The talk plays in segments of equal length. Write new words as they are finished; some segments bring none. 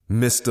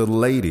Mr.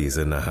 Ladies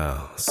in the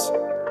house.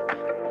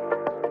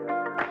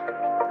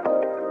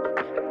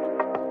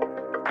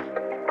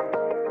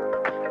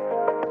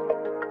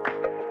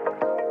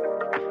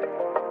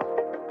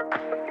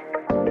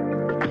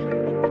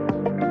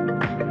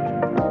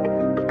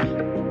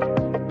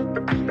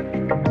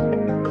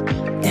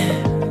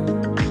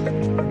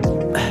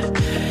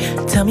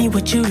 Tell me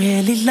what you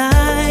really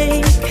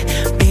like.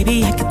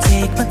 Baby, I can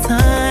take my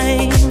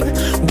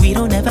time. We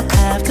don't ever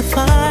have to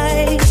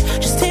fight.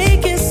 Just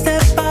take it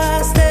step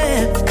by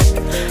step.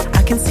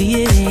 I can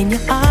see it in your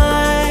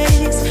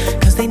eyes,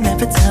 'cause they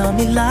never tell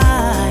me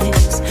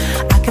lies.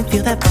 I can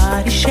feel that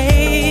body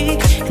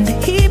shake and the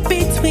heat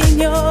between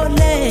your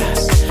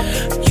legs.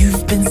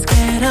 You've been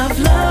scared of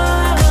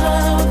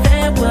love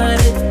and what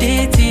it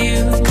did to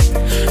you.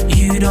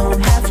 You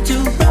don't have to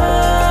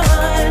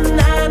run.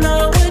 I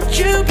know what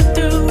you've been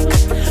through.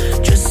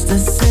 Just a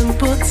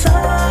simple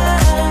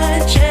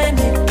touch and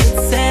it can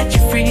set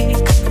you free.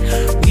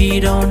 We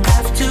don't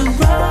have to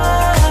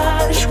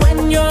rush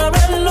when you're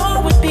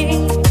alone with me.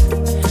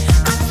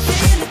 I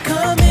feel it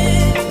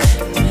coming.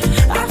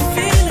 I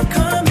feel it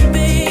coming,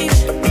 babe.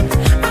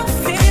 I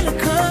feel it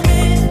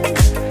coming.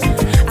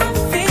 I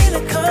feel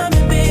it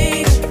coming,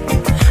 babe.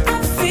 I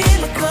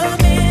feel it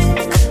coming.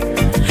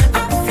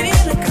 I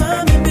feel it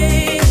coming,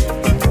 babe.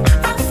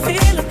 I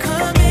feel it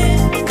coming.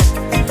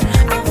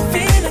 I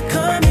feel it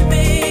coming,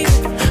 babe.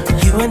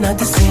 You are not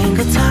the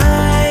single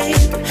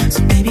type, so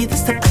baby,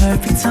 this the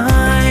perfect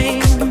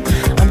time.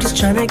 I'm just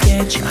tryna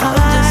get you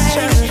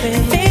high,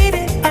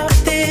 faded off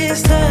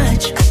this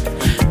touch.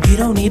 You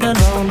don't need a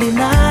lonely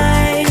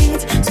night,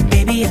 so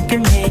baby, I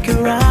can make it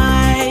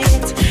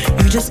right.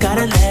 You just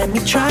gotta let me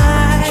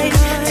try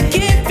to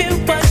give you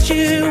what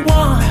you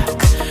want.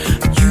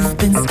 You've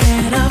been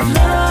scared of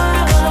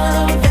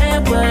love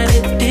and what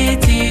it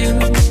did to you.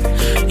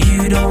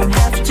 You don't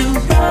have to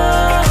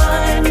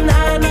run.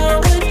 I know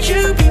what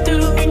you've been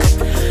through.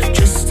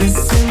 Just a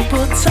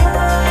simple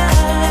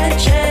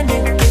touch and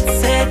it can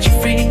set you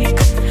free.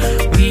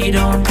 We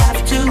don't have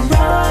to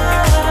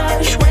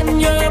rush when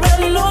you're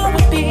alone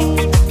with me.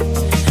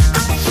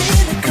 I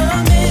feel it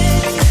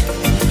coming.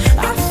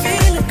 I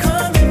feel it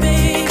coming,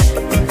 babe.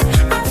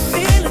 I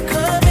feel it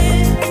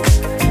coming.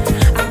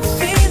 I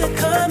feel it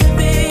coming,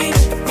 babe.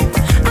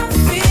 I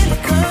feel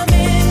it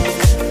coming.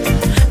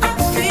 I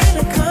feel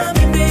it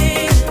coming,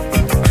 babe.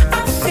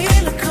 I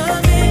feel it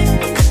coming.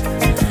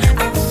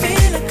 I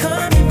feel it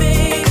coming,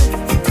 babe.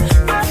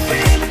 I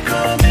feel it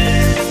coming.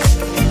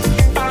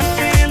 I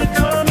feel it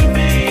coming,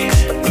 babe.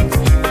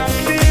 I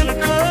feel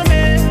it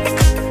coming.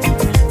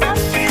 I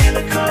feel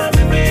it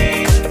coming,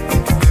 babe.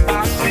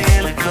 I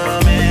feel it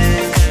coming.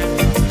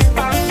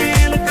 I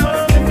feel it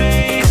coming,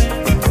 babe.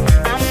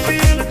 I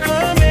feel it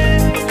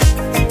coming.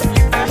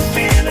 I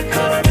feel it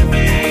coming,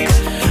 babe.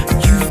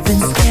 You've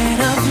been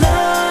scared of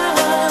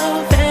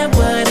love and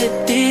what it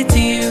did to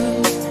you.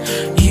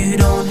 You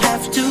don't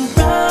have to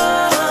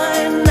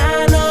run.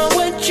 I know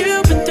what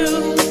you've been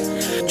through.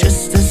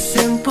 Just a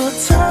simple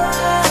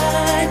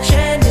touch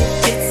and it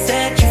can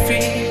set you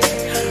free.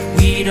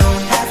 We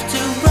don't have to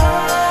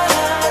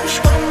rush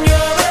when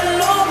you're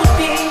alone with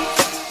me.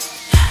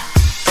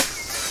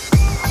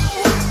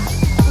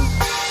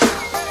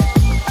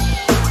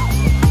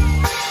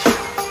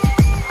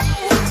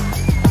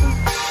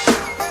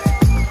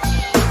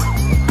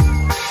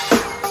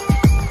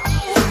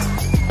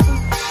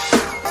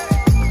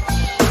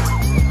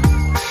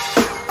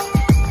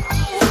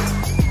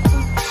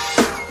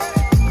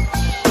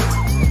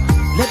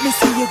 Let me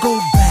see you go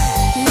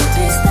back.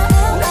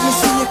 Let me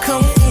see you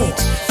come forward.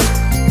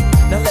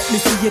 Now let me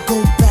see you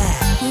go back.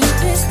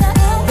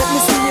 Let me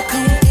see you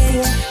come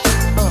forward.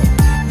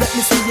 Let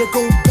me see you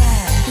go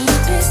back.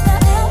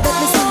 Let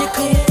me see you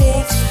come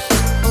forward.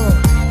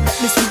 Let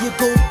me see you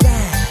go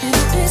back.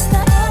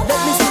 Let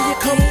me see you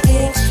come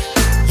forward.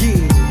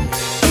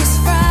 Yeah. It's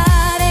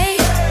Friday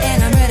and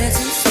I'm ready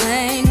to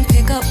sing.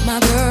 Pick up my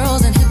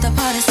girls and hit the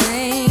party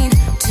scene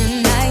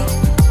tonight.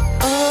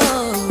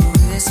 Oh,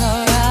 it's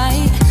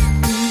alright.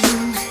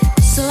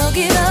 So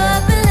get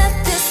up and let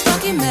this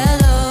funky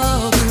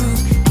mellow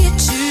groove get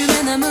you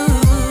in the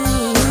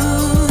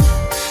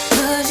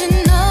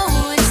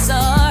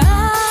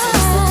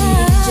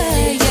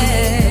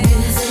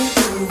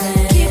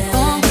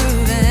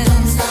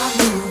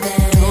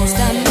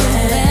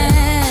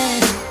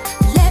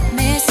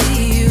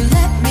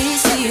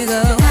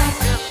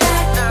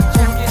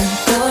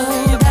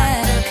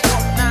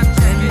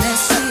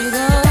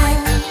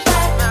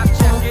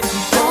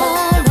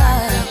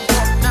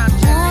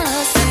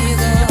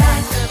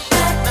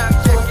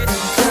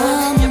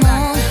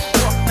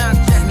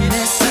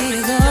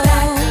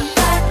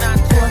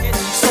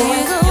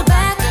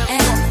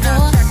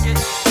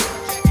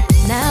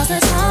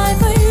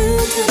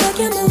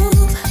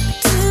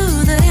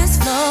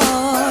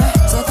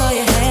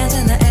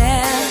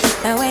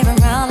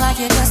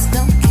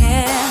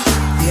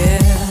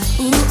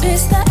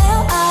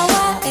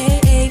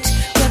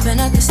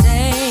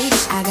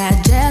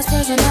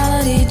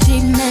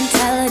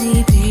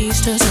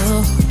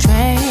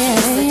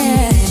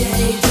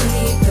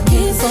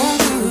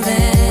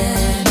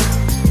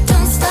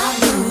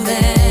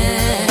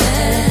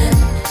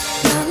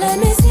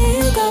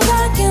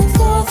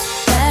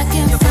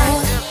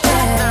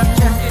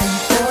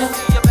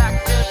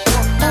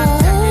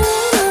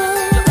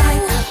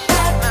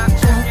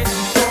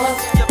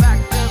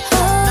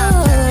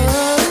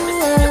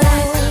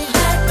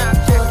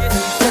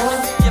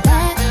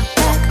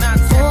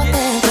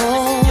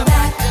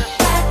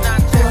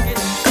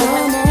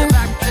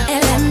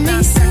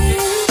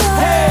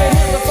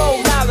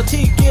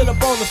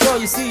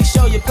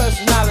your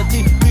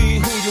personality. Be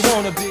who you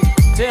wanna be.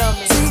 Tell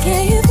me. So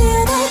can you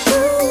feel that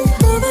groove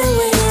moving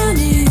within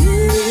you?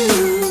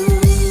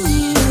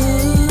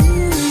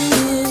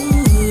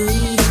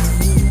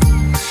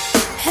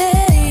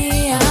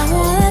 Hey, I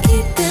wanna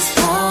keep this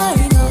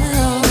party going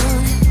on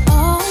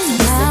all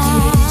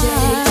night.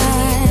 Keep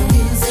the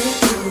music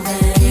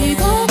moving. Keep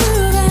on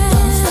moving.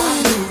 Don't stop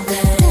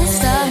moving. Don't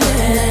stop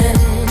moving.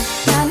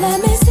 Now let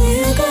me see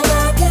you go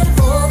back and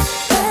forth,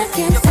 back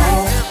and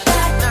forth,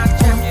 back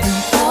and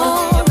forth.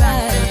 All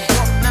right.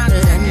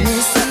 Let me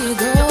see you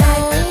go.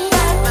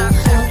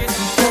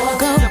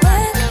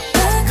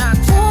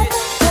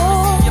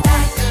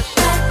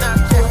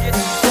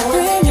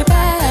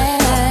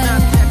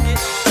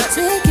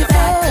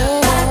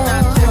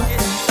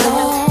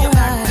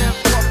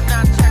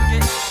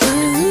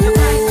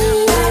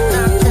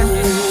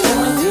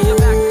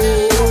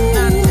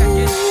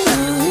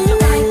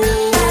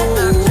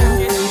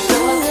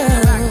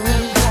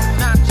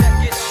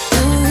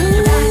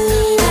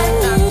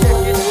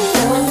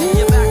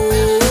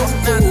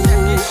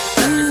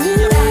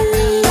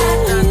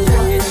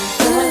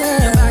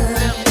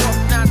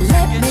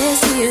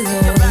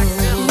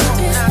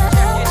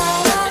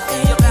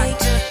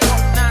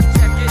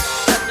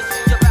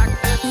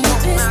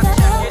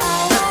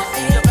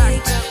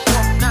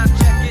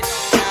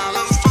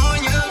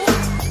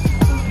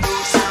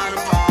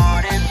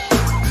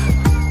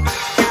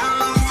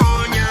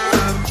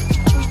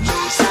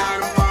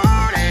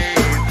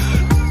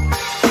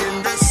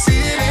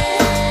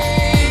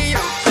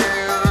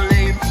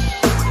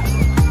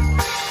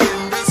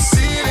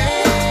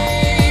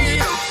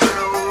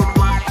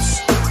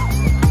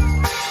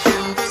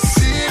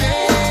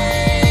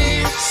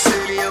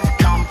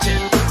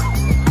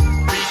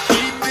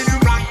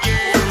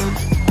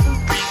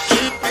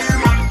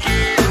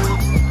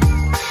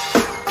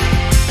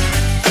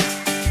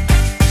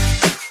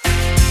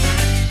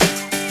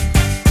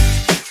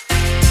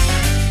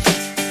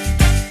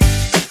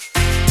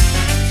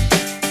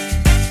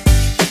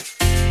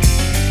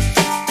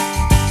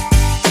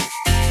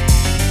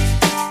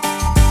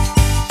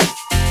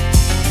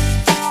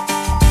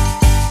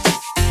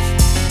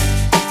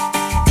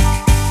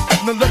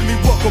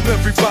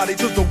 Everybody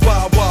to the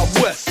Wild Wild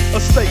West, a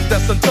state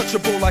that's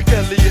untouchable like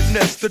Elliot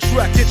Ness. The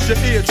track hits your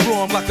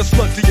eardrum like a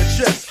slug to your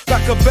chest,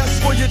 like a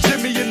vest for your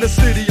Jimmy in the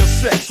city of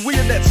sex. We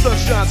in that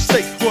sunshine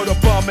state where the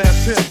bomb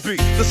ass him be,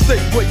 the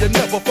state where you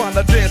never find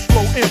a dance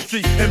floor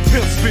empty and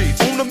pimp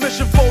speeds. On a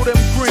mission for them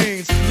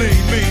greens,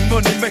 lean, mean,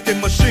 money making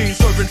machines,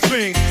 serving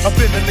fiends. I've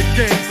been in the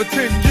game for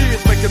 10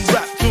 years making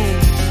rap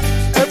tunes.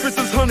 Ever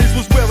since Honeys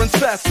was wearing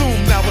Sassoon,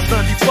 now it's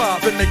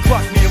 95 and they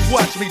clock me and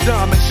watch me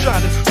diamond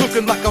shining,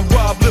 looking like a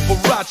Rob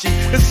Liberace.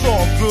 It's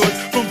all good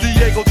from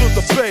Diego to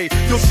the Bay.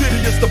 Your city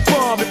is the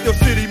bomb if your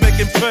city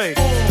making pain.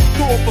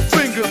 Throw up a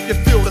finger if you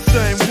feel the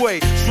same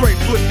way. Straight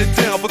putting it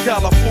down for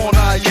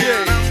California,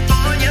 yeah.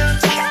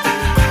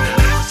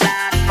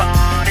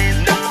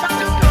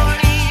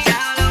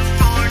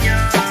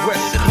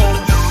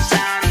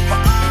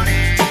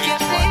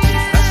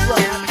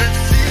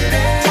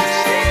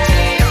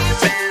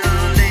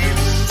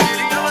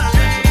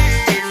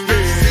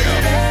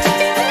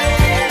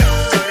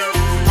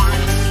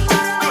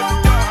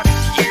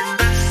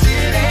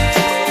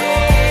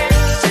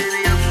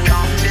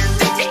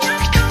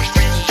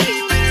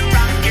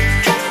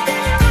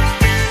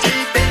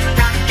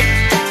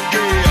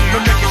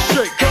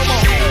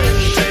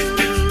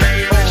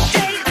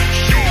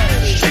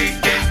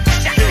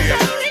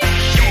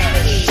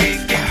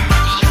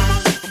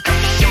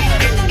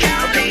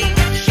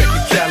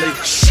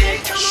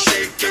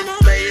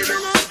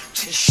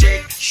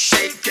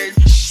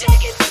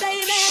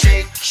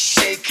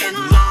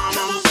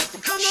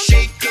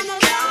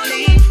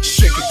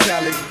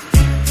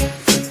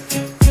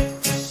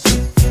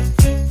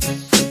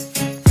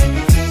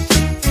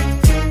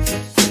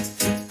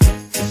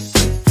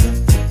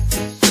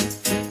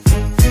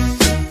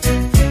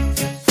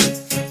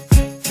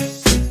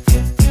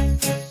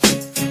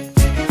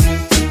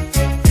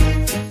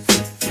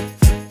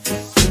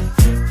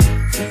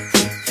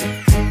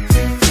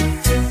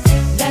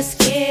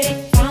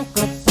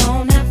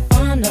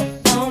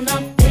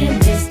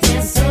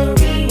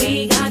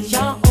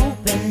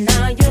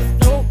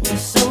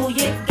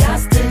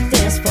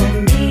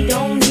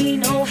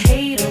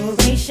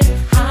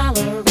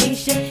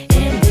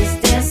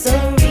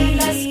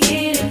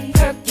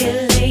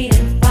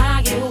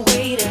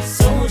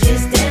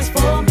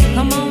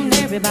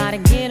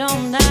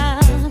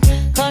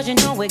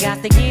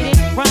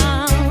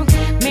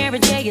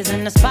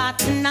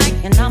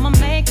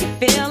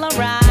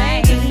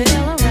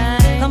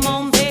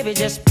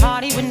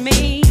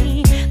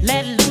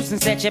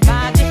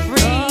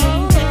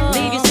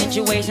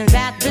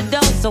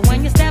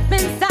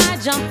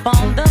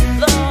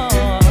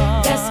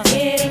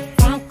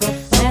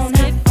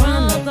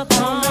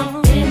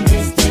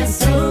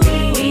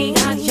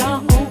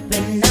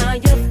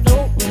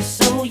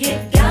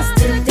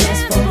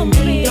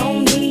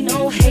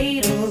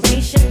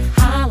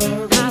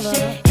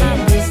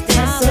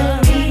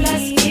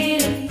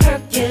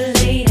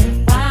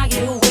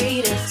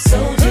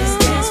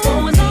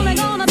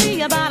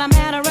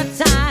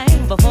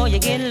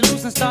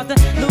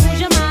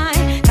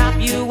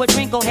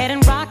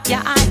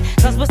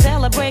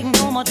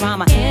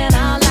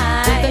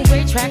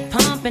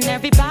 pumping,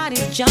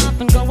 everybody's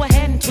jumping. Go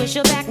ahead and twist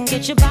your back and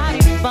get your body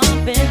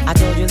bumping. I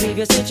told you leave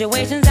your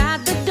situations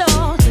at the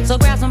door, so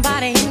grab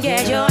somebody and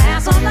get your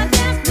ass on the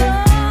dance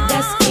floor.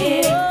 Let's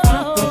get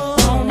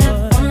crunk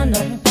up on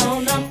that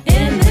fun up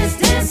in this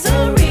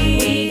dancery.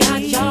 We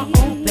got y'all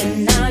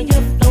open, now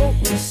you're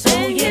floating,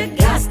 so you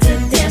got to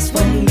dance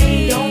with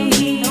me. Don't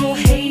need no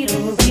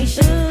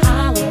hateration,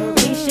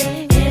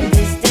 holleration in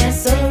this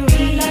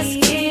dancery. Let's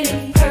get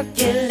it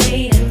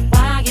percolating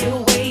while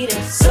you're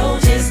waiting, so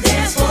just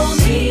dance for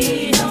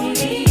me. Don't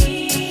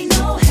need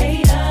no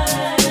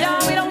haters, no,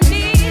 we don't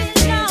need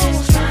no. We're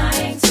just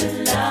trying to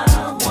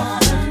love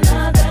one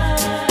another.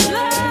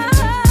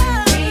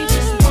 We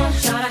just want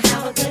y'all to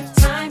have a good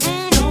time.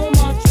 No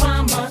more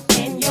drama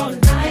in your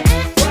life.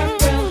 Work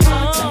real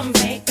hard to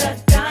make a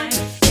dime.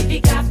 If you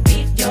got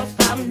beef, your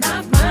problem,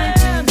 not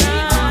mine. We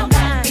all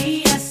got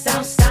BS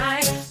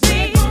outside.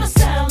 We gonna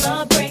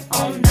celebrate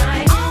all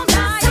night.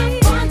 Let's have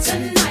fun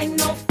tonight,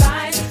 no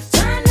fights.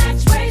 Turn that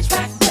rage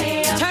back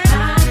way up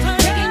high.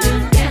 Making you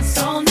dance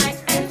all night,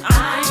 and I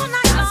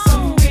got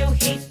some real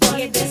heat for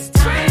you this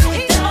time.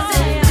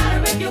 Doesn't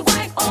matter if you're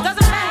white or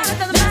black.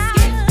 Let's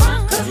get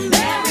drunk 'cause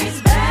Mary's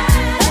back.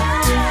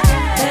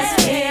 Let's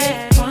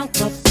get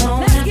drunk up on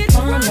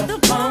that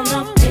fun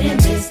up in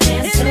this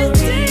dancery.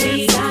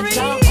 We got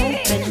y'all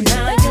open,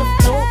 now you're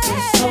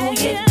floating, so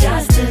you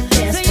got to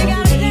dance for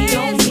me.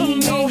 Don't need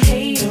no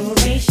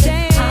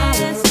hateration,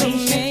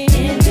 holleration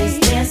in this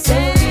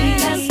dancery.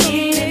 Let's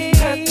get it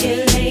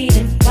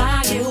percolating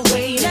while you're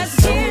waiting,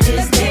 so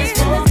just dance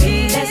for me.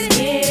 Let's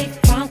get it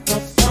drunk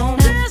up on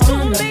that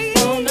fun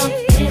up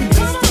in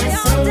this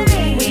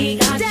dancery. We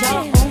got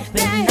y'all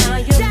open, now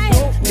you're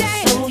floating,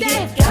 so you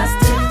got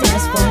to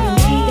dance for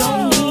me.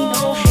 Don't need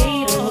no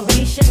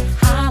hateration,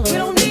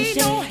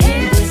 holleration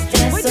in this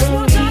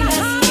dancery.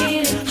 Let's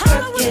get it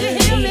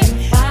percolating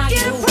while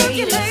you're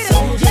waiting, so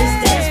just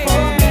dance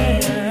for me.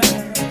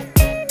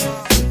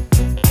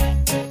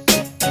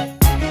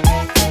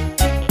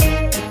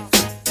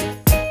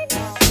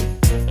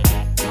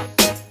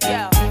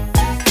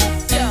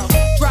 Yo,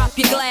 drop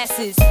your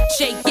glasses,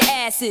 shake your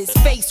asses,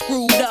 face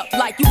screwed up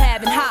like you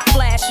having hot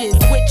flashes.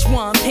 Which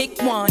one?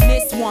 Pick one.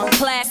 This one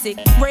classic.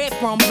 Red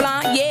from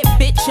blind, yeah,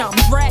 bitch, I'm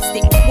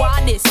drastic.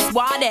 Why this?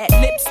 Why that?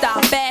 Lip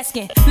stop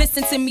asking.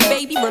 Listen to me,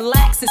 baby,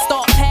 relax and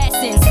start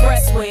passing.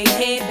 Expressway,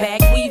 head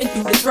back, weaving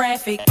through the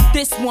traffic.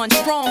 This one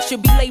strong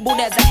should be labeled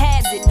as a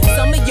hazard.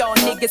 Some of y'all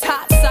niggas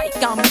hot psych,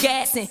 I'm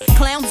gassing.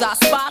 Clowns, I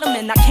spot 'em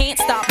and I can't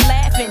stop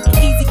laughing.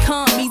 Easy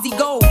come, easy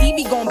go,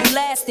 Evie gon' be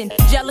lasting.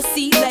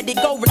 Jealousy, let it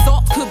go,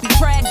 results could be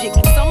tragic.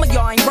 Some of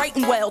y'all ain't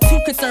writing well, too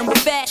concerned with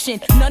fashion.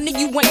 None of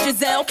you ain't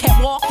Giselle,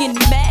 can't walk and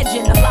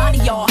imagine. A lot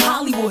of y'all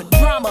Hollywood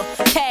drama,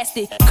 cast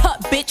it. Cut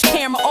bitch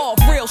camera off,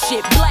 real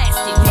shit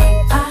blasted.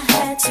 I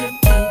had to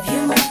give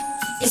you more.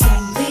 It's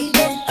only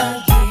been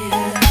a year.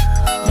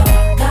 Now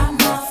I got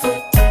my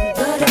foot through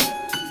the door,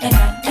 and I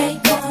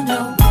ain't going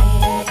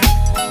nowhere.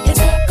 It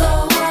took a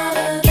while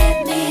to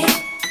get me,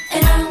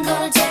 and I'm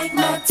gonna take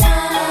my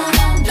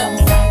time. Don't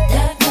fight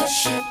that good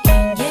shit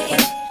in your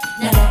ear.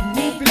 Now let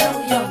me blow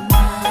your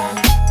mind.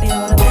 They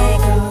wanna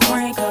make her,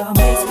 break her,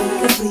 make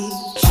speakers bleed.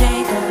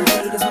 Shake her,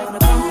 haters wanna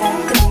come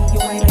after me. You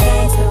ain't a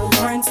gangster,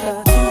 prankster,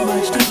 too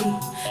much to eat.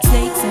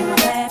 Snakes in my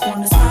path,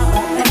 wanna smile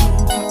up at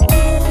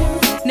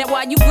me. Now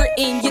while you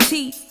gritting your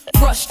teeth,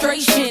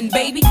 frustration,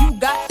 baby, you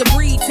got to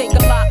breathe. Take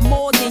a lot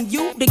more than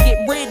you to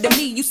get rid of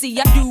me. You see,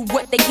 I do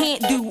what they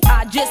can't do,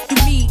 I just do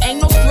me.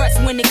 Ain't no stress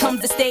when it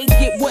comes to stage,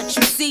 get what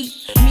you see.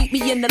 Meet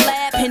me in the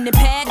lab, pen and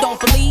pad, don't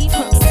believe.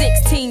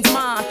 16's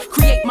mine,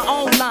 create my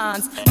own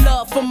lines.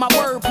 Love for my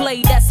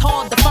wordplay, that's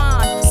hard to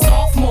find.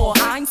 Sophomore,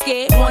 I ain't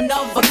scared, one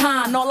of a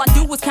kind. All I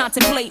do is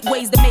contemplate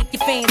ways to make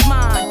your fans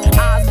mine.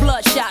 Eyes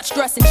bloodshot,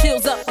 stress and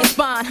chills up your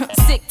spine.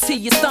 Sick to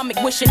your stomach,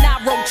 wishing I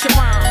wrote your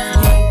rhyme.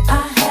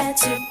 I had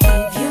to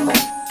give you more.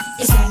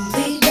 It's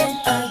only been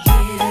a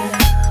year.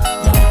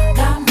 Now I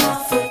got my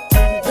foot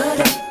through the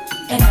door,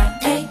 and I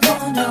ain't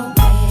going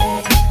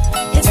nowhere.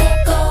 It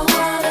took a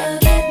while to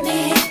get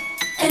me,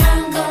 and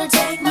I'm gonna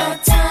take my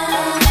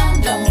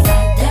time. Don't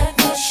fight that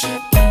good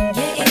shit in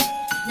your ear.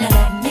 Now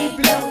let me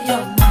blow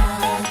your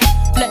mind.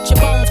 Let your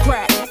bones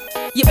crack,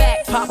 your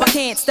back pop, I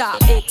can't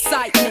stop.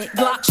 Excitement,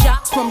 Glock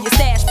shots from your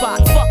stash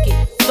spot. Fuck it,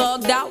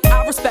 thugged out,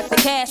 I respect the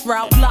cash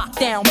route.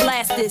 Lockdown,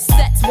 blast this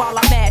sets while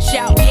I mash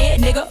out. Yeah,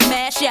 nigga,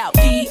 mash out.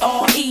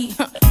 DRE,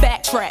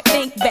 backtrack,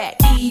 think back.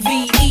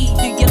 EVE,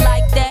 do you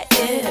like that?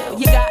 Yeah,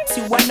 you got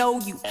to, I know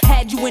you.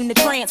 Had you in the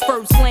trance,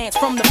 first glance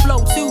from the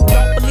flow too.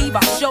 Don't believe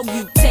I'll show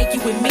you, take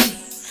you with me.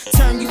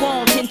 Turn you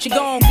on, hint you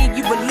gon', give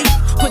you relief.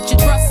 Put your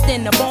trust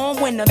in the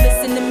born winner,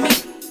 listen to me.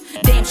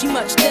 Damn, she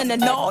much thinner,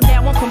 no,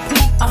 now I'm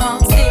complete.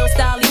 Still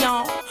styling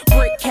on.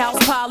 Brick house,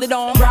 pile it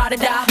on. Ride or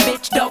die,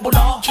 bitch, double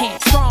off.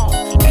 Can't strong.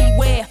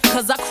 Beware,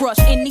 cause I crush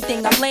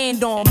anything I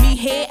land on. Me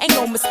here ain't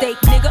no mistake,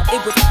 nigga,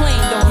 it was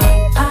planned on.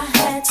 I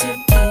had to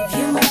give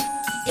you more.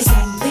 It's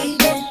only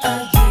been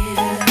a year.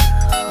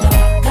 Now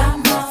I got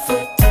my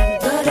foot through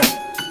the door,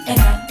 and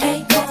I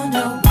ain't going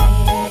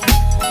nowhere.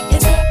 It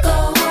took a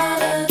while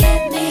to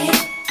get me,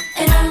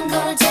 and I'm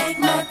gonna take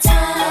my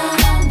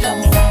time.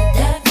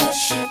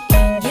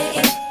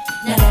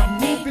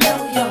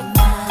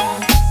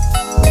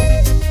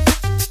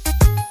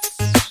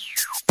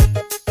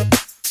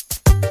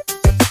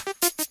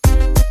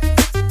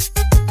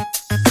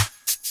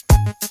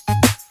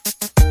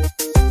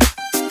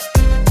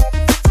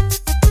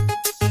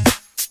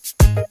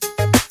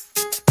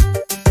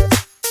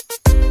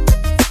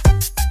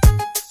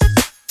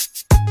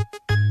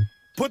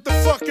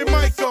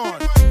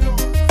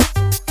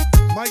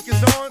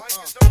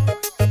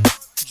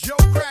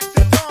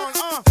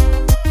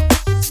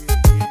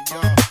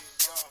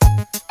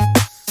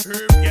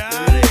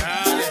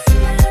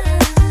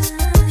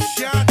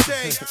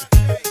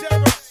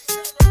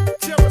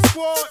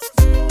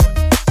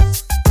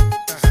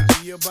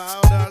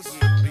 about us,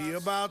 be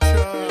about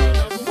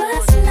trust.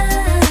 What's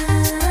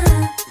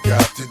love?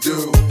 Got to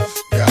do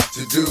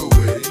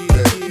with it.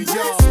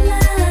 What's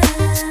love?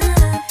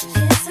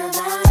 It's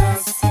about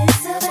us,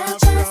 it's about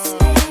trust.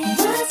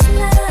 What's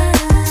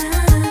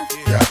love?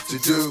 Got to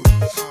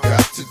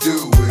do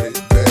with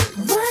it, baby.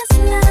 What's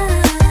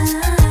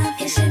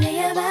love? It should be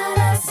about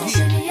us, it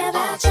should be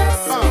about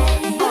trust.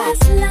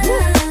 What's love?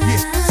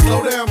 Yeah,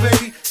 slow down,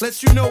 baby.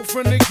 Let you know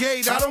from the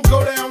gate, I don't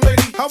go down,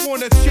 lady. I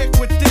want a chick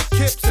with thick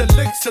hips and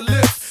licks her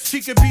lips.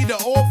 She could be the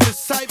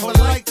office type, but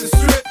like the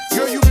strip.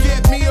 Girl, you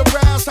get me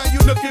aroused, how you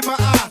look in my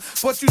eye.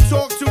 But you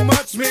talk too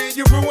much, man,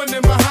 you're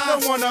ruining my high. I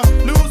don't wanna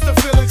lose the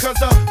feeling, cause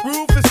the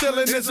roof is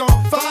ceiling is on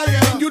fire.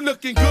 And you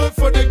looking good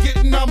for the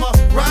getting, I'm a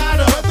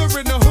rider. Whether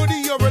in a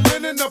hoodie or a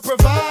linen, a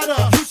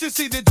provider. You should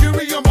see the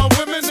jury on my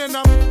women, and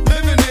I'm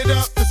living it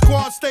up. The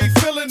squad stay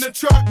filling the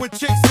truck with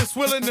chicks that's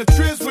willing to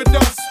trizz with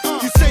us.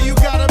 You say you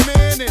got a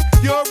man and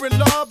you're in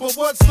love, but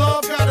what's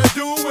love gotta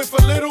do with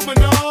a little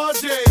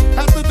menage?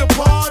 After the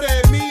party,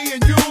 me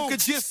and you could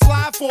just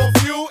slide for a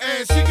few,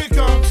 and she could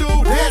come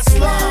too. That's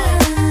love.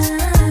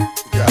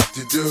 Got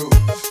to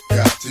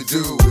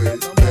do with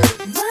it,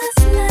 baby. What's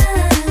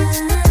love?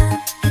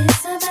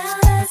 It's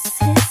about us,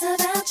 it's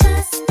about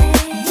trust.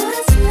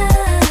 What's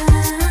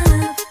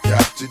love?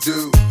 Got to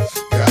do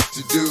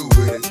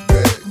with it,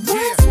 baby.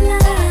 What's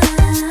love?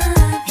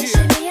 It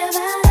should be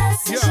about us,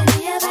 it should be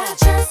about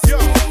trust. Yo,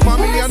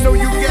 mommy, I know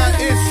you got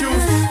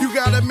issues. You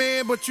got a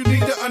man, but you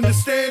need to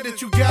understand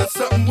that you got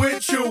something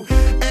with you.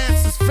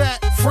 Ass is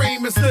fat,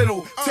 frame is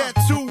little.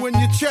 Tattoo in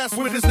your chest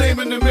with his name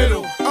in the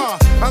middle.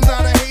 I'm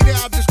not a hater,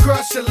 I'll just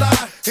crush a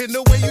lie. In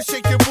the way you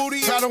shake your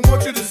booty, I don't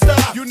want you to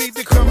stop. You need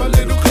to come a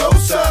little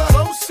closer.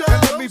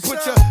 And let me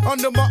put you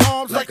under my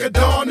arms like a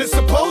dawn is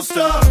supposed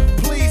to.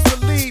 Please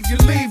believe you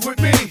leave with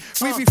me.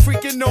 We be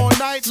freaking all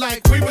night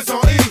like we was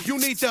on E. You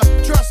need to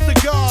trust the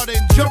God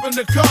and jump in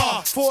the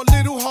car for a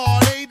little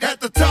heartache at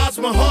the Taj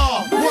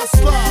Mahal. What's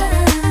love?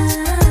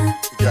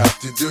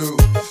 Got to do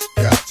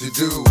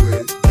with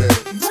it,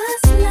 baby.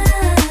 What's love?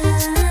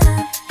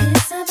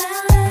 It's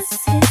about us,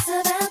 it's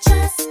about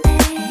trust.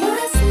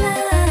 What's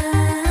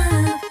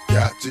love?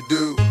 Got to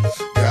do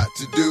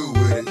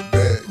with it,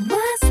 baby.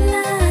 What's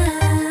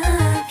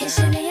love? It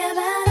should be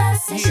about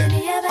us, it should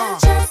be about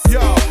trust. Yo,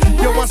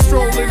 I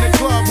stroll in the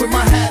club with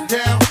my hat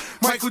down,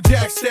 Michael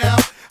Jack style.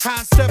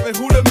 High stepping,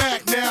 who the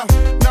Mac now?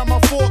 Not my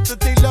fault that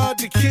they love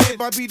the kid.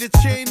 Might be the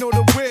chain or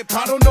the whip,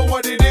 I don't know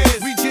what it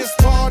is. We just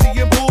party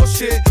and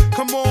bullshit.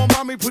 Come on,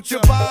 mommy, put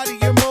your body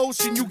in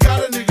motion. You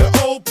got a nigga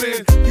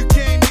open. You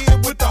came here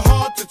with the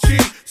heart to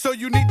cheat, so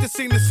you need to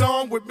sing the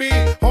song with me.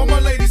 All my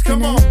ladies,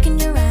 come on. Look in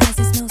your eyes,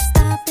 there's no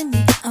stopping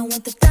me. I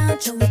want the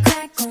Donell with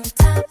crack on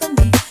top of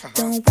me.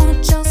 Don't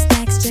want your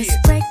stacks,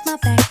 just break my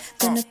back.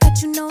 Gonna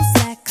cut you no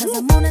slack, cause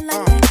I'm on it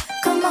like that.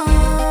 Come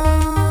on.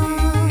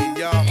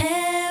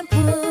 And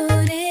put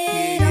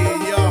it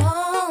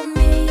on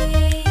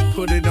me.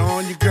 Put it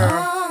on you, girl.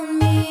 On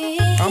me.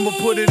 I'ma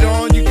put it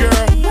on you,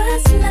 girl.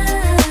 What's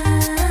love?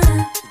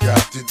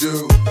 Got to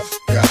do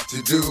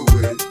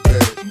with it,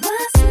 baby.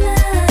 What's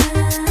love?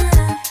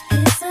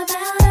 It's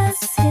about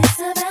us, it's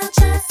about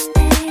trust.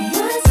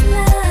 What's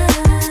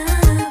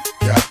love?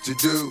 Got to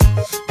do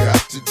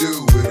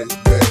with it,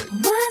 baby.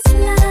 What's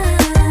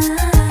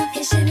love?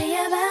 It should be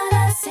about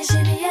us, it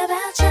should be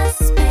about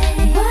trust.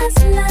 What's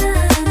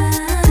love?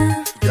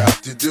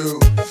 Got to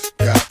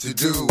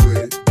do with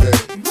it,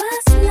 baby.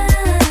 What's love?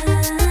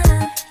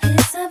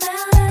 It's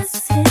about us,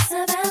 it's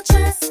about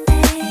trust.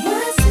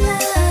 What's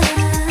love?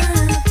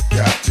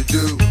 Got to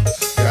do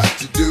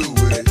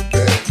with it,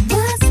 baby.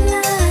 What's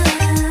love?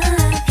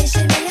 It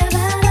should be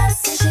about us,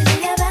 it should be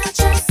about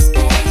trust.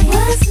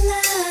 What's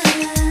love?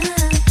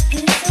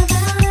 It's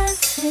about us,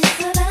 it's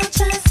about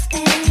trust.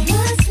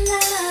 What's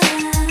love?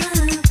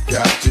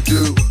 Got to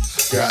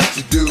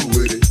do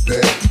with it,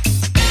 baby.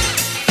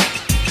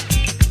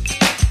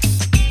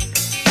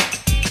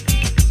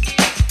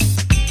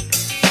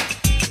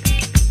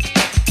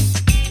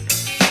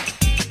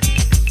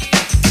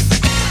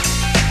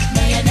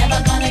 No, you're never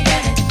gonna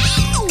get it.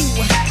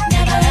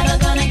 Never ever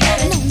gonna get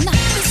it. No, not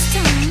this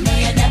time. No,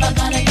 you're never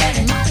gonna get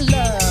it. My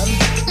love.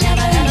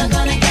 Never ever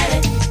gonna get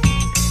it.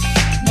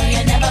 No,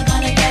 you're never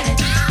gonna get it.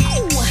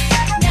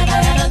 Never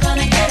ever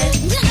gonna get it.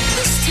 Not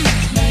this time.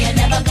 No, you're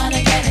never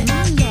gonna get it. My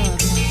love.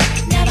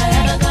 Never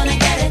ever gonna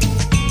get it.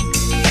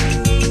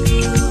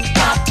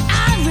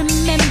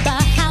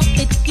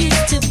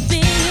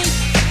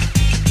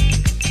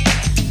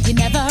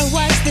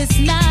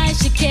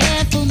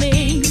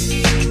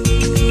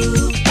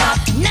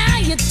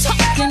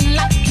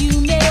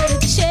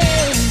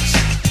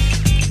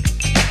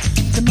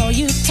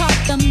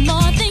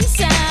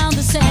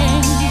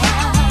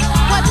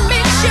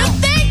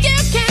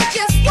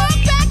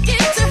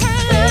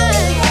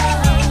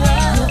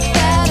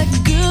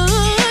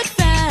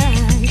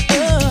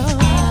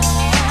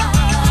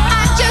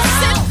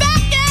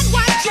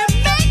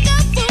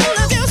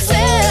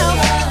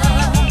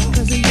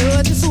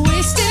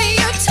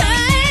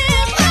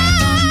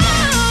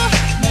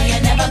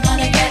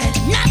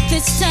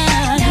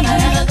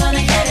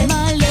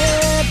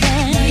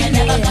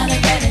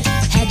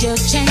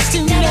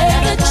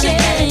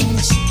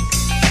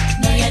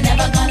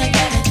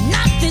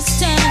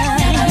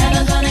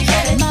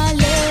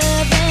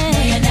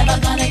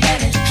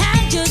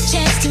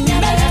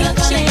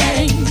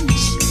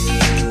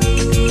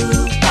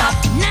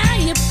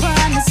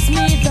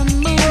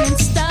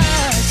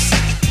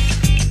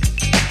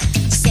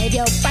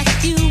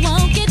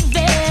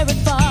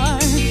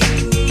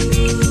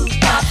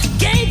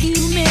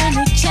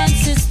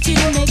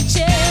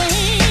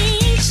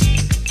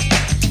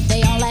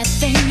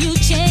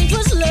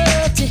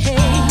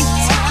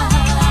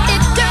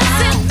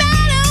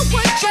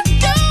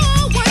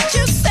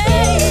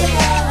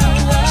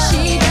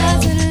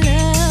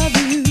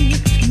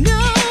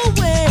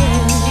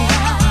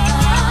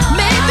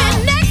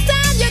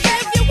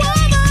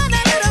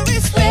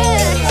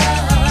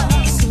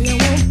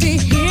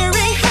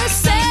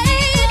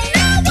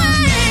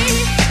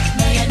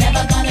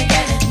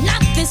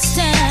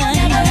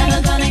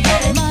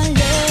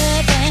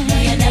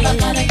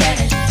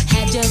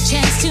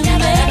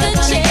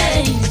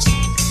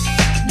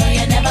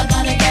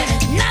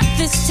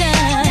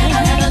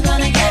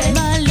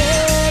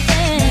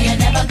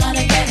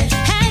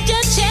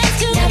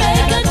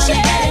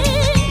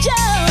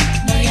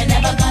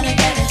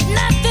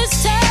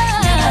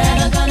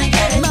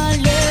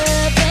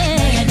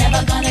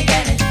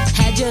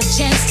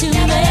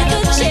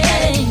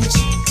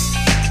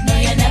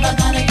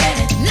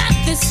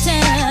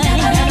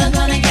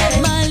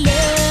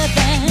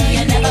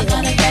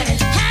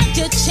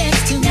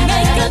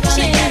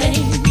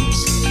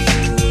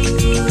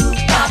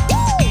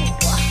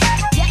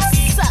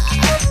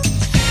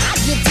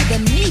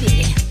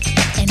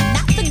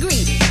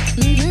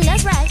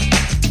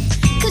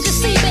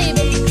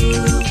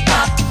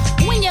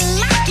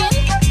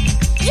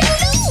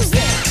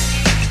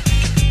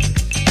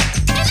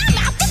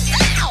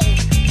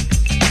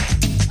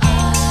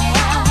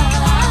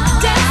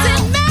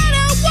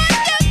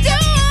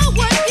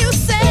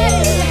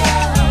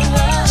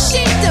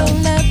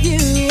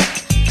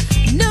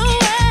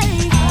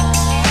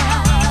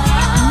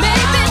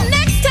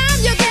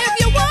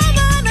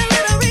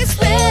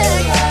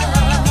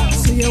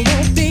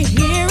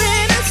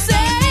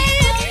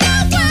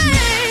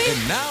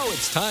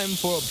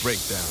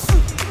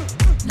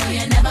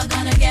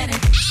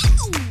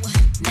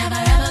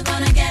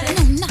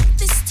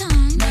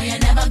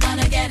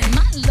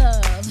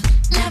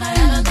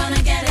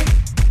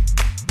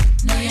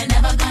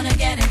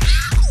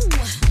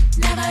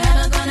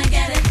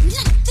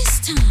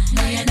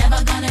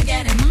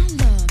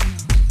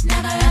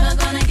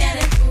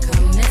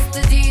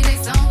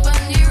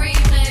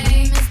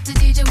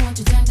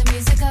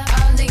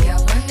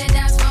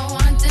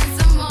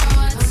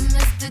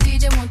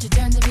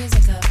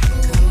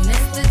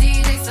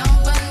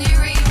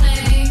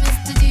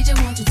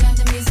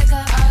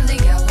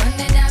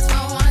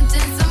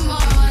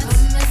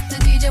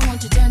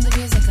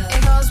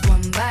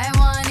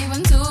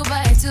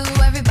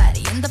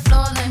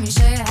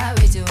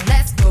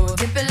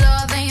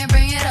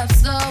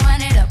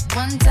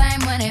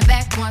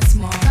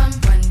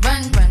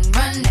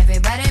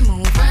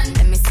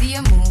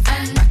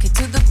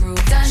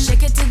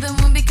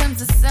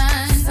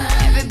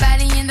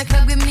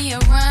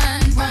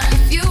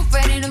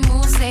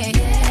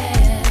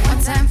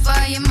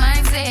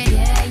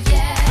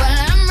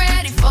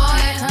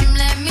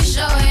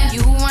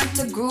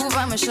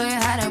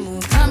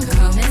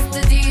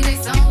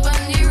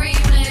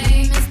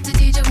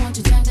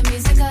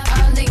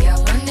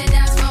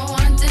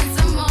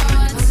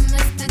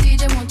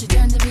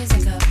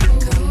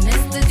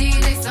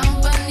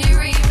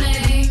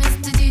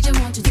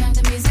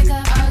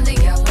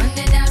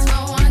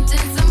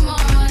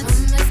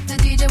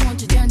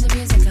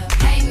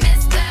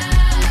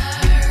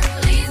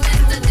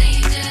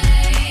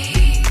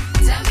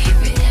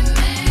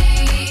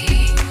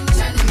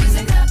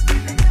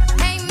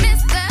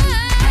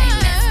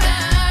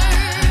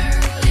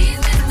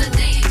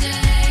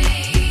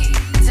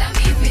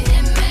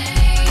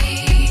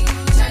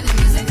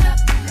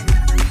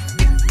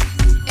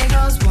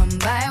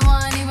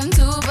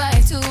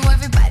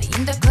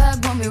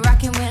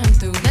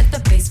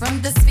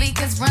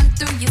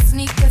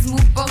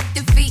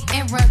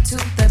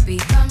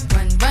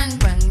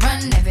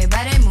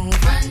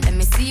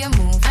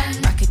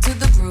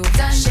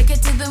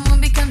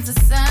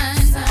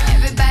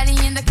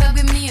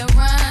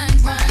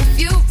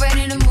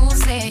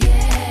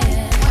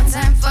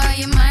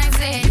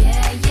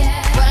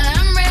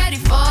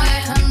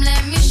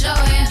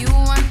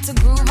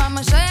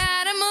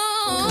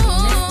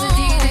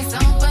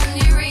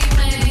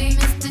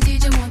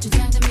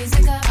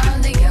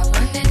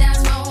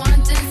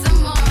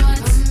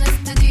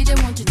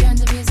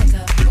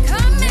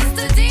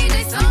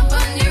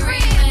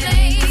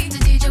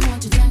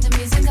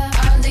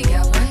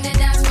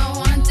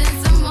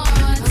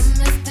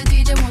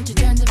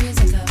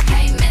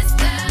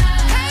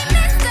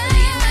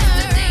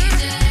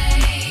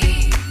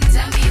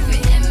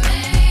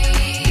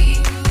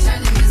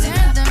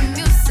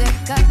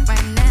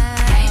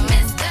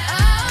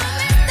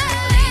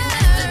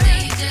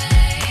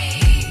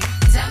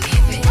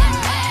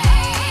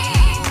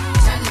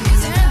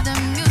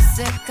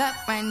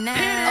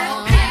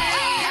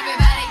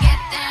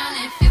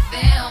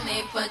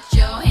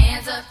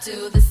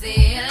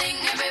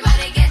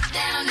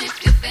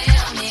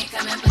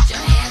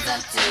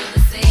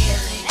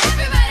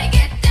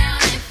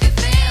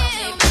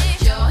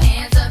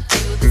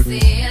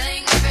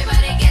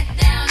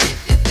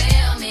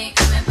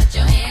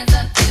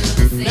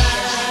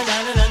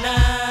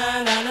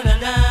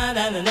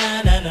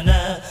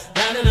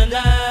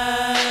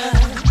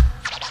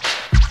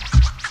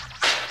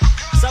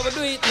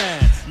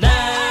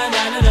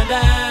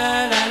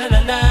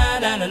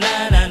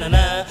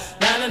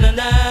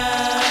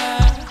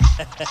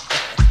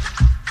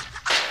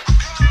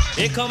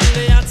 Here come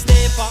the hot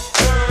stepper.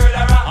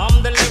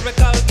 I'm the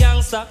lyrical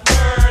gangster.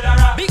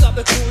 Big up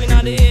the crew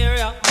in the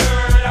area.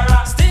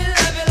 Still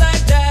heavy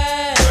like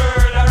that.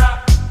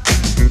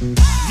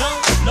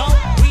 No,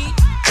 we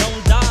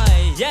don't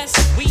die. Yes,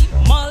 we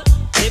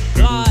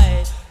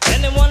multiply.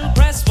 Anyone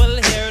press will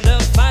hear the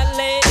fat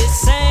lady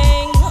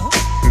sing.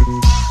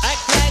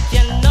 Act like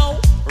you know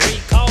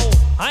Rico.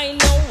 I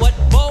know what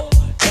Vogue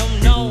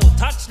don't know.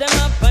 Touch them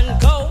up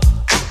and go.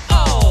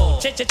 Oh,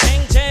 ching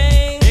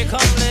ching. Here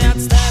come the hot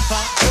stepper.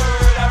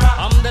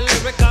 I'm the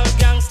lyrical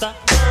gangster.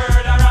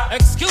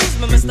 Excuse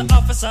me, Mr.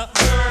 Officer.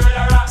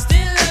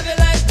 Still heavy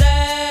like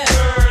that.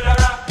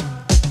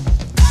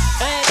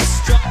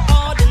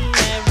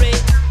 Extraordinary.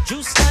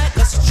 Juice like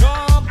a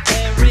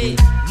strawberry.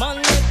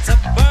 Money to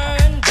burn.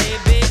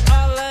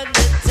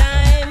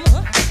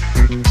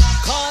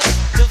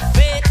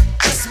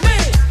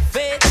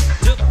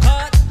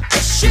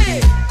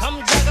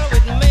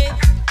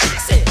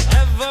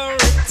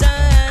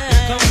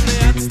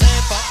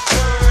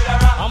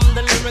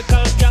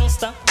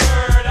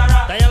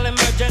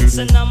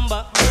 a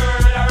number.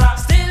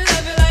 Still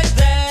love you like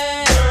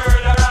that.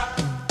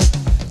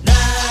 Na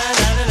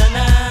na na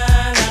na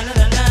na na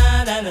na na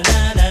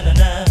na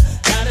na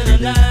na na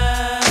na.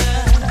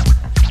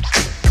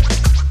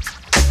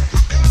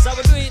 So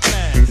we do it,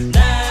 man.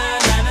 Na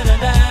na na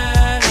na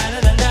na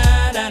na na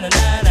na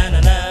na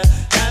na na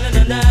na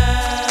na na.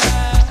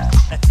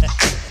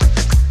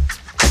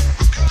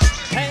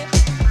 Hey,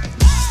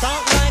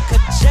 start like a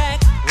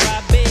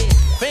jackrabbit,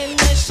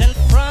 finish in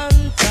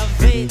front of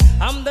it.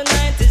 I'm the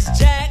 90s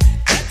Jack,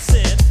 that's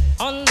it.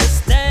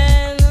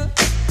 Understand?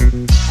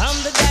 I'm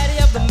the daddy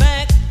of the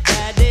Mac.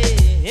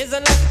 Daddy is a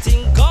lucky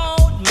thing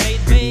God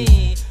made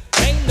me.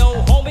 Ain't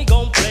no homie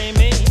gon' play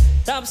me.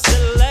 Top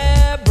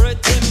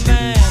celebrity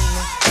man.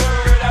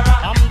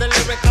 I'm the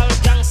lyrical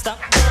gangster.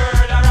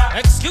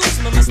 Excuse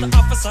me, Mr.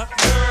 Officer.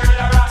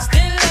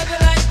 Still love you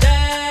like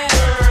that.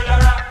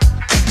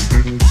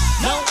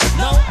 No,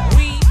 no,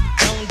 we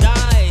don't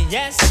die.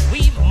 Yes,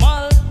 we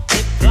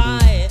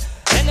multiply.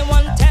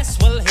 Anyone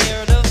test will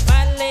hear the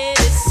fat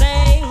lady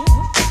sing.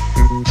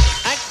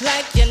 Act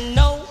like you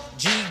know,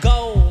 G-Go.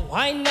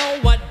 I know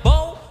what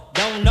Bo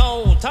don't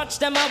know. Touch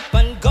them up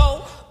and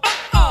go.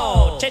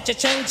 Oh,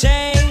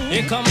 cha-cha-ching-ching.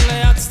 Here come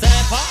the hot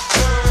stepper.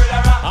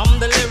 I'm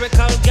the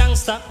lyrical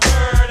gangster.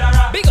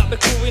 Big up the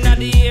crew in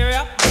the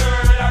area.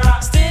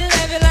 Still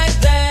love you like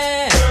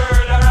that.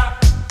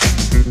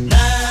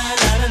 Na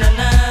na na na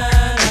na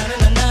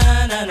na na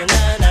na na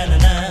na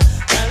na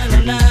na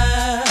na.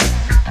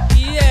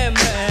 Yeah,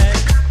 man.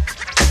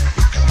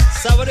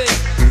 So what do it?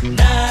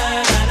 Na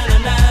na na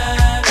na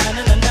na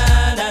na na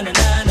na na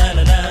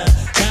na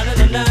na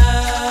na na.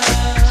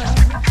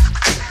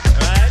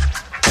 Right?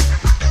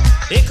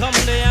 Here come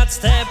the hot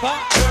stepper.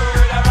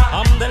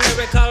 I'm the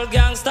lyrical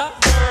gangster.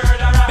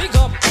 Big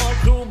up all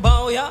crew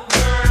bow ya.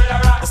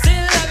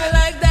 Still love you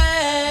like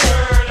that.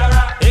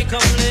 Here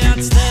come the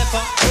hot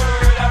stepper.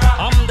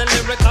 I'm the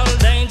lyrical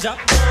danger.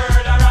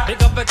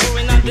 Big up the crew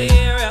in the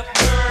area.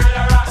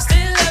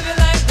 Still love you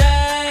like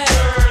that.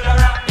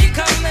 Here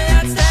come the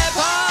hot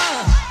stepper.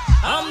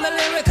 I'm the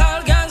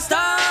lyrical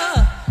gangster.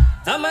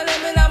 I'm a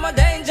limit, I'm a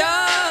danger.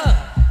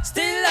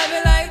 Still love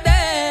you like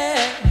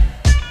that.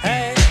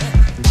 Hey,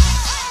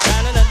 da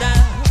da da da,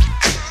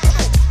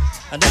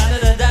 da da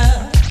da da,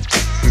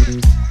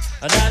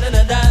 da da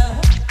da da.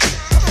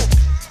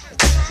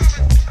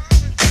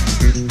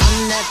 I'm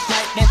that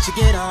flight that you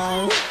get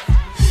on,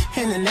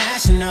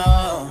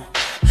 international.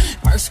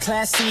 First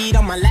class seat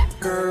on my lap,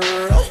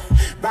 girl,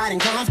 riding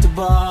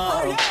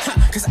comfortable.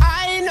 Cause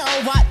I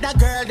know what that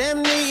girl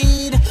them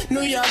need.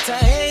 New York to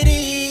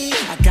Haiti.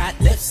 I got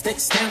lipstick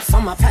stamps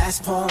on my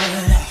passport.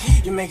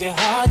 You make it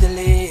hard to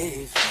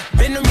leave.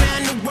 Been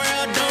around the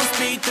world, don't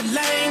speak the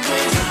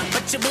language,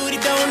 but your booty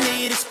don't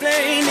need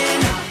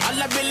explaining. All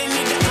I really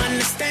need to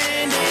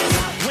understand is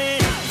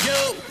when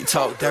you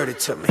talk dirty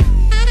to me.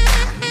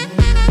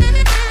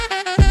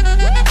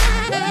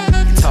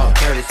 You talk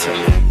dirty to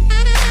me.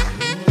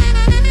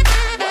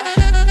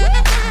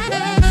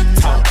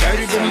 Talk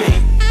dirty to me.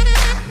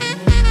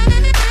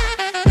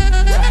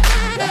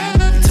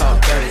 You talk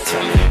dirty to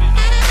me.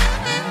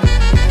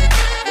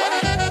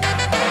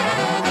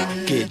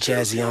 Get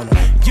jazzy on them.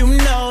 You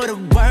know the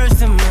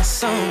words of my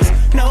songs.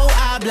 No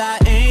habla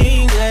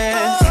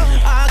English.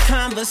 Our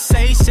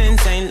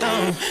conversations ain't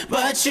long,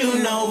 but you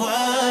know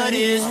what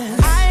is.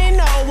 I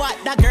know what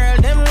that girl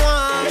them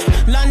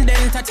want.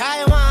 London to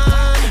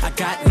Taiwan. I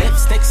got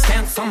lipstick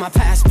stamps on my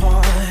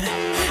passport.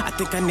 I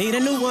think I need a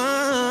new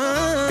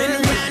one. Been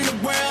around the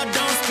world,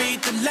 don't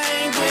speak the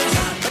language,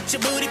 but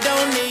your booty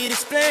don't need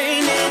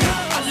explaining.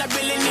 All I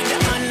really need to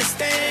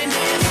understand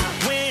is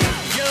when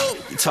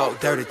you talk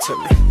dirty to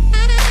me.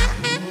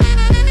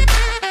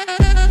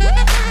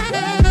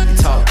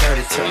 Talk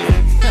dirty to me.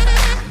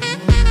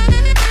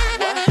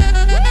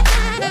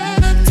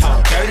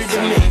 Talk dirty to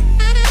me.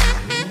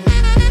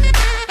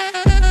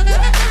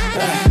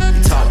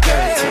 Talk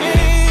dirty to me.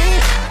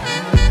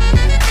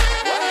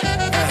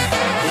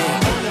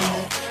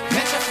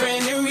 Met your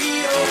friend in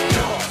Rio.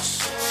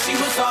 She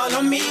was all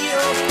on me.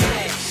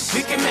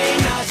 We can make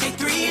Nazi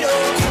 3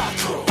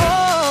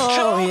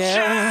 Oh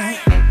yeah.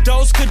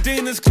 Those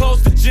cadenas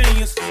close to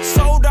genius.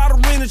 Sold out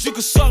arenas, you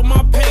can suck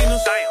my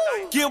penis.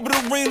 Gilbert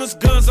Arenas,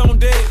 guns on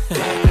deck.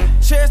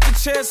 Chest to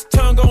chest,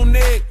 tongue on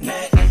neck.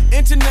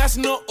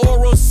 International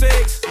oral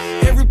sex.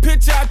 Every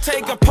picture I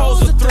take, I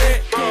pose a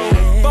threat.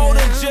 Bold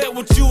and jet,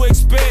 what you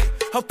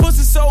expect? Her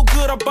pussy so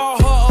good, I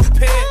bought her a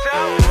pet.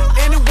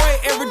 Anyway,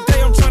 every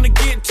day I'm trying to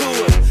get to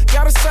it.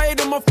 Gotta say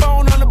to my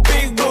phone on the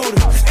big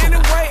booty.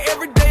 Anyway,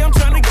 every day I'm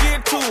trying to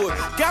get to it.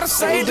 Gotta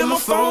say to my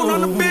phone on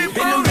the big booty.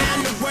 Been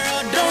around the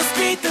world, don't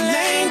speak the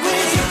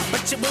language,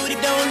 but your booty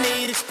don't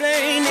need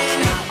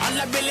explaining. All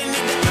I really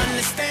need to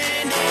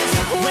understand is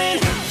when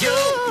you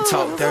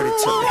talk dirty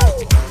to me.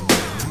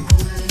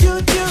 You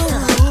do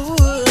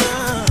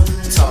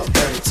talk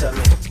dirty to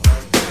me.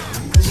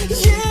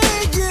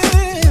 Yeah,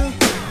 yeah.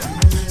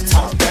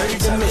 Talk dirty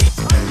to me.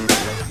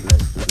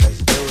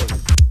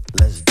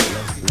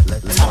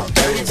 Talk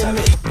dirty to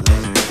me.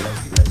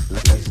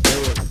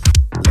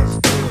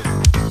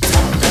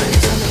 Talk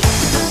dirty to me.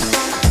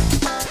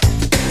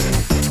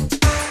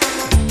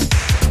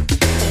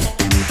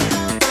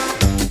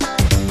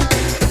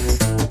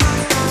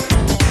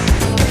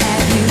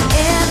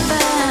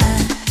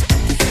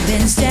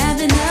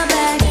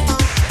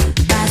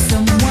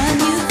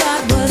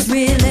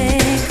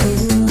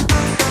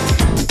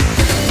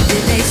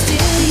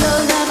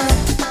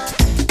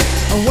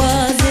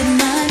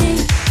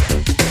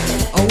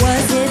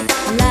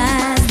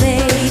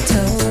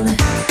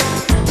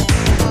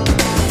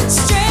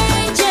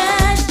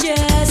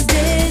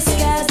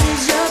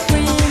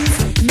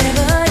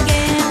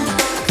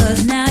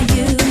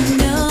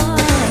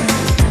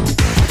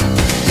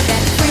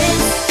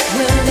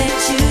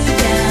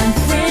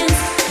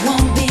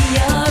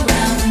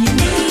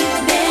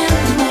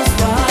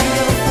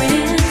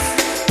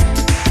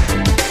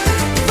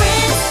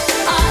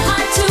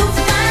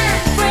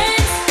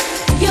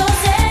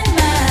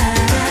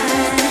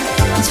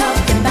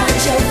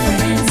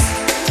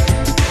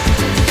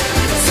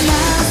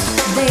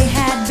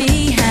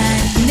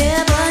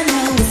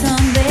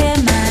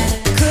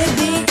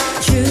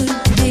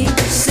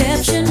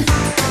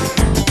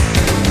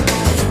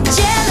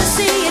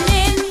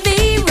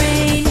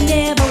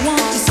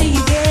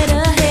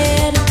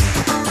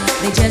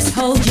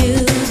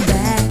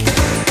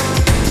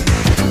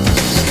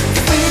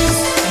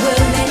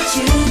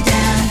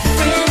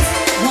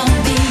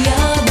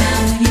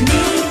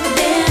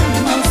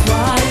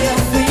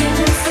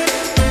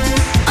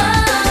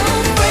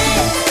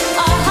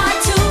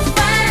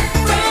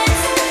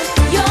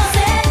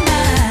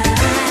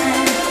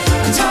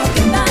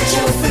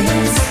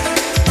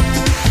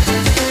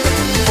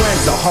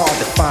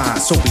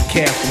 so be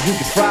careful. You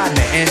can fry in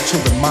the end to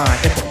remind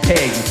and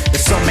prepare you that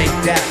some ain't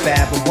that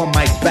bad, but one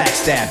might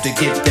backstab to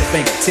get their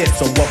fingertips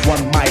on what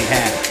one might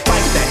have.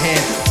 Fight the hand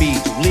to feed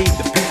you, leave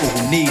the people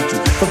who need you,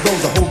 for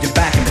those that hold you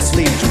back and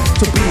mislead you.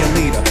 To be a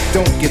leader,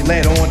 don't get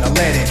led on or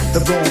led in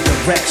the wrong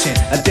direction.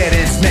 A dead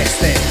end's next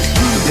thing.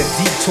 Use a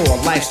detour,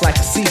 life's like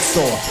a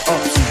seesaw,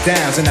 ups and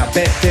downs, and I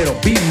bet there'll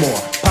be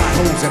more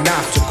potholes and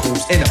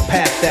obstacles in a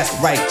path that's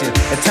righteous.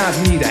 At times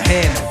we need a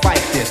hand to fight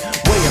this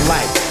way of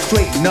life.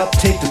 Straighten up,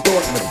 take the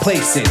thought and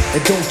replace it,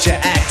 and don't you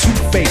act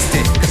two-faced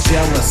it. Cause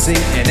jealousy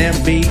and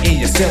envy,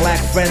 and you still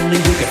act friendly,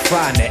 you get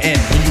fried in the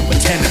end when you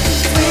pretend to be.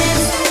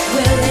 Friends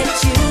will let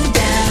you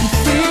down.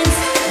 Friends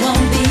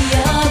won't be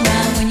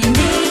around when you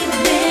need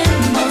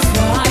them most.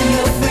 For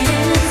your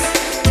friends,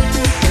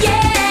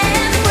 yeah,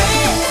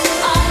 friends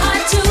are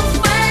hard to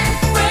find.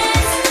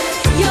 Friends,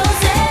 yours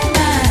and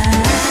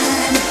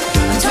mine.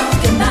 I'm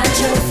talking about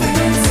your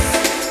friends.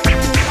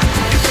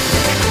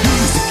 You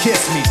used to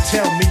kiss me,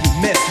 tell me you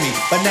miss me,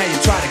 but now you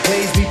try to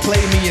glaze me,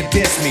 play me and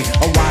diss me.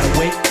 I'm wide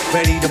awake,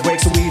 ready to break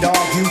so we'd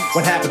argue.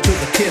 What happened to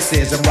the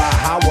kisses and why,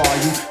 how are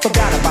you?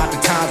 Forgot about the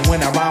times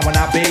when I rhymed when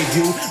I bathed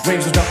you.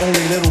 Rings was the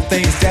only little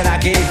things that I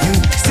gave you.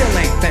 Still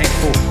ain't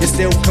thankful, you're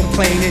still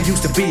complaining.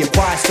 Used to be a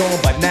quiet storm,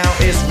 but now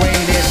it's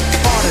raining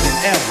harder than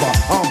ever.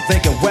 I'm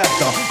thinking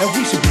weather, and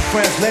we should be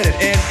friends, let it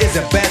end. Is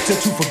it better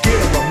to forget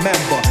or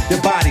remember? Your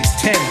body's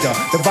tender,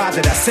 the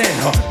vibe that I send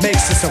her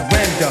makes her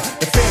surrender.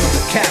 The feeling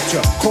of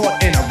capture,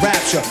 caught in a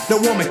rapture. No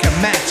woman can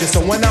match you,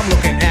 so when I'm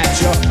looking at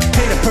you,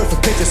 paint a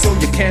perfect picture so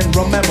you can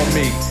remember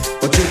me.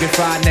 But you get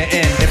fried in the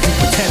end if you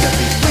pretend to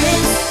be.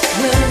 Friends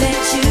will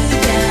let you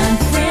down.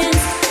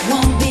 Friends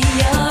won't be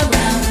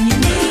around when you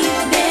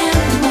need them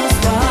most.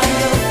 For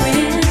your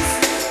friends,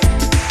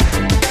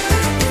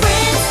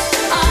 friends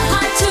are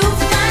hard to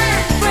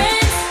find.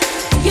 Friends,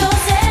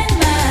 yours and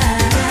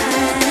mine.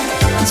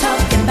 I'm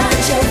talking about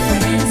your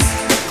friends.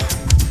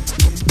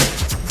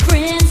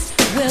 Friends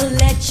will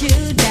let you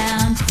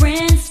down.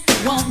 Friends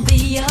won't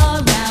be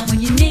around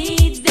when you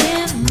need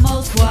them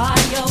most. For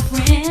your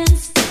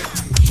friends,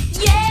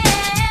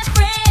 yeah,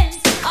 friends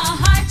are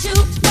hard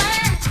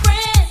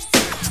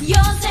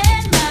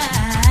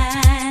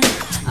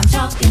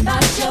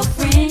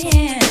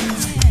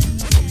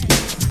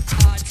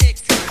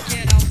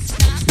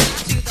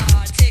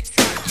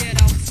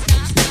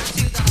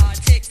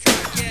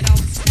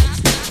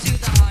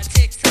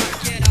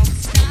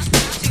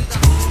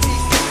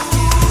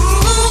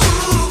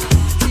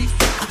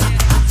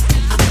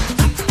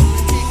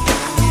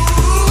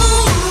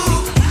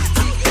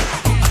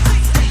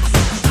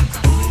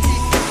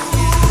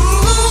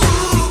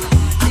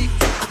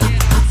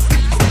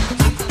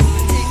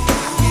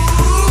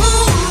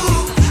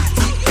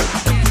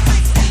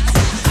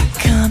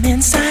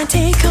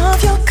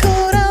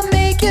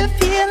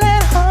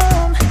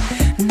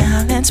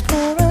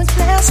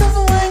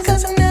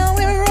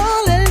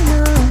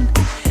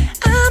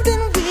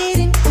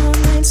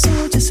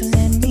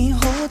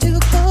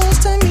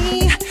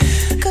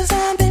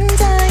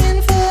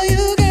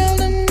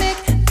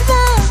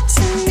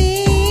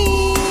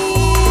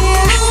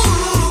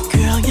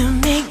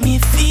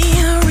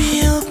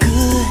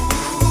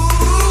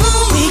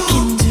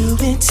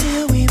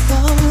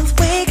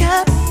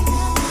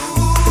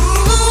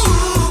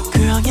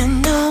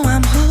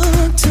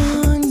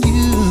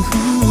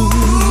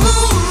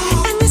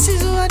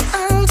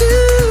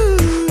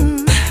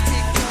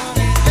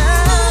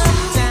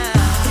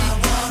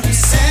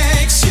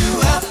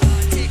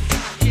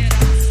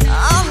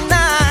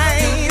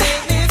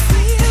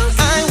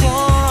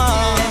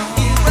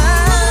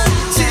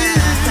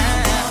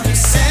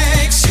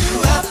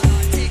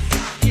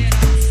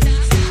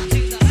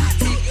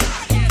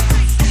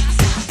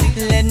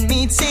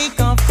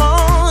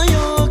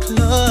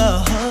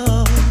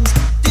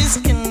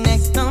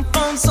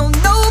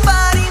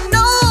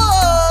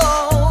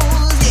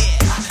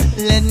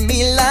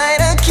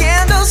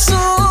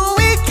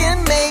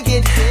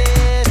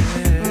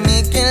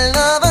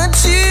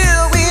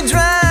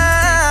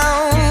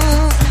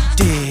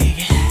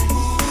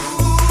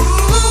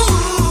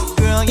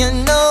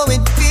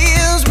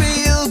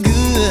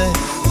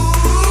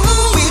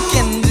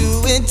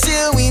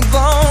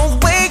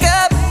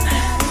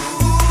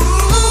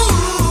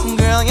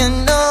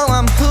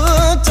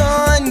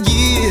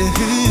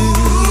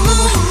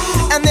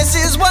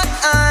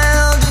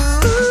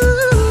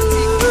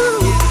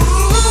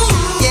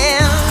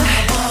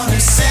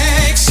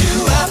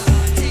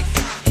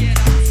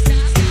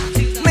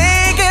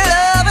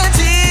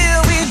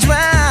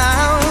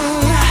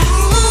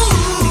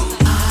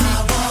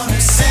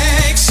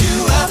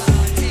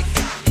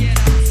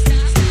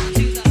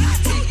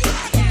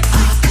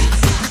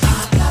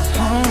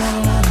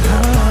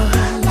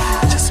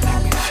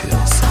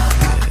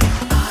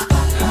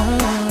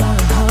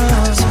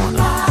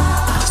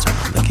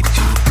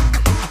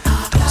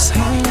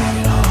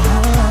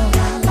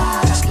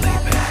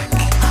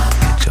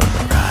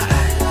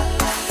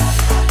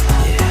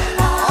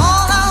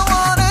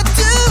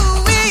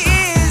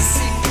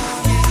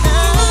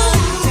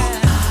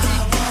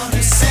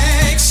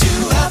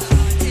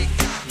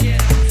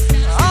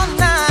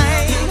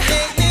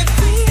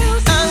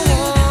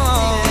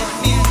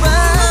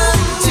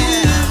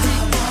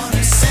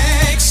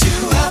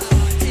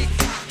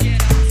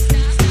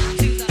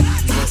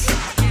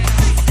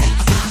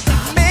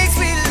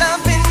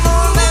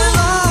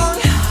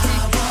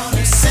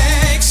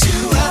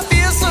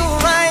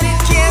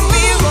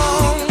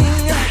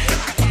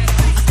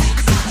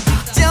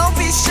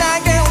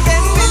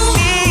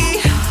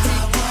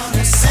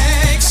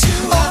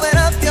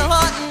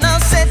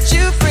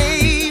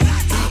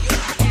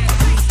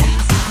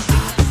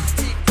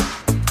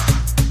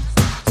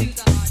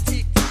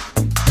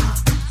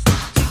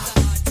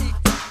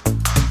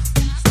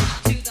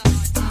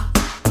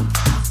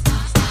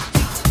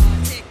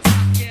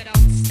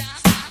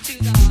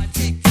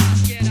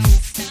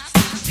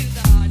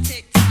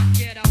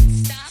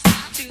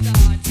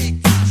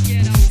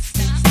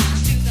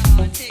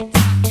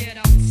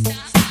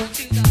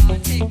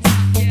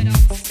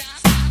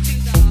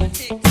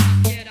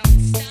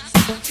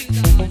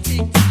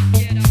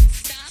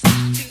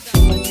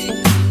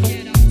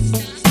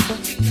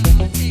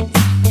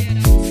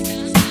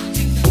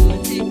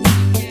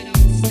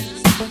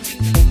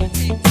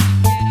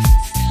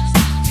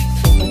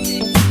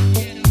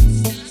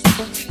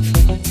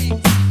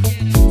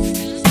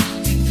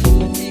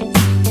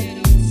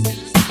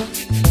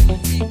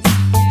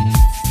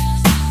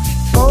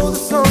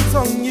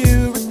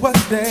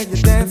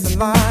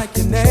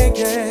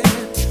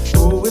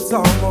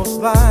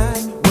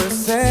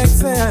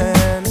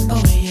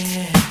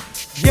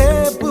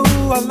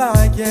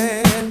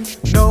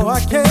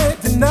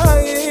can't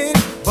deny it,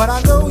 but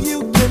I know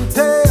you can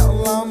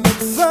tell I'm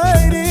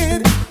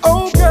excited.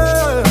 Oh,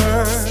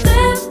 girl.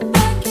 Step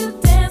back, you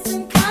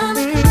dancing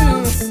kinda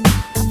close.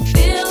 I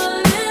feel a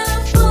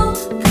little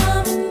pull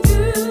coming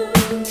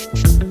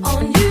through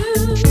on you.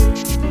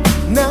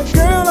 Now,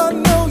 girl, I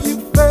know you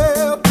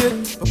felt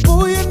it, but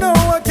boy, you know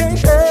I can't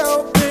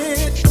help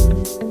it.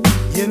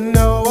 You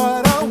know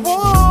what I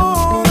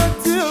wanna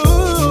do.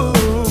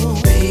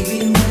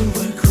 Baby, when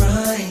we're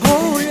crying,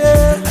 oh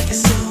yeah, I get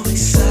so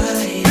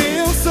excited.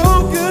 Feel so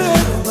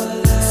good,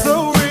 so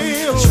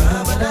real.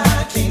 Try but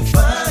I can't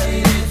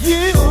find it.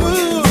 You,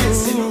 you're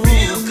dancing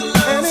real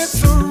close. and it's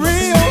for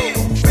real.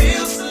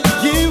 Real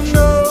slow. You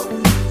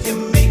know,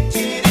 You're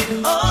making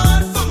it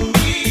hard for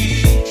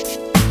me.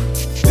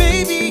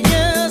 baby,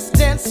 yes,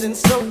 dancing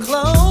so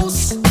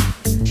close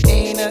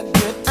ain't a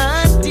good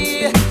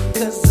idea,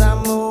 'cause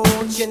I'm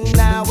on you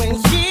now and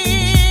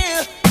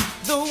here.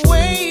 The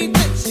way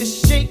that you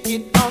shake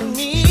it on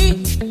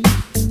me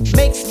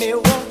makes me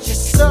want you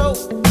so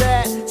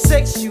bad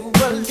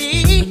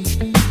sexually.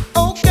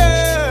 Oh,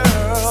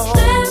 girl.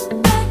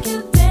 Step back,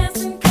 you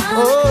dancing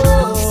kinda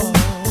close.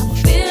 Oh,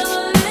 Feel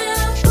a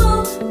little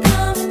pull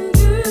coming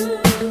through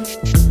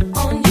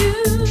on you.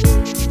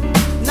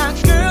 now,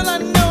 girl, I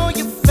know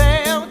you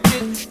felt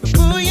it, but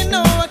boy, you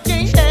know I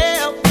can't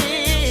help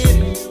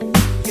it.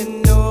 You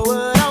know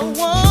what I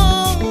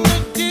wanna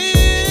do.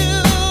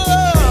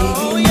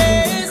 Oh,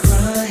 yes.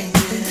 Crying,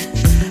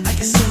 I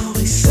get so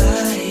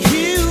excited.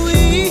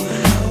 Kiwi.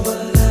 How I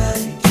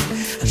like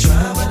it. I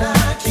try but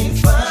I can't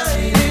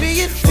find it. Baby,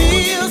 it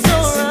feels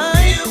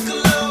alright. Real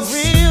close.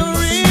 Real,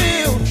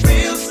 real.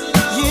 Real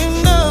slow.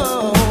 You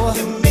know,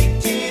 You're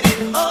making it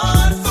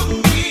hard for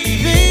me.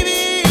 baby,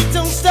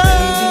 don't stop.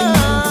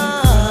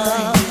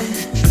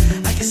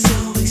 I get so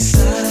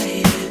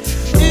excited.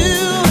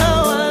 Ooh,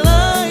 how I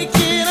like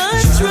it. I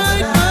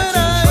tried, but I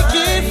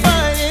can't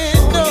find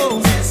it.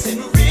 No,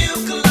 Dancing real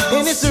close.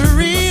 and it's a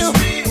real,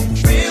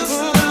 Real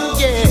slow.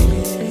 yeah.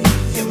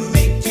 You're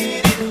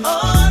making it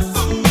hard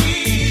for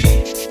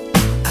me.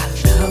 I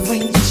love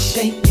when you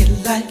shake it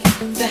like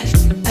that.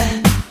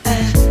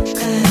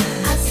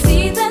 I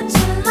see that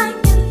you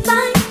like it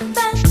like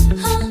that.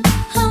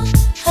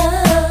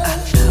 I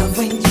love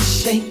when you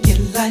shake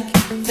it like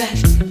that.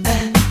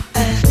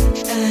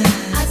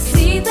 I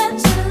see that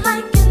you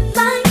like it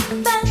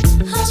like that.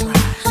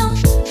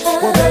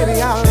 Well,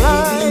 baby, I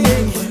like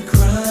it. We're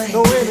crying.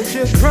 The way that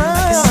you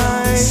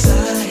cry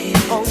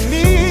Excited. on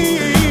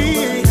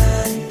me.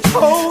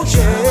 Oh,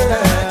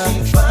 yeah.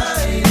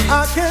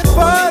 I can't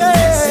fight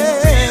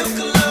it.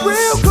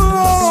 Real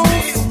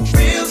close.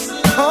 Real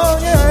slow. Oh,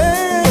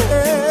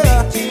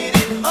 yeah. Making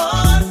it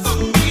hard for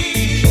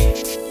me.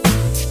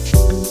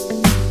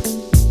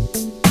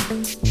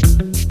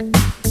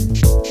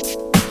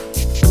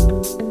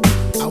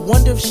 I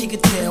wonder if she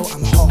could tell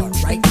I'm hard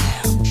right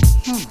now.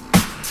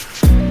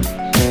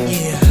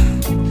 Yeah,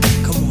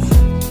 come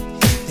on,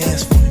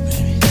 dance for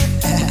me,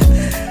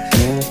 baby.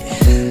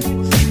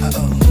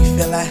 Uh-oh, you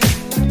feel like?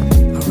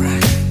 All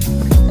right,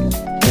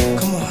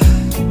 come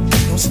on,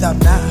 don't stop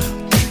now.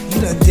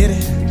 You done did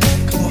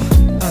it. Come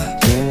on,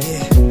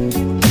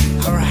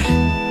 yeah. All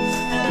right.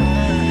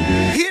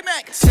 Hit me.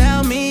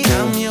 Tell me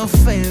I'm your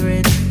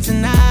favorite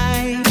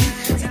tonight.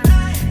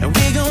 And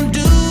we gon'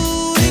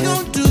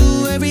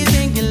 do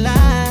everything you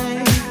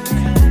like.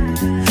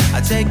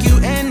 I take you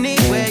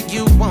anywhere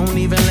you won't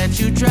even let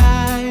you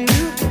drive.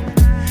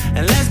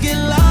 And let's get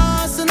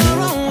lost in our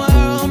own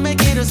world,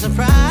 make it a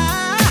surprise.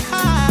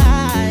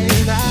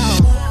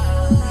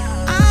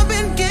 I've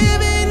been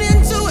giving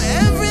into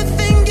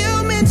everything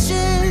you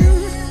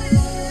mentioned.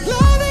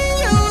 Loving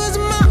you is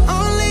my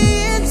only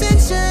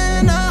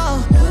intention.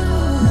 Oh,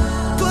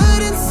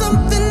 putting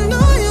something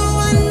on you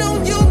I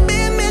know you've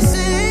been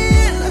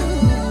missing.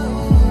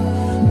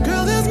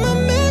 Girl, that's my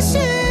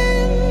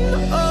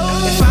mission.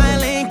 Oh, if I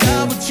link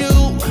up with you,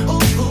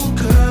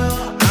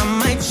 girl, I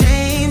might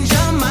change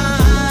your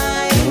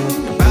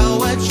mind about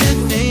what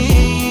you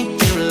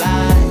think you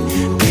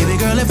like. Baby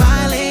girl, if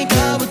I link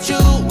up with you,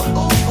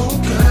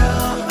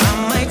 girl,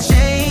 I might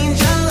change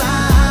your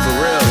life.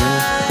 For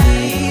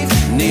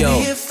real. Neo.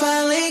 Baby, if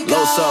I link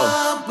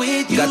Loso. up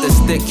with you. Got this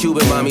thick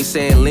Cuban mommy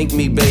saying link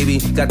me baby.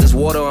 Got this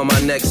water on my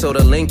neck so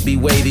the link be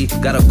wavy.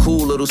 Got a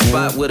cool little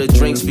spot where the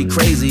drinks be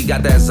crazy.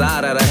 Got that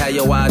Zod that'll have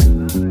your eyes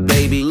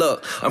baby.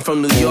 Look, I'm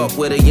from New York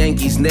where the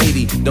Yankees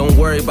Navy. Don't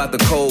worry about the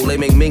cold, they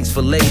make minks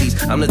for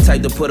ladies. I'm the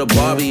type to put a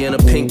Barbie in a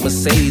pink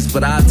Mercedes,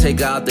 but I'll take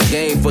her out the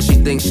game before she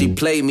thinks she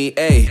played me.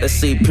 Ayy, let's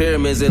see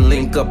pyramids and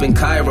link up in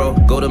Cairo.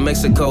 Go to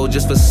Mexico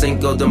just for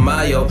Cinco de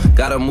Mayo.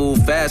 Gotta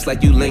move fast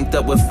like you linked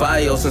up with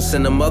Fios and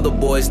send them other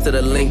boys to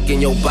the link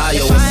in your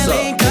bio. What's up?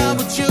 Link up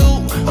with you,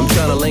 I'm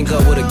tryna link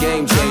up with a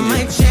game I changer.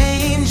 might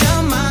change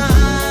your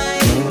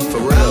mind. For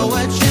real.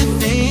 What you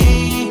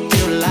think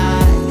you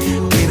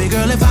like. Baby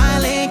girl, if I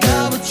link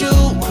up with you,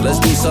 Let's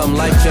do something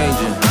life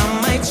changing. I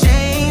might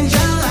change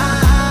your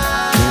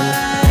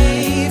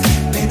life.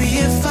 Baby,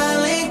 if I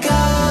link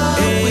up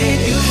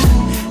with you.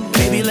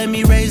 Baby, let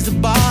me raise the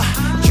bar.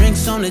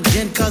 Drinks on the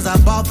gin cause I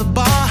bought the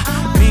bar.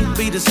 Pink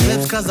beat the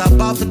slips cause I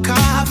bought the car.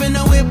 Hop in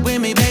the whip with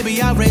me, baby,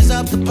 I'll raise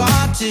up the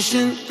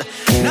partition.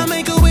 Now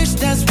make a wish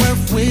that's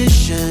worth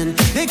wishing.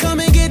 Then come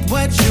and get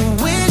what you're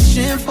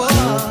wishing for.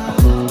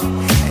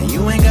 And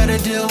you ain't gotta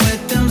deal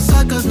with them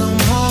suckers no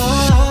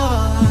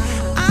more.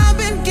 I've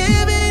been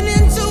giving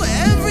into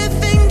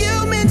everything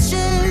you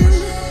mentioned.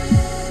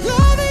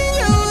 Loving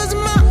you is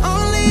my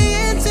only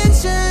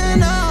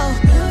intention. Oh,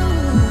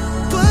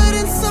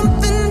 putting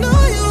something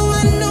on you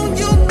I know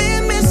you've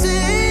been missing.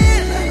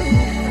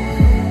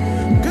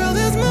 Girl,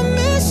 that's my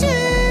mission.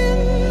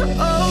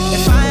 Oh,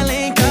 if I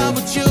link up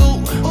with you,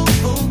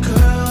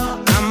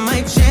 girl, I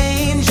might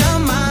change your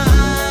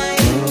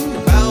mind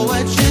about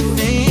what you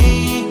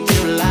think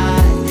you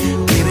like.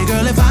 Baby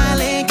girl, if I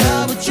link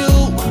up with you,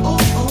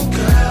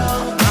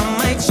 girl, I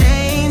might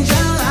change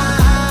your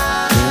life.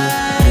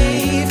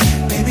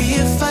 Baby,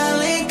 if I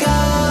link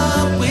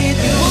up with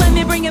you. Well, let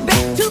me bring it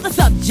back to the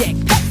subject.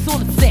 That's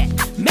all it's set.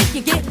 Make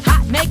you get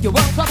hot, make you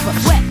work up a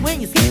sweat. When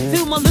you skip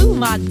to my loo,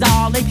 my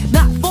darling.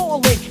 Not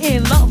falling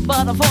in love,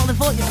 but I'm falling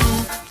for you.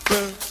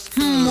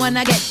 When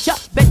I get you,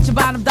 bet your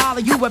bottom dollar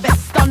you were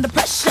best under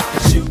pressure.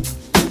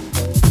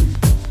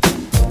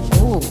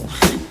 Ooh,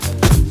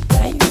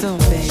 how you doing,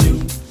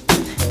 baby?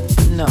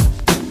 No,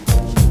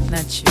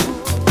 not you.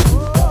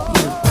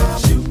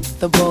 You,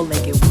 the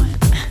bow-legged one.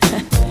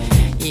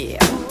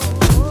 Yeah.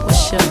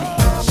 What's your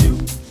name?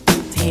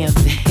 Damn,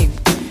 baby,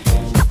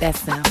 that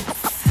sounds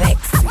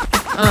sexy.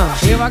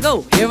 Here I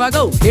go, here I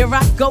go, here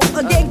I go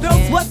again,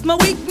 girls. What's my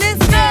weakness?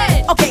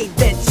 Okay,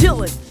 then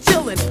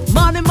chillin',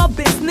 minding my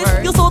business.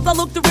 You saw I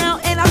looked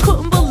around and I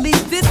couldn't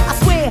believe this. I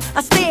swear,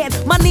 I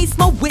stared, my niece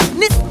my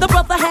witness. The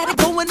brother had it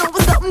going on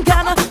with something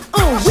kinda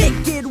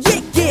wicked,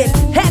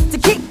 had to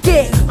kick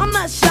it. I'm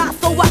not shy,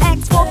 so I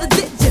asked for the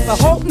digits. I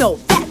hope no,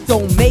 that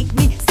don't make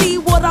me see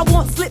what I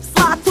want, slip,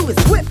 slide to it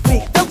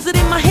swiftly. Felt it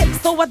in my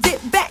hips, so I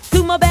dip back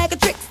to my bag of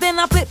tricks. Then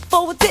I flip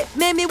forward tip,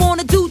 made me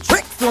wanna do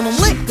tricks on them,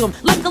 lick them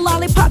like a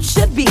lollipop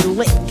should be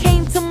lit.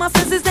 Came to my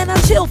senses and I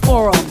chill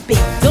for a bit.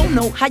 Don't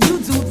know how you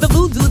do the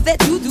voodoo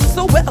that you do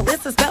so well.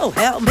 It's a spell,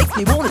 hell makes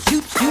me wanna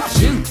shoot.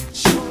 You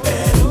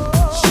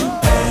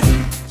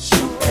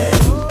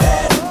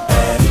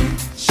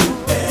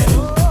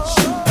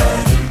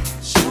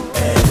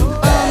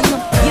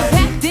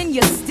packed in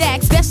your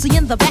stack, especially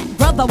in the back,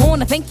 brother.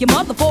 Wanna thank your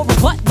mother for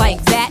a butt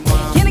like that.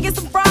 Can I get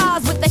some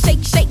fries with that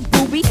shake,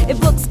 booby? If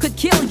looks could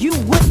kill, you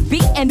would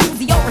be an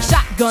Uzi or a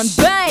shotgun.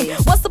 Bang!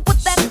 What's up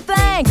with that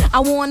thing? I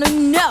wanna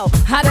know,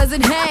 how does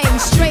it hang?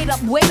 Straight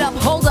up, wait up,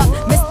 hold up,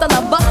 Mr.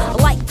 Lover.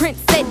 Like Prince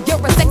said,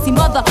 you're a sexy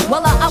mother.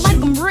 Well, I like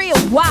them real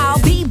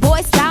wild.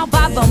 B-boy style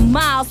by the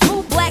mile.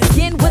 Smooth black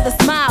skin with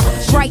a smile.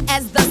 Bright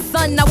as the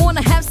sun, I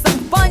wanna have some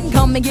fun.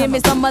 Come and give me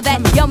some of that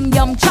yum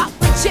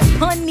chocolate chip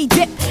honey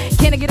dip.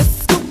 Can I get a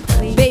scoop?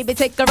 Baby,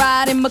 take a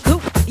ride in my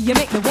coupe. You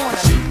make me wanna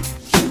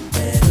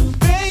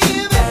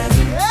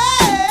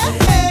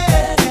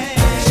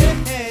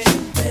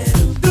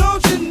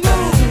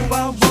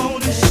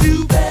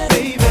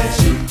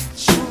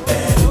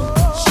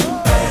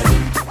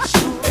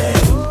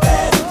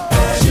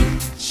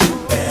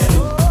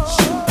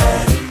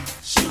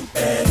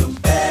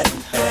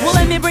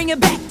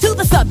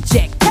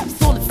subject,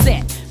 that's all it's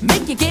said.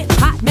 Make you get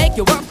hot, make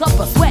you work up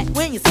a sweat.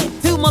 When you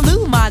sit to my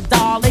loo, my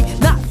darling.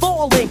 Not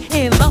falling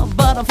in love,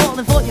 but I'm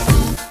falling for you.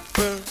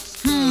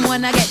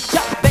 When I get you,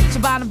 bet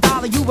your bottom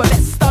dollar you were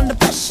best under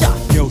pressure.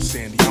 Yo,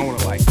 Sandy, I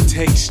wanna like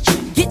taste you.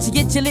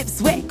 Get your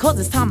lips wet, cause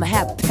it's time to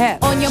have a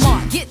pet. On your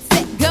mark, get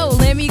set, go,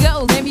 let me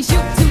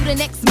shoot to the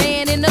next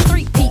man in a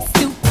three-piece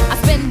suit. I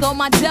spend all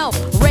my dough,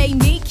 Ray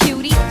me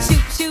cutie,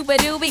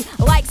 shoot-a-doobie,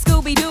 like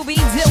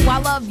Scooby-Dooby-Doo. I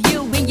love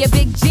you in your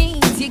big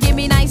jeans, you give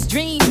me nice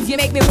dreams, you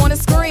make me wanna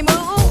scream,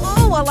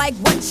 ooh, I like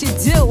what you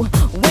do,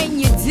 when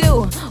you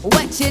do,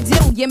 what you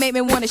do, you make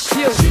me wanna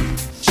shoot.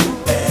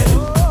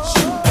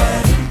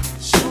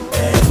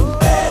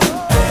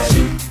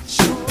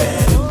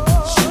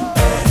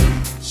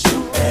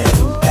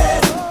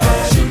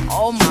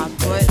 Oh my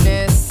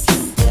goodness,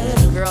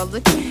 girl,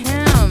 look at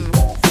him,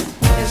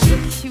 he is the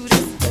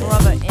cutest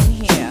brother in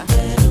here,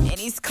 and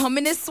he's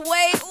coming this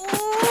way, ooh.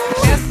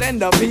 S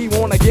and the P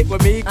wanna get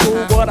with me,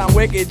 cool, but I'm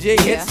wicked G.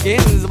 Hit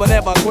skins, but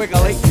never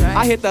quickly.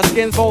 I hit the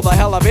skins for the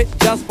hell of it,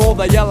 just for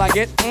the yell I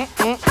get,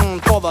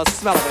 for the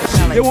smell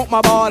of it. You want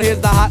my ball? Here's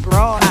the hot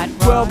rod.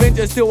 12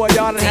 inches to a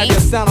yard and have you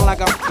sounding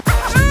like a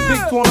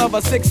 6'1" of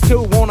a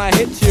 6'2", wanna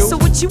hit you. So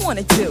what you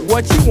wanna do?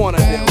 What you wanna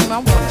do? I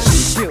wanna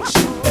shoot.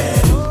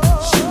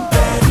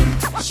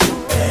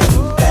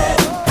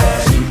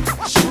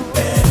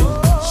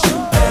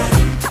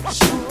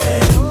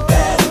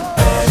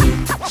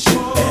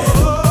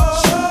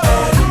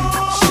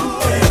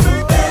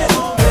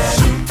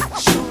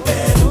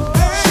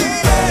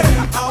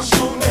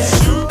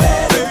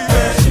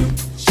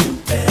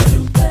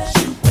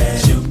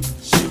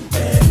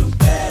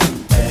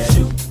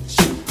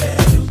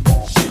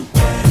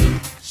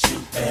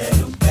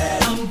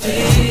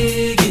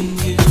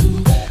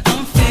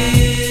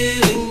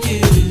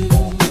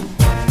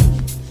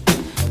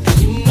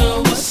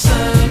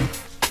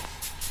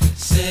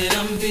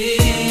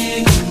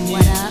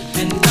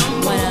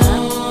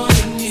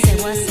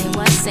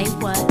 say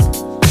what?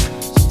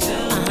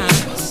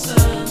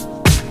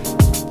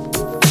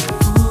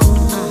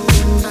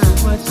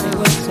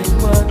 Say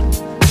what?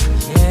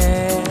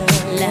 Yeah.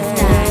 Left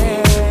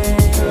eye.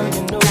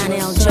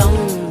 Donell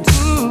Jones.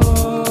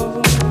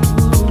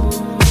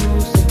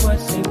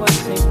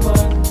 Say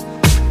what?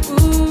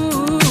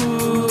 Ooh,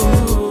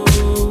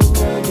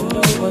 girl, you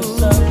know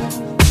what's up.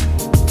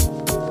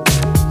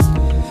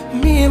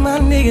 Me and my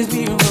niggas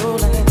be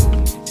rolling,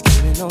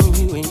 skipping on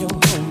you and your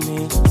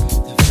homie.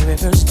 The very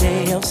first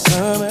day of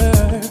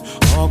summer,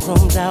 all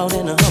chromed out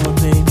in a Hummer,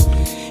 babe.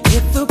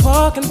 Hit the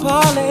park and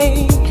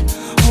parlay.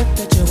 Hope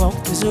that you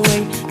walk this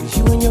way, 'cause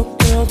you and your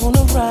girls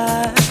wanna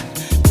ride.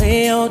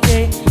 Play all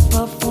day,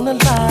 puff on the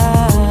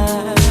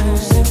line.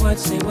 Say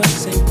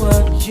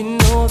what? You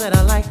know that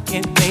I like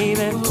it,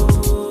 baby.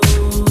 Ooh,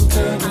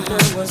 girl, you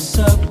know what's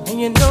up, and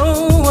you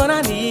know what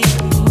I need.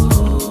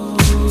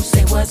 Ooh,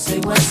 say what?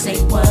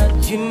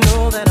 You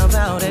know that I'm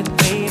about it,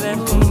 baby.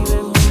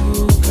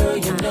 Ooh, girl,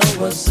 you know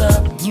what's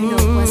up. You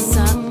know what's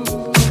up. I'm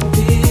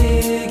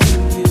digging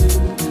you,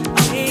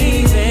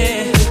 baby.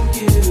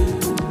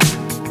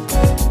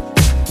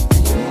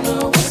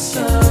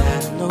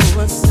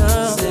 What's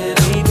up, said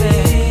I'm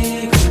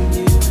big on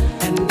you,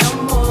 and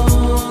I'm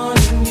on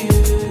you.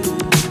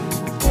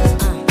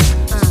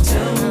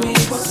 Tell me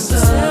what's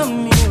up,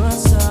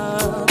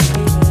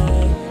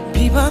 baby.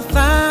 People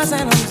thighs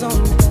and I'm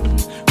zoning.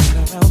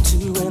 Run around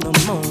 2 in the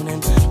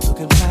morning,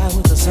 looking fly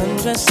with the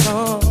sundress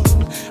on.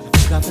 I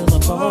think I feel the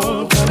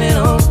bone coming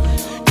on.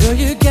 Girl,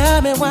 you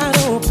got me wide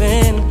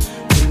open,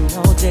 waiting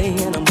all day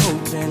and I'm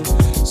hoping.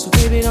 So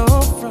baby,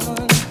 don't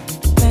front,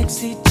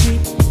 backseat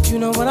Jeep. You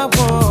know what I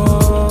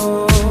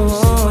want.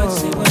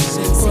 Say what?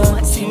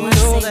 You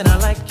know that I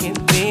like it,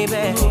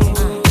 baby.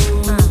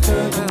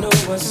 Girl, you know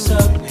what's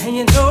up, and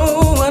you know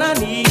what I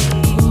need.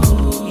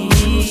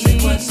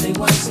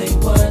 Say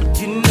what?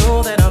 You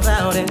know that I'm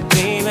about it,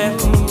 baby.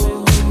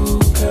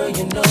 Girl,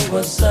 you know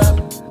what's up.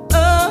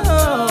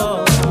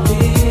 Oh, I'm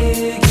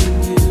digging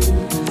you,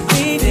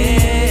 baby.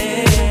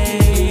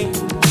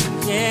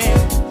 Yeah,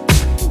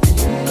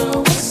 you know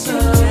what's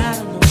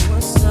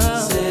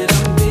up. Said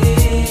I'm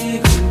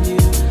big on you,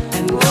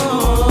 and I'm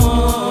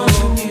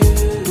on you.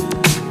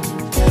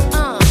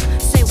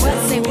 Say what?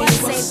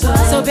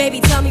 So baby,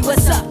 tell me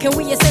what's up. Can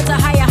we ascend to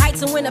higher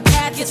heights, and when the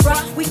path gets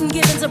rough, we can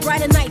give into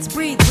brighter nights,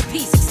 breathe with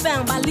peace,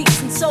 expound by leaps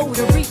and soul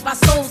to reap our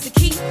souls to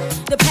keep.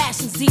 The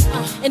passion's deep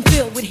and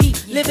filled with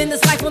heat. Living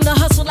this life on the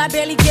hustle, I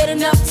barely get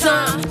enough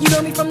time. You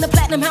know me from the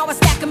platinum, how I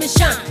stack them and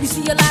shine. You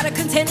see a lot of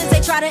contenders,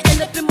 they try to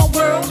end up in my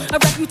world. A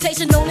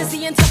reputation known as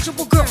the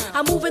untouchable girl.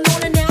 I'm moving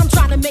on and now I'm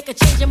trying to make a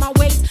change in my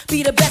ways.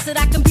 Be the best that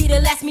I can be to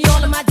last me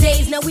all of my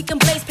days. Now we can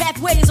blaze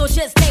pathways or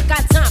just take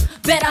our time.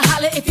 Better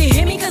holler if you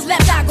hear me, 'cause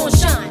left eye gon'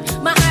 shine.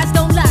 My eyes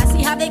don't lie,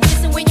 see how they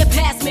glisten when you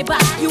pass me by.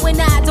 You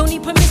and I don't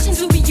need permission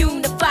to be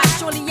unified.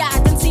 Surely I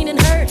done seen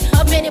and heard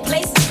of many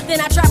places.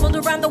 Then I traveled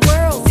around the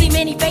world, see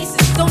many faces.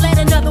 Don't let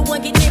another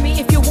one get near me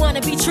if you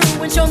wanna be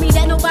true, and show me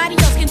that nobody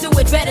else can do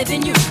it better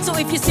than you. So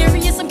if you're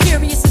serious, I'm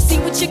curious to see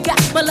what you got.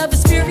 My love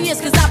is furious,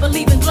 'cause I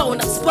believe in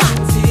blowing up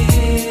spots.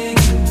 Digging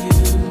you,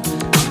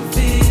 I'm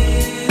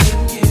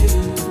feeling you.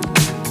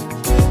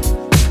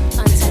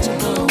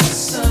 Untouchable.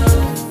 What's up?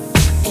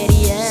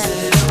 Eddie F.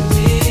 Said I'm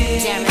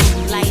big,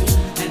 Darren Light.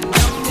 and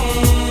I'm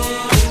on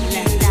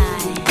Left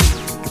eye.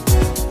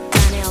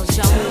 Donell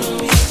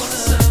Jones.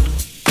 what's up.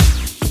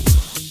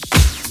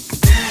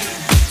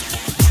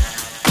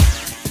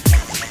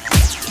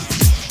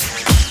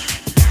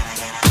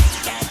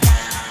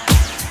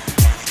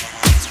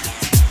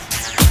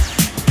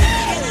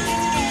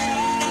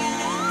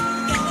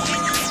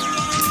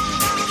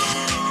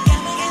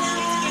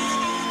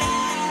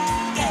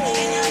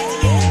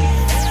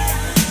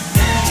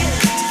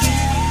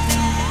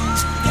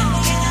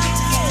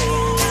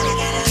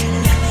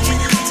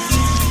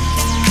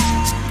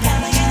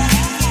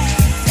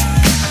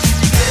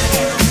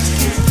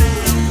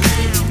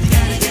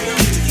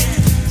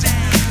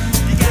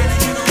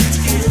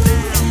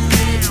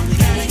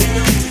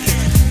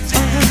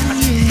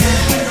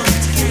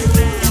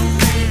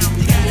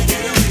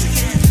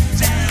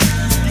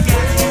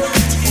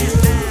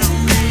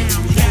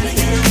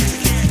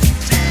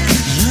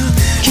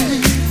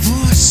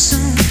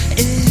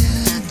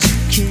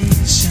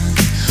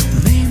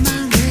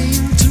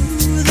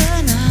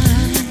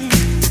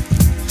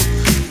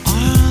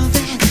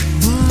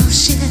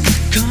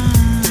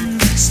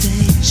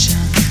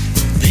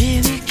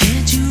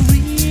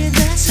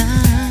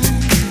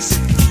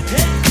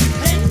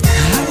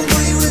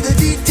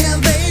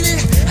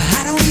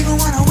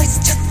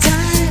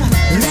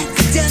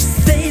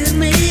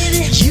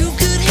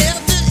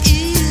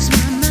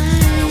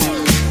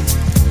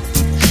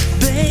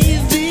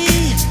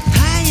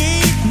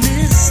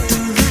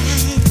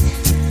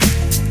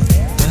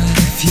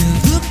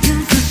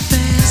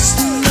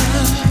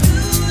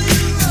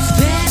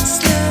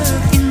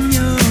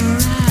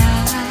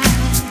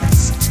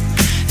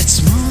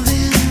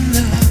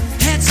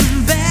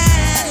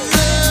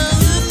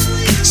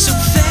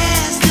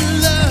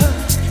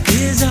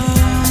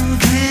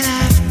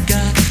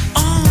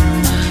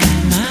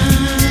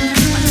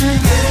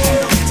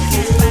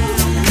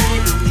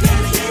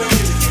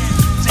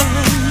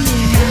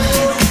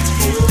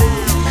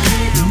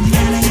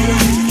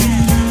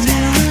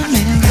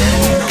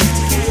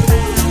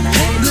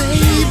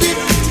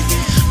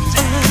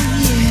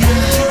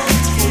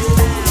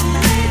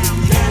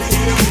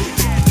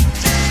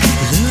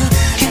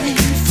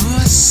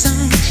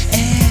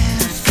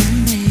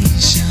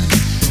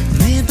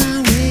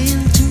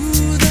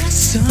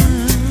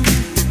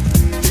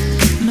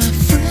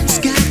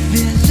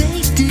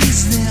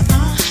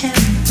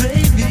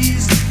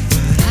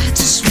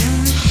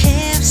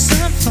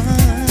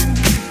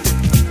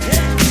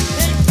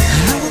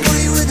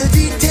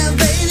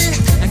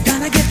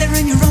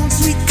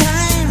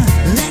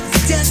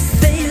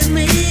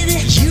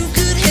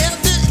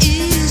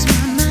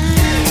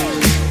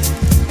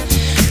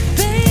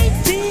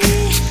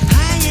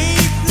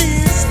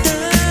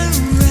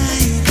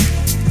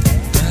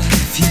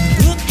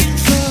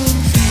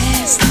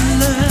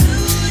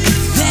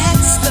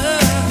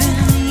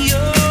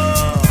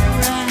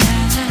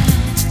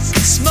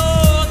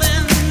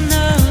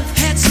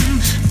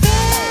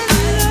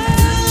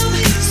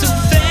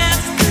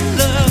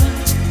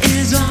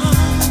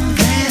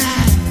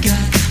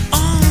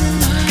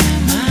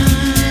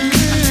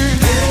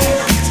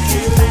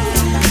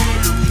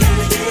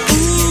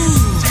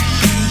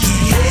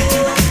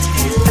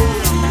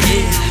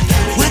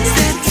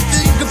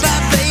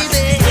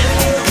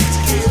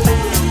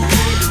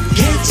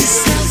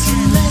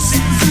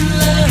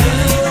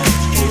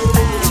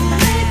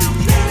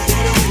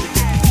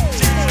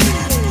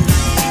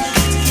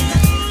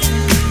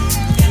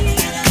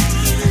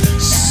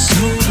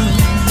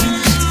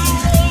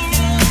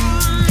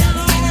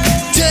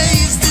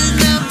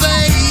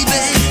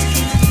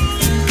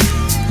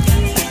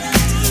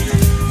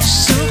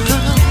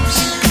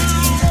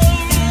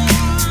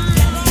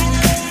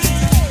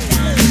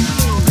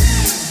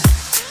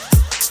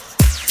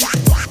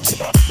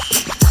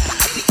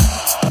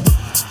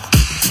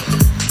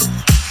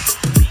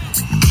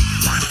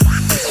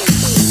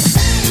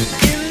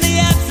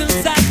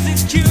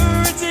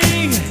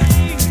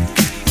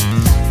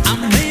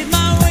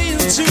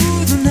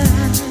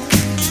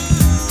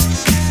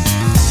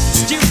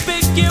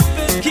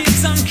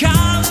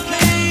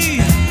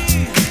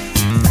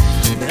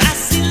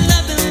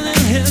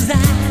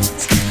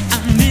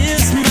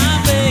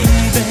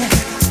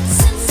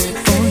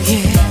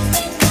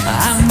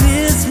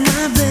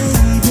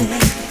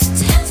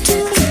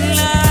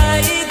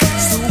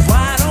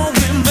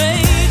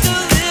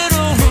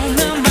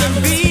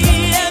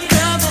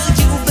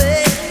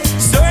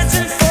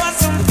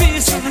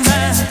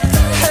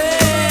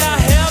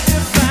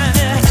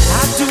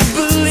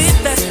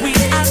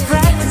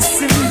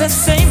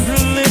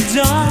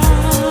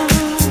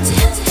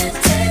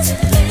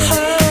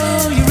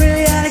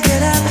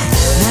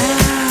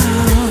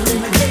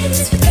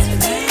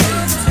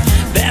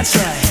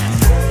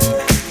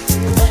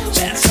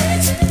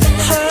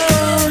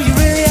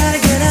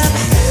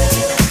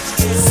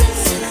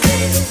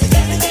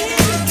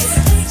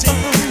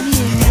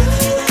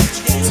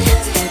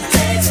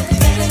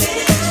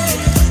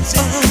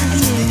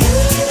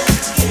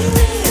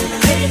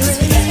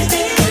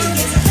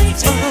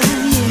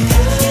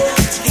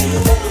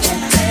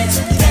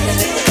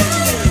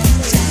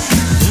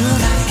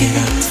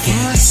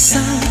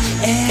 some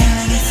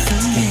air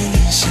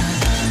information.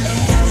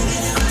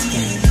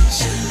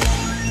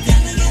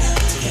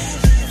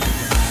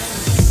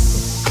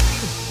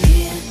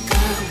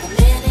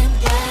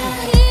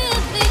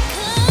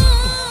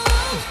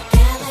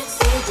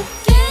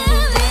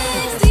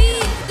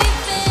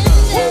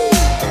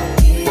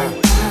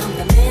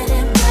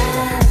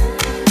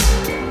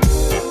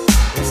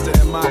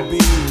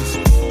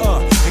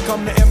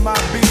 Come to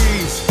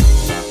MIBs.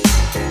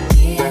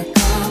 Here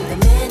come the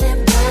men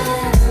in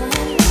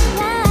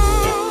black.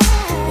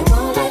 They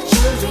won't let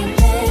you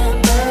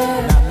remember.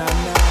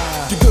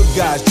 The good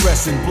guys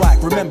dress in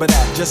black, remember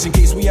that, just in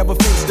case we ever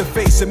face to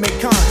face and make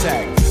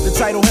contact. The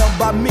title held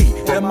by me,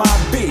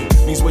 MIB,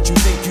 means what you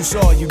think you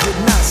saw, you did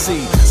not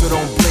see. So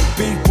don't blink,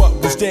 be what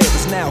was dead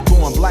is now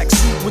gone. Black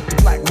suit with the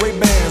black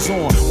Ray-Bans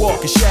on.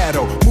 Walk in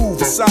shadow, move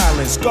in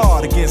silence,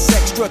 guard against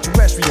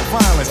extraterrestrial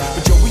violence.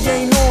 But yo, we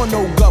ain't on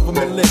no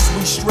government list.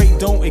 We straight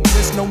don't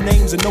exist, no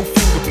names and no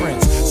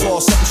fingerprints. Saw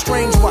something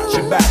strange, watch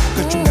your back,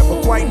 cause you never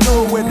quite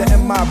know where the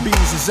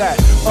MIBs is at.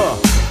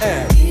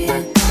 And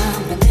here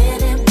come the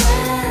men in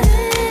black.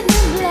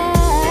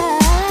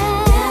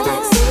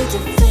 Galaxy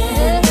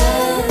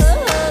defenders.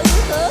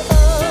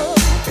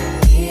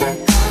 Here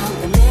come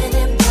the men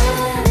in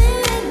black.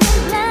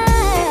 They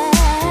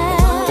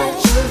won't let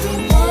you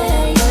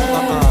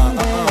remember.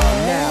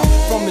 Now,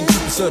 from the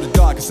deepest of the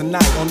darkest of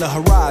night, on the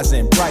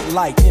horizon, bright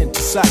light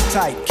into sight,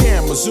 tight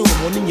camera zoom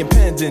on the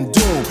impending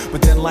doom.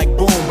 But then like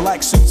boom,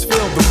 black suits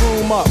fill the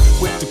room up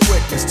with the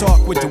quickness,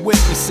 talk with the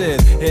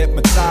witnesses,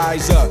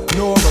 hypnotizer,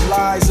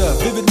 neuralizer,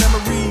 vivid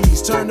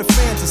memories turn to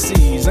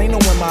fantasies. Ain't no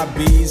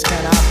MIBs,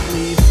 can I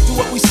please? Do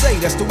what we say,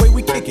 that's the way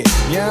we kick it,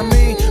 you know what I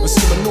mean? Or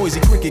see a noisy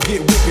cricket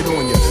get wicked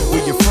on you.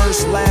 We're your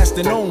first, last,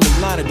 and only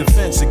line of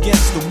defense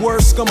against the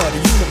worst scum of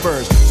the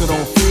universe. So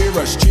don't fear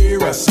us,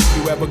 cheer us. If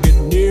you ever get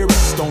near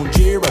us, don't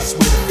jeer us.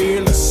 We're the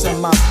fearless,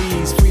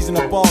 MIBs freezing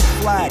up all the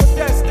flag. What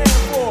that stand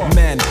for?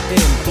 Men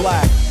in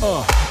black,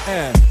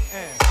 and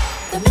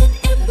the men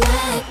in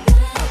black.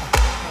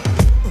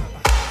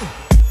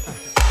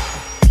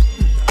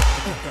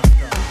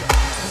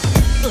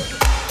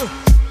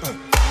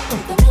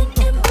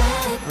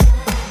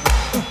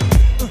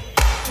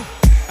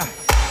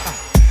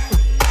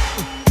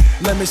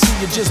 let me see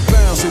you just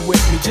bounce it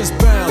with me, just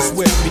bounce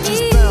with me,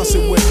 just bounce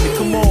it with me.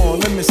 Come on,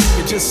 let me see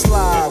you just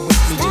slide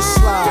with me, just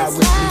slide with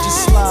me,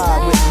 just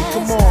slide with me.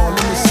 Come on,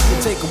 let me see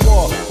you take a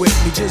walk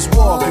with me, just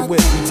walk it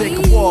with me, take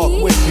a walk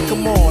with me.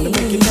 Come on, and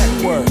make your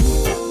neck work.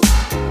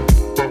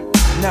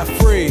 Now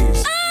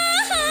freeze.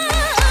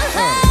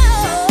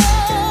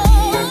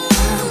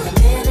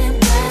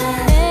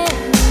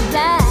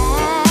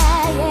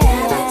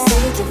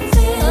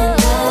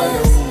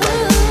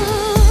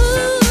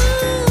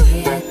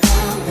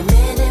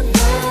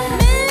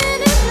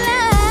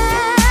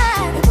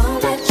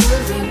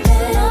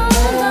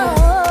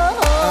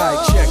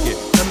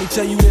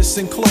 Tell you this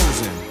in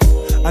closing.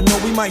 I know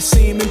we might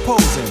seem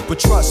imposing, but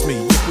trust me,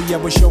 if we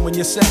ever show in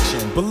your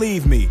section,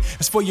 believe me,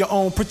 it's for your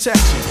own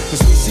protection. Cause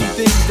we see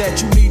things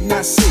that you need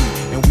not see,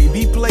 and we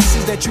be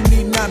places that you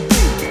need not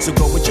be. So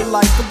go with your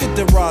life, forget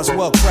the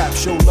Roswell crap,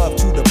 show love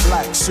to the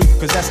black suit,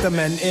 cause that's the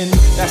men in,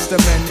 that's the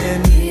men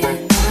in.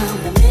 Here come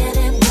the men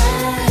in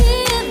black.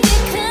 Here they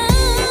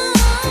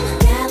come.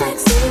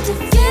 Galaxy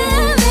defenders.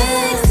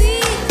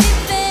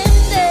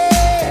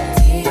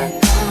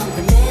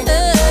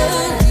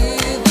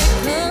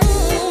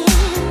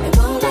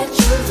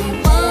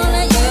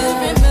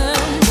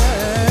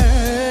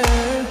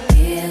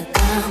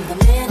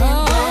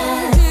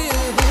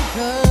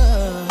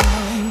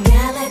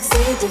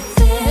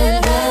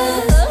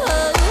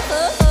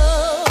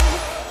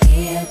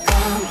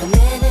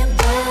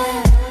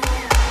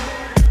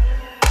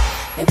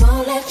 They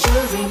won't let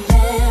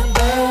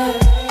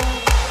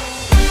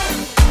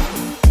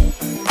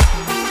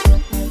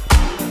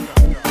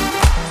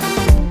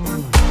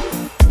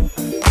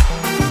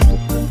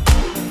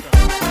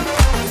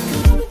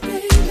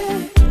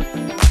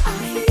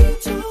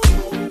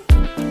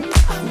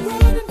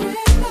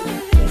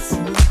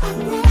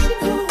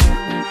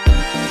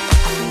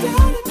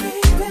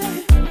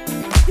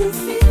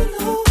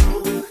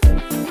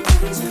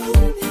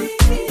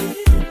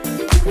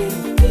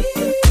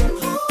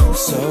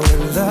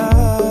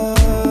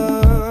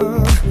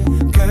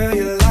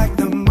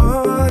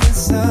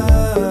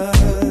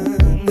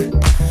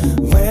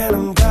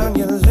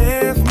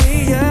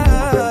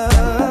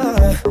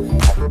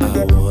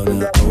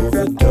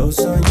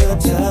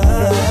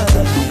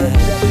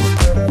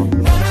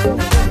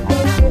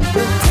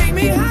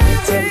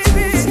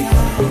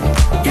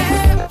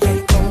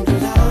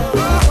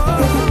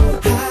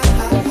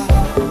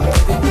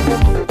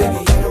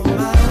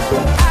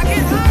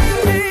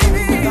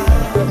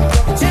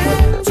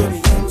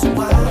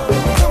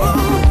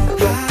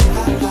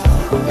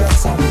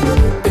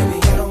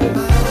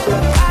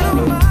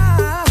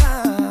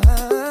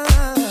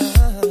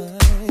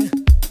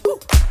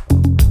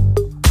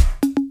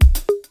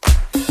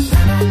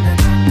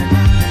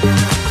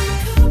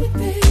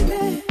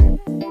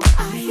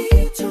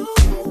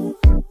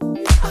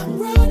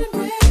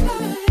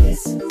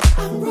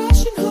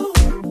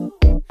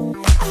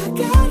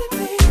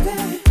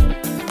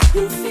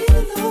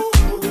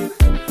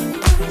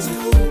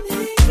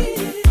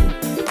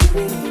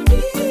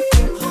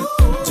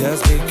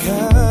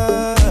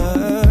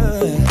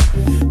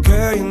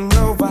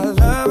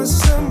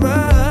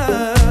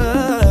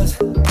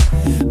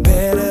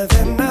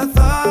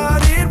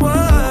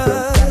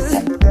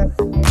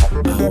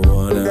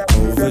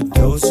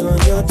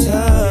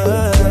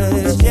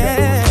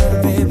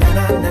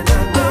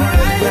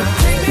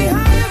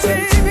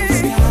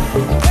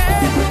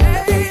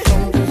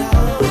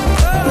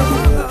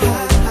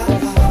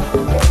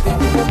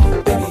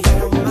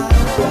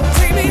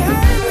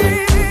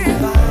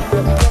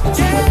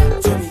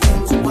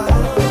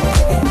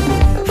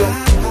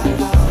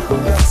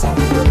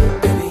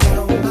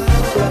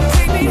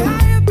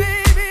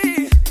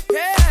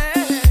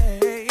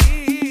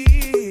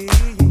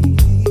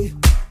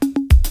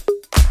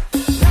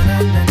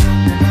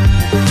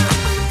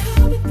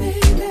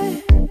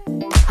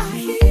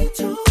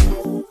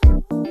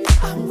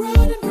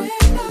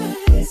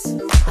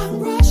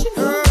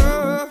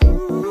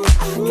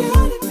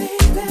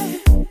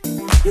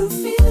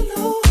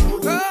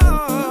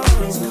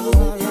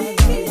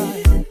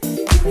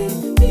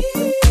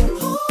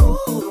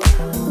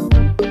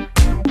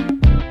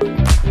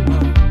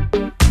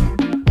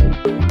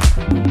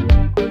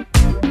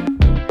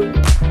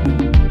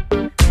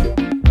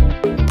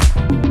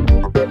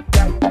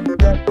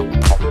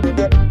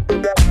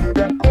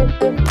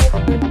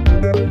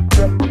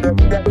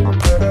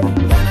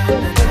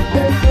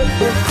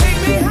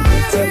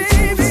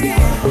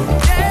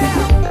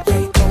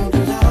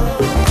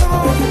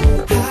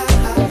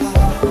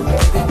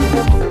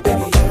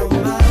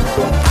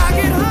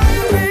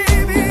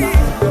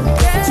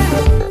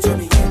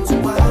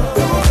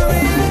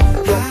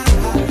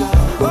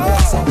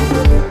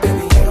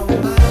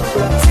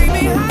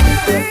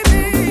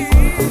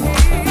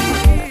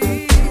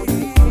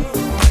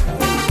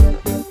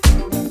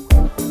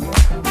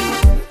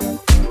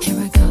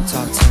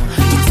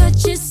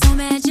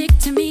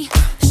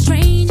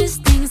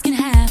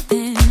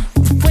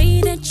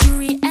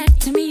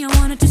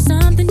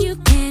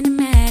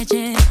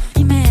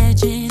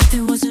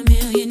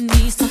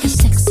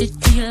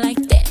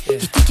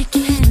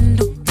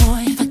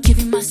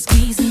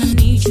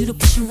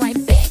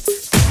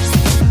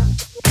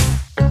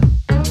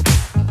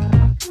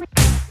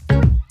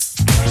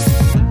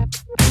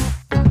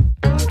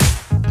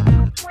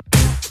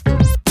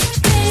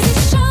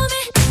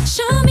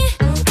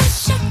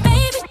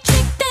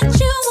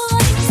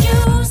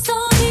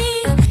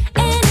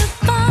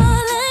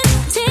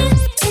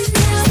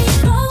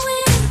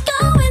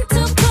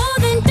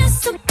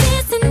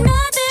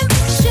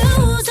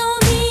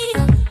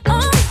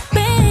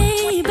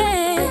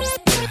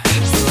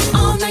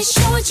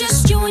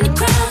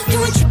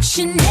tricks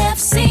you never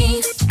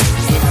seen.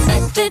 I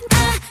bet that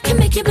I can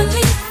make you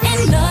believe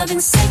in love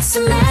and sex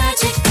and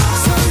magic.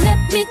 So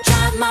let me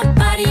drive my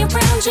body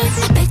around you.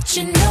 I bet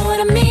you know what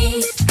I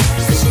mean.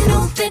 Cause you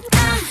know that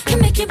I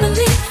can make you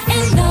believe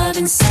in love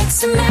and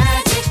sex and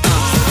magic.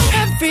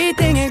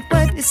 Everything ain't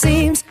what it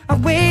seems. I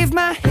wave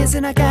my hands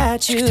and I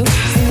got you.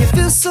 And you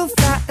feel so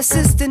fly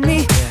assisting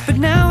me. But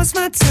now it's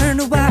my turn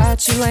to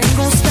watch you. I ain't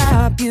gon'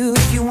 stop you.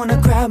 If you wanna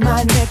grab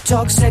my neck,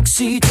 talk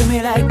sexy to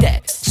me like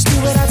that. Just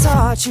do what I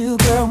taught you,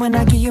 girl, when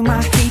I give you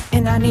my heat.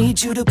 And I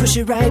need you to push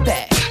it right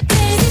back.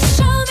 Baby,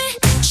 show me,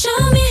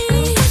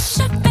 what's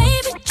your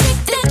favorite trick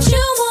that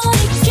you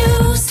wanna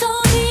use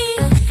on me?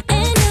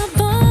 And your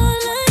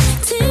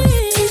volunteer.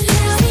 And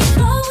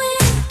now we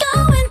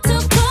going to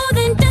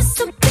clothing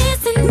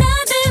disappears and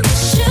nothing but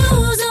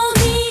shoes on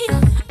me.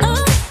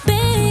 Oh,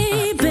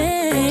 baby.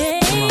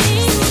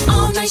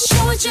 All night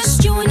show is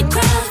just you and the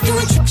crowd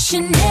doing tricks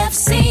you never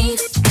seen.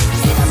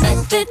 I bet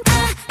that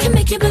I can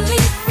make you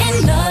believe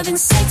in love and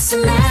sex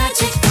and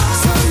magic.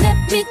 So let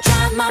me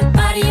drive my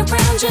body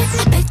around you.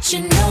 I bet you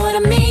know what I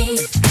mean.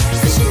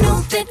 Cause you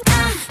know that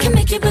I can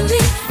make you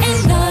believe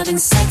in love and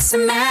sex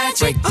and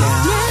magic.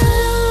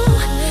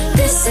 Now,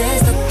 this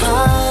is the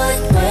part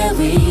where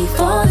we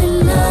fall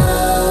in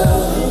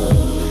love.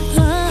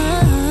 Oh,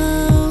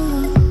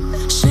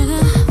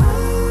 sugar,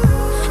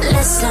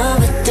 let's slow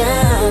it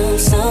down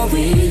so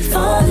we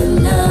fall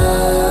in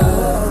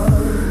love.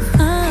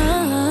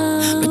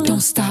 Oh, but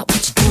don't stop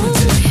what you're doing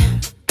to me.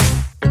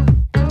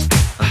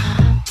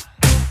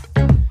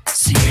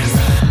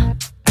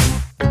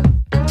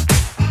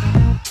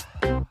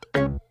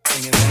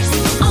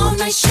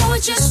 Show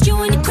it just you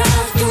and the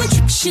crowd doing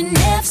tricks you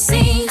never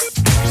seen. I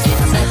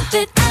bet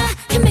that I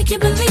can make you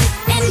believe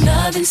in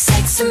love and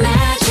sex and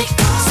magic.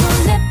 So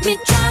let me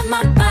drive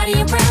my body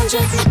around you.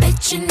 I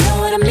bet you know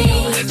what I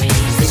mean.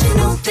 Cause you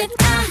know that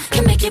I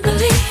can make you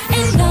believe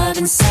in love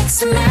and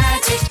sex and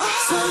magic.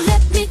 So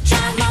let me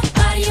drive my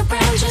body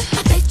around you.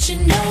 I bet you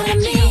know what I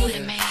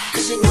mean.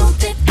 Cause you know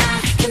that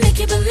I can make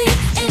you believe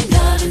in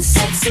love and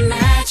sex and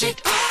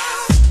magic.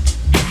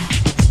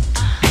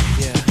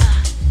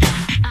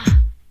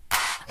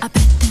 I bet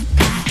that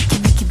I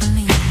can make you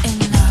believe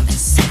in love and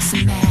sex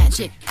and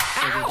magic.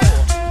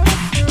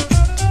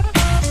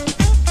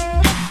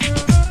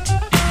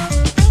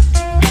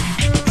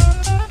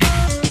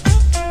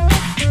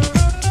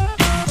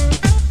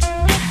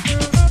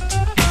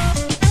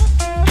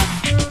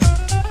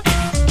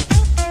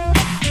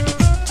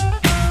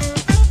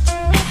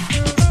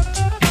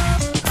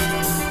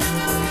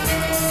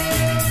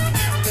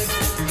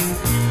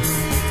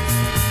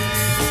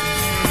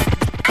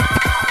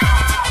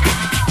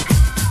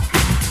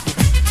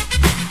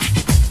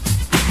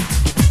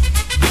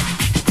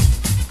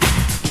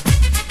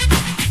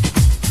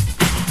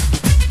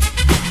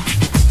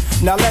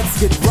 Now let's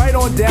get right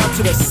on down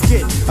to the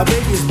skit. A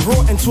baby is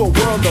brought into a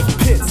world of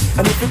pits.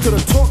 And if it could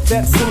have talked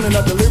that soon in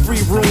a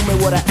delivery room, it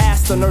would have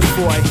asked the nurse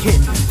for a hit.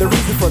 The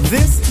reason for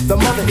this, the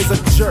mother is a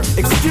jerk.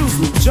 Excuse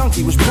me,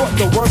 junkie, which brought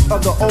the work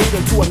of the old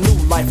into a new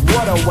life.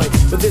 What a way.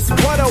 But this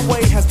what a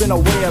way has been a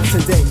way of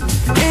today.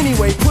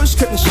 Anyway, push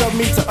couldn't shove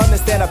me to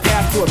understand a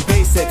path to a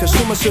base head. Cause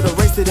Schumer should have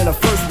raced it in the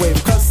first wave.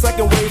 Cause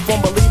second wave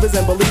from believers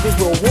and believers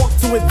will walk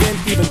to it, then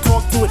even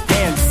talk to it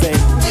and say,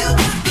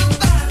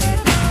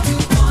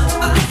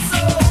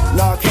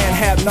 no, I can't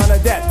have none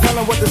of that. Tell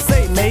them what to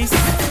say, Mace.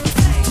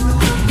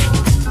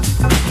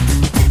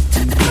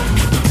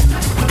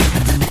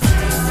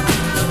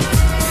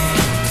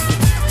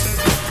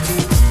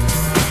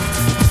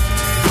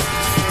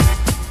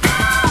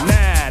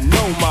 Nah,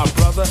 no, my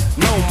brother,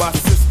 no, my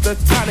sister.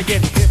 Time to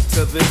get hip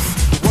to this.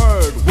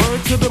 Word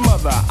to the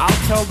mother. I'll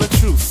tell the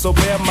truth, so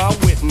bear my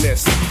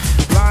witness.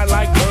 Blind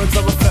like birds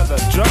of a feather.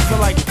 Drugs are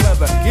like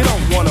leather. You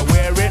don't wanna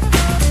wear it.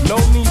 No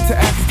need to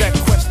ask that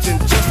question.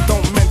 Just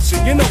don't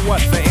mention. You know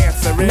what the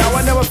answer is. Now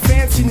I never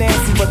fancy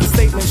Nancy, but the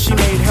statement she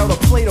made held a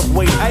plate of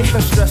weight. I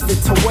even stressed it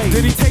to wait.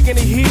 Did he take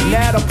any heat?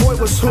 Nah, the boy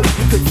was hooked.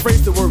 You could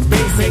phrase the word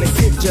bass, and the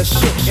kid just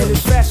shook. In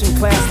his fashion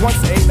class, once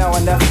A, now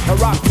and F. A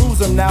rock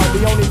rules him now.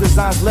 The only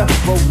designs left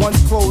were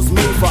once clothes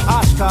made for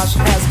Oshkosh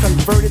has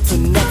converted to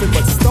nothing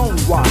but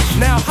stonewash.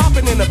 Now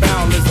hopping in the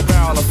barrel is a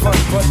barrel of fun,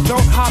 but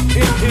don't hop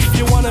in if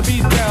you wanna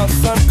be down,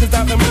 son. Cause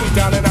down the moon,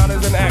 down and out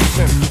is an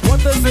action.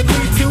 What does it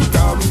lead to?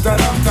 Dum, da,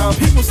 dum, dum.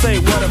 People say,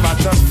 what have I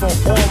done for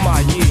all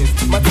my years?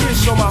 My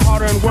tears show my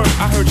hard-earned work.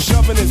 I heard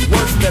shoving is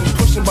worse than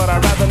pushing, but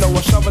I'd rather know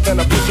a shover than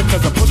a pusher,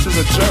 cause a pusher's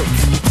a jerk.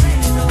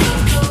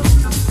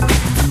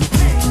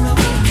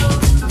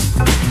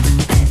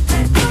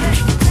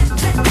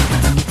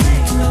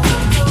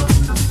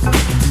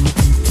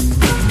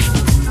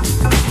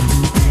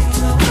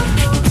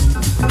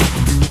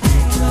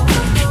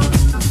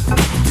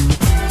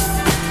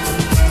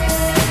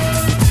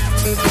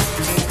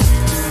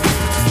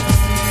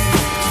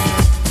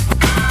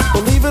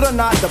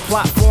 Not the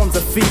platforms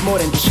that feed more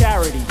than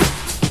charity,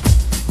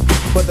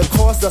 but the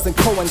cost doesn't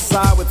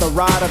coincide with the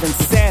ride of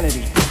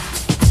insanity.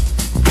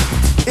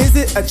 Is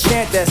it a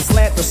chant that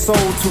slant the soul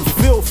to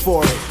feel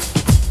for it?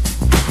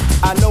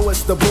 I I know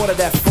it's the border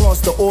that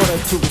flaunts the order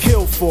to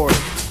kill for it.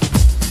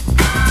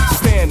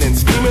 Standing,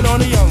 scheming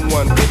on a young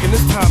one, thinking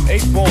this time 8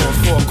 balls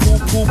for a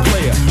cool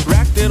player.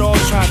 Racked it all,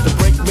 tried to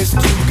break Miss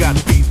Q, got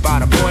beat by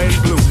the boy in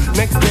blue.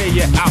 Next day,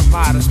 you're out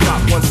by the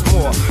spot once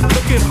more,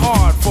 looking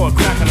hard for a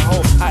crack in the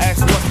hole. I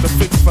asked what's the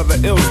fix for the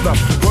ill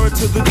stuff. Word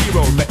to the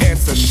zero, the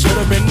answer should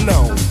have been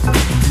no.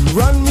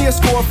 Run me a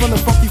score from the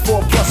funky 4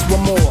 plus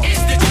one more.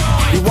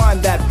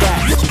 Rewind that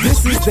back.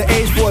 This is the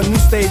age for a new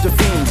stage of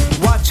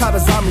fiend. Watch how the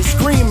zombies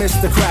scream, it's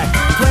the crack.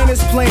 Plain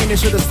is plain, they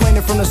should have slain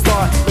it from the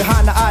start.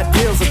 Behind the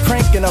ideals of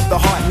cranking up the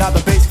heart. Now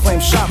the bass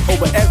claims shop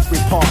over every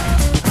part.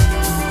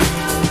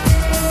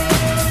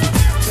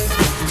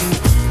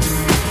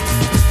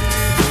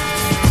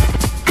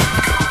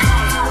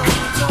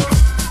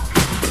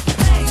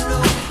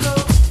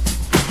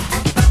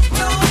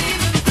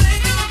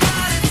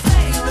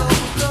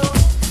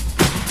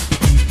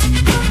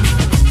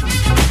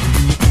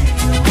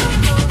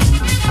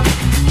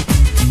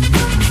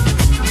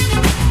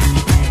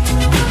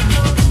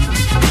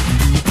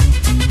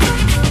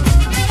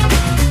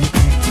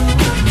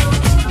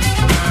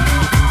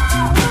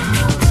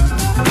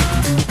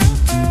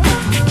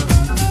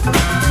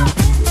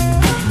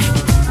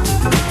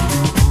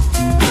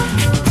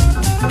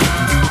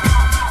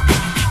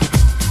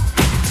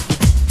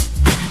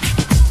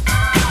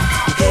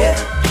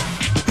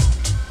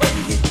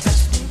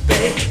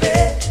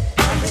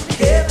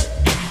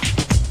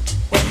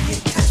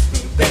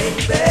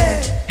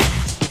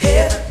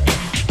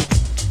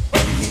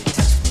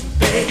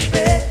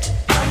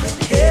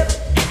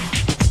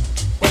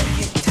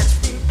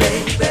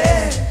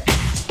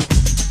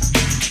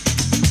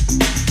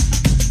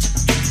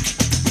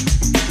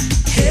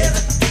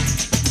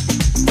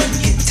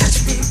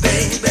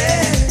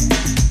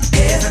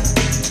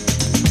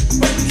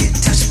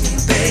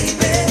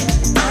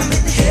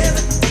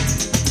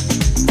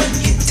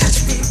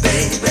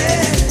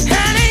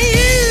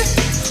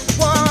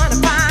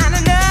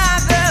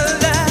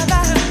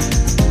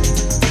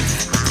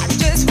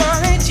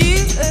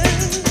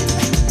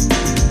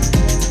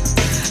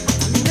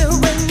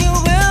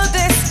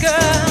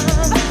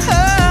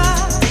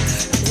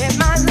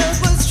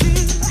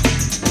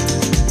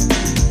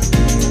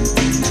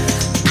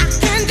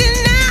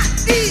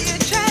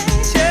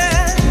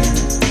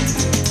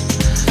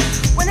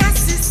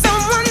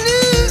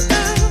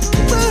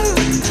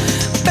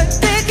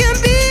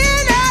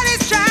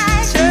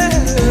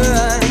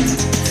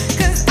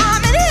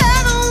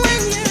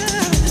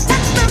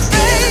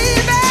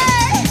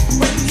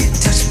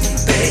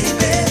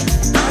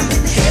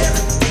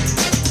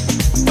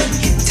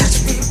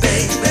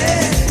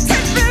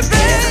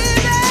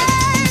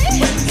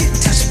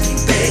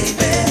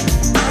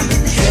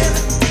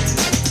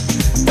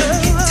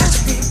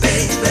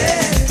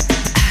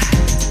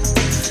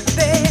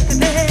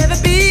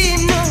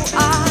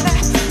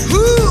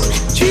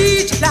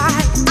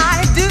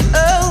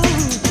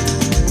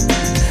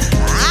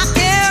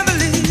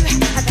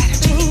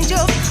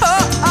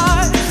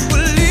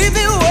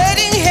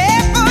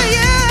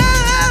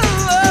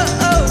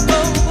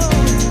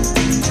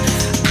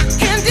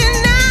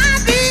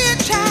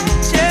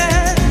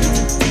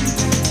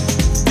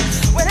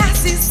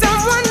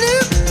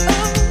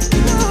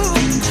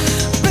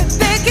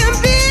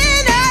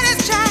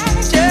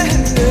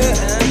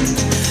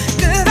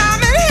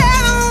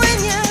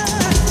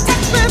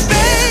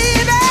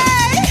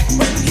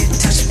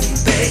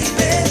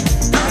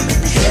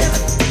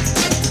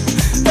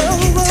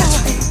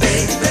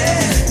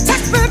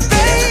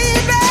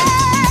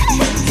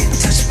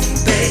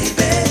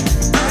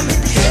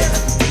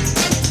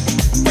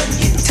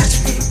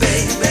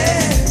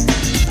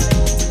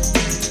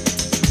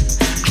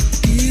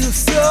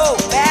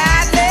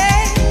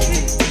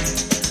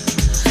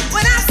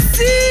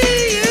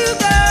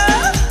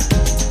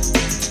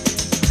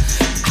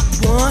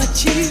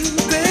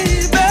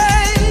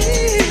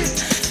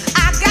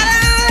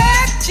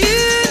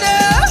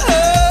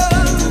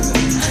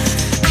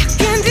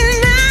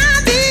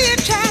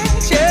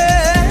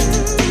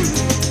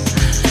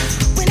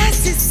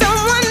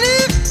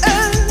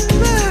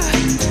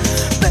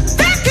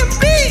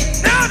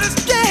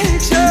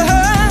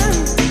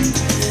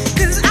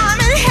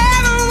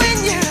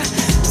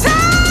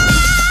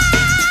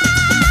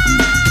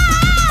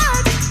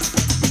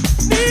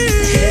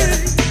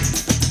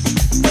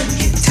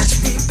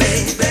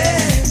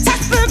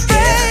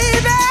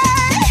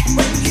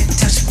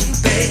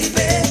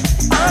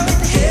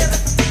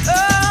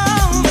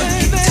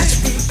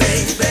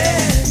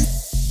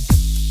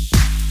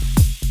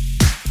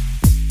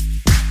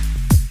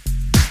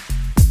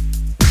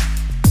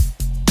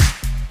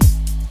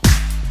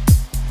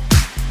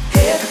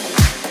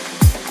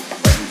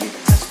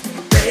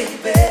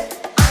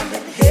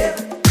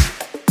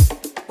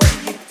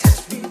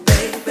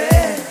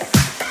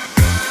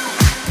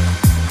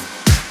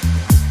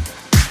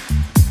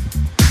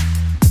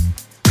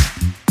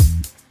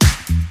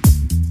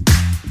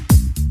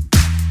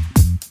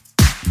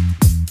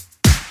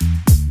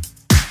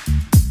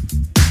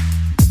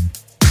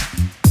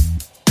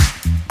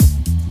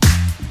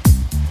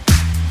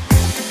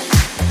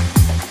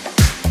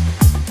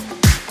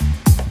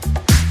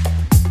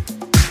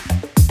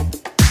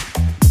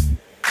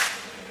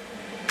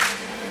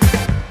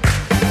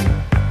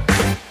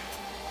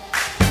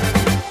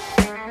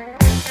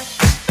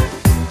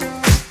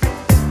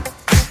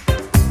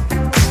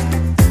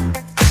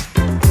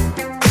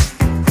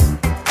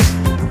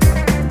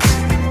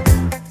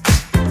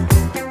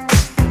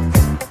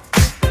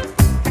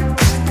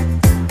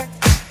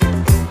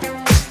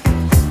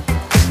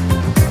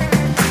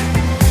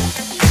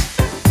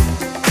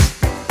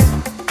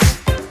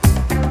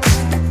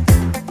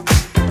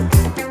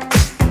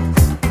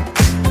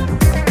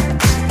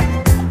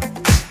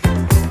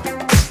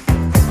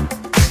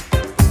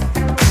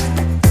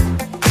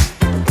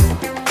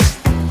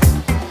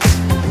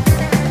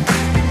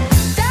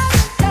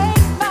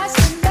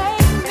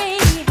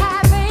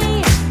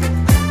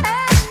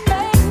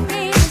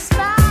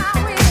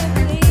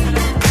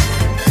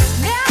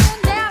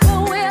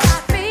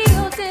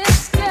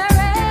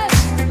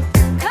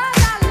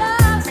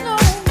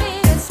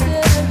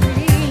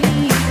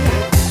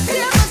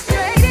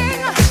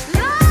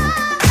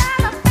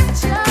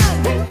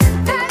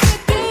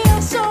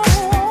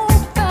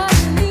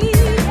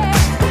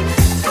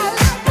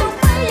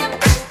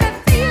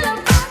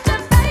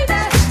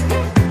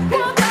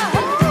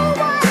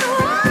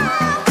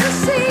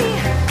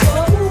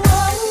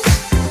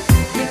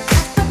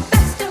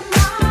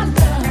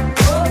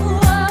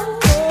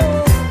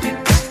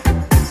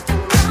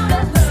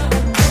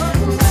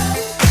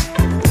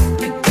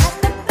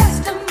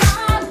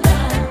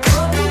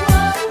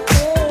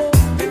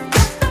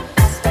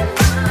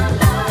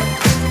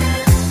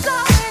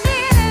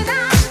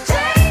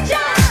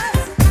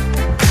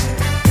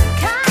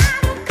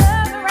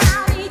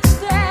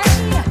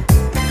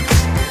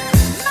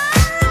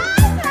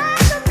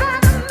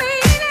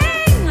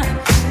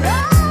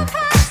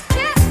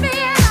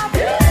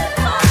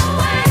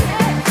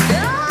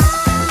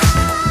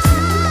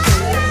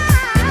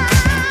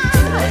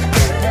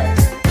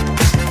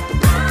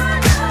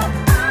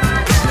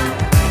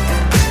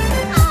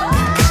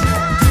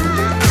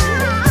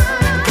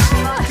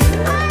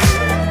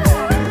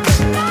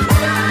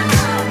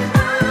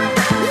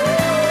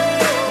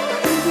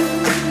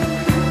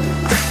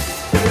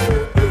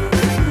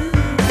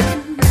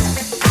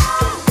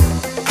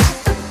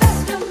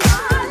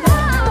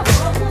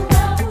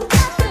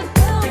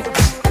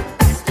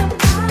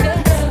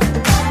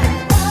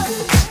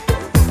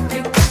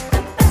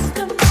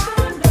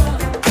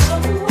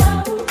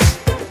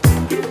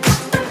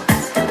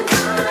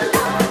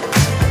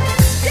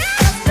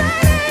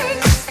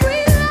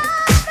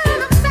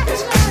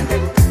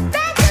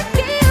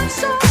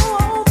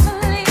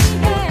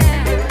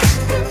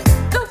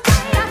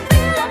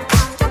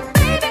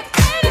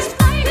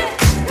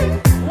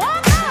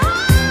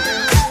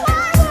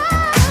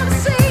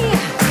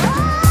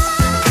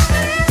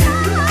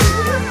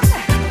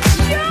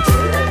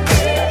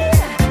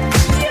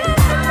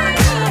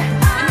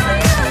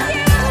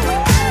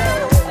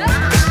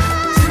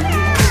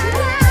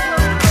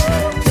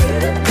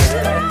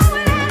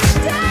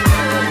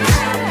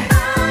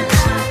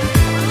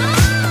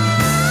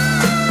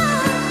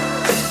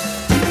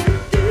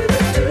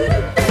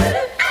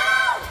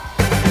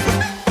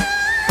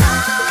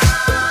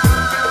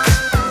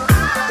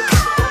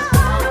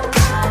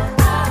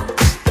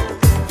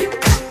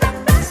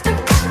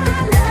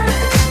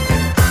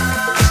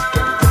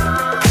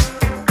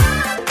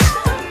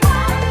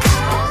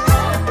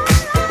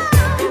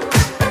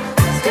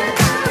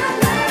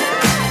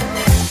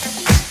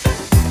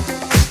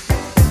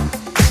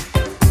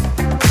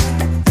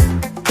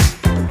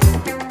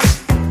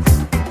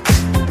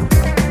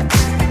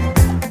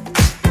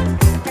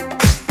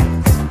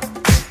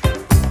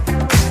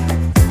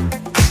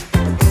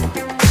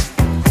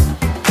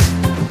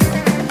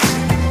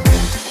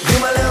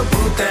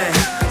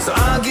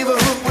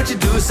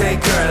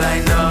 girl, I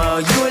know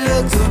you a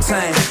little too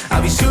tame.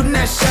 I'll be shooting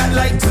that shot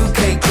like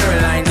 2K,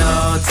 girl, I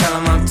know. Tell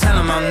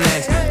him I'm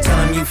next. Tell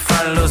him you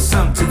find a little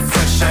something too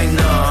fresh, I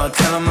know.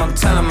 Tell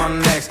him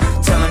I'm next.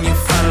 Tell him you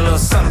find a little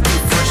something too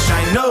fresh,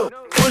 I know.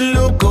 Put a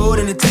little gold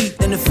in the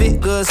teeth and it fit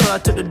good, so I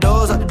took the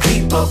doors out the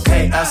Jeep,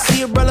 okay. I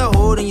see a brother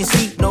holding your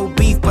seat, no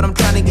beef, but I'm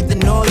trying to get to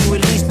know you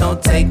at least.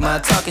 Don't take my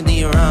talking to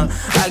your own.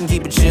 I can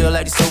keep it chill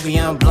like the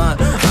Soviet blunt.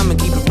 I'ma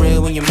keep it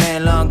real when your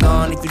man long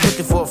gone. If you're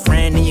looking for a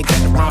friend and you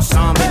got the wrong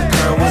song, baby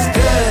girl, what's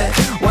good?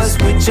 What's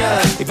with ya?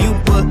 If you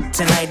book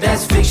tonight,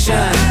 that's fiction.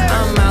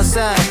 I'm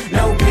outside,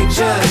 no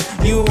pictures.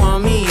 You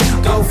want me?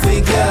 Go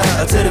figure.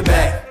 To the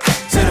back,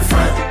 to the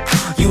front.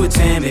 You a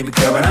 10, baby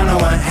girl, but I'm the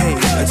one. Hey,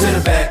 to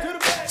the back,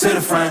 to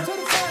the front.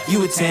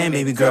 You a 10,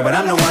 baby girl, but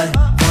I'm the one.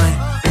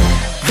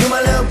 You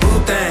my little boo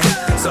thing,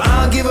 so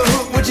I don't give a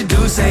hoot what you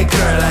do. Say,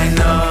 girl, I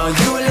know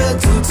you a little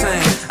too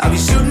tame. I'll be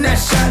shooting that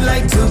shot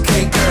like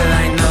 2K, girl,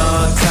 I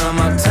know.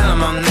 Tell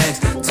him I'm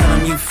next. Tell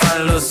him you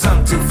find a little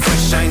something too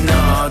fresh, I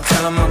know.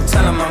 Tell him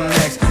I'm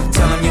next.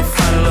 Tell him you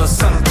find a little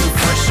something too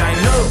fresh, I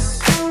know.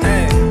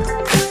 Hey,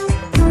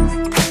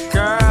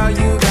 girl,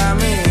 you got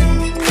me.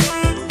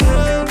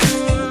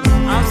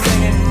 I'm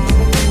singing.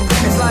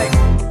 It's like,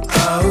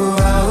 oh,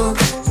 oh,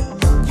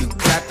 you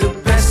got the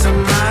best of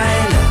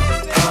mine.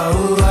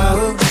 Oh,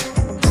 oh,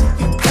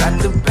 you got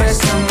the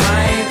best of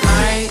mine.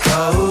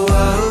 Oh,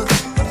 oh,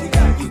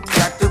 you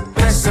got the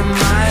best of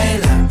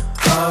mine.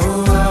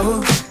 Oh,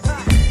 oh,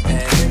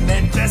 and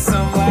then just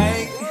some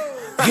white.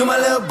 You my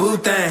little boo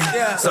thing,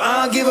 so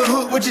I don't give a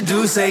hoot what you do.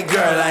 Say,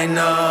 girl, I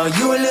know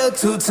you a little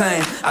too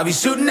tame. I'll be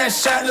shooting that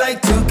shot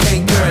like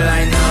 2K, girl,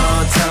 I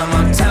know. Tell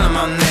him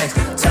I'm next.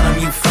 Tell him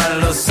you find a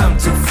little something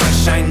too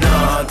fresh, I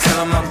know.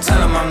 Tell him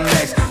I'm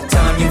next.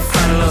 Tell him you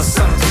find a little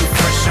something too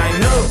fresh, I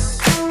know.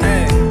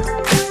 Hey,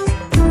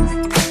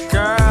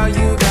 girl,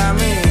 you got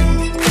me.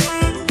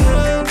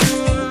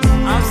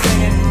 I'm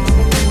singing.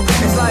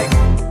 It's like,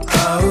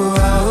 oh,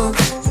 oh,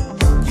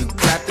 you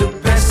got the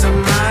best of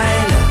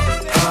mine.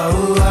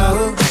 Oh,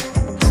 oh,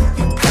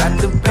 you got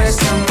the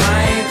best of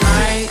mine.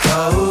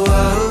 Oh,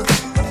 oh,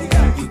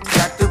 you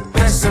got the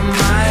best of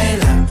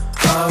mine.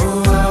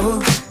 Oh,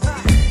 oh,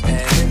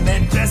 and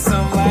then just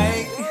some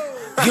like,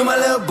 you my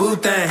little boo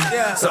thing,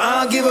 so I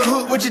don't give a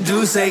hoot what you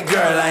do. Say,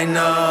 girl, I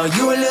know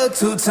you a little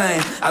too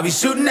tame. I'll be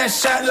shooting that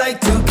shot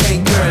like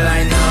 2K, girl,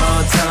 I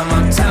know.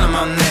 Tell him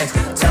I'm next.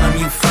 Tell him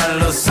you find a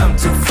little something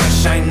too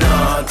fresh, I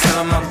know.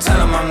 Tell him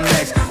I'm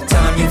next.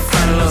 Tell him you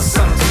find a little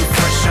something too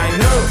fresh, I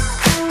know.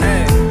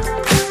 Hey,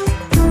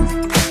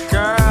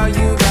 girl,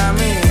 you got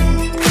me.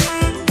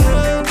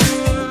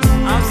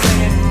 I'm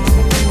singing.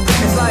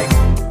 It's like,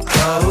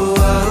 oh,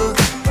 oh,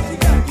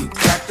 you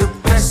got the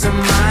best of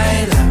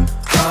mine.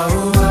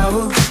 Oh,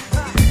 oh,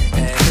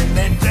 and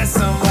then just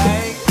some like.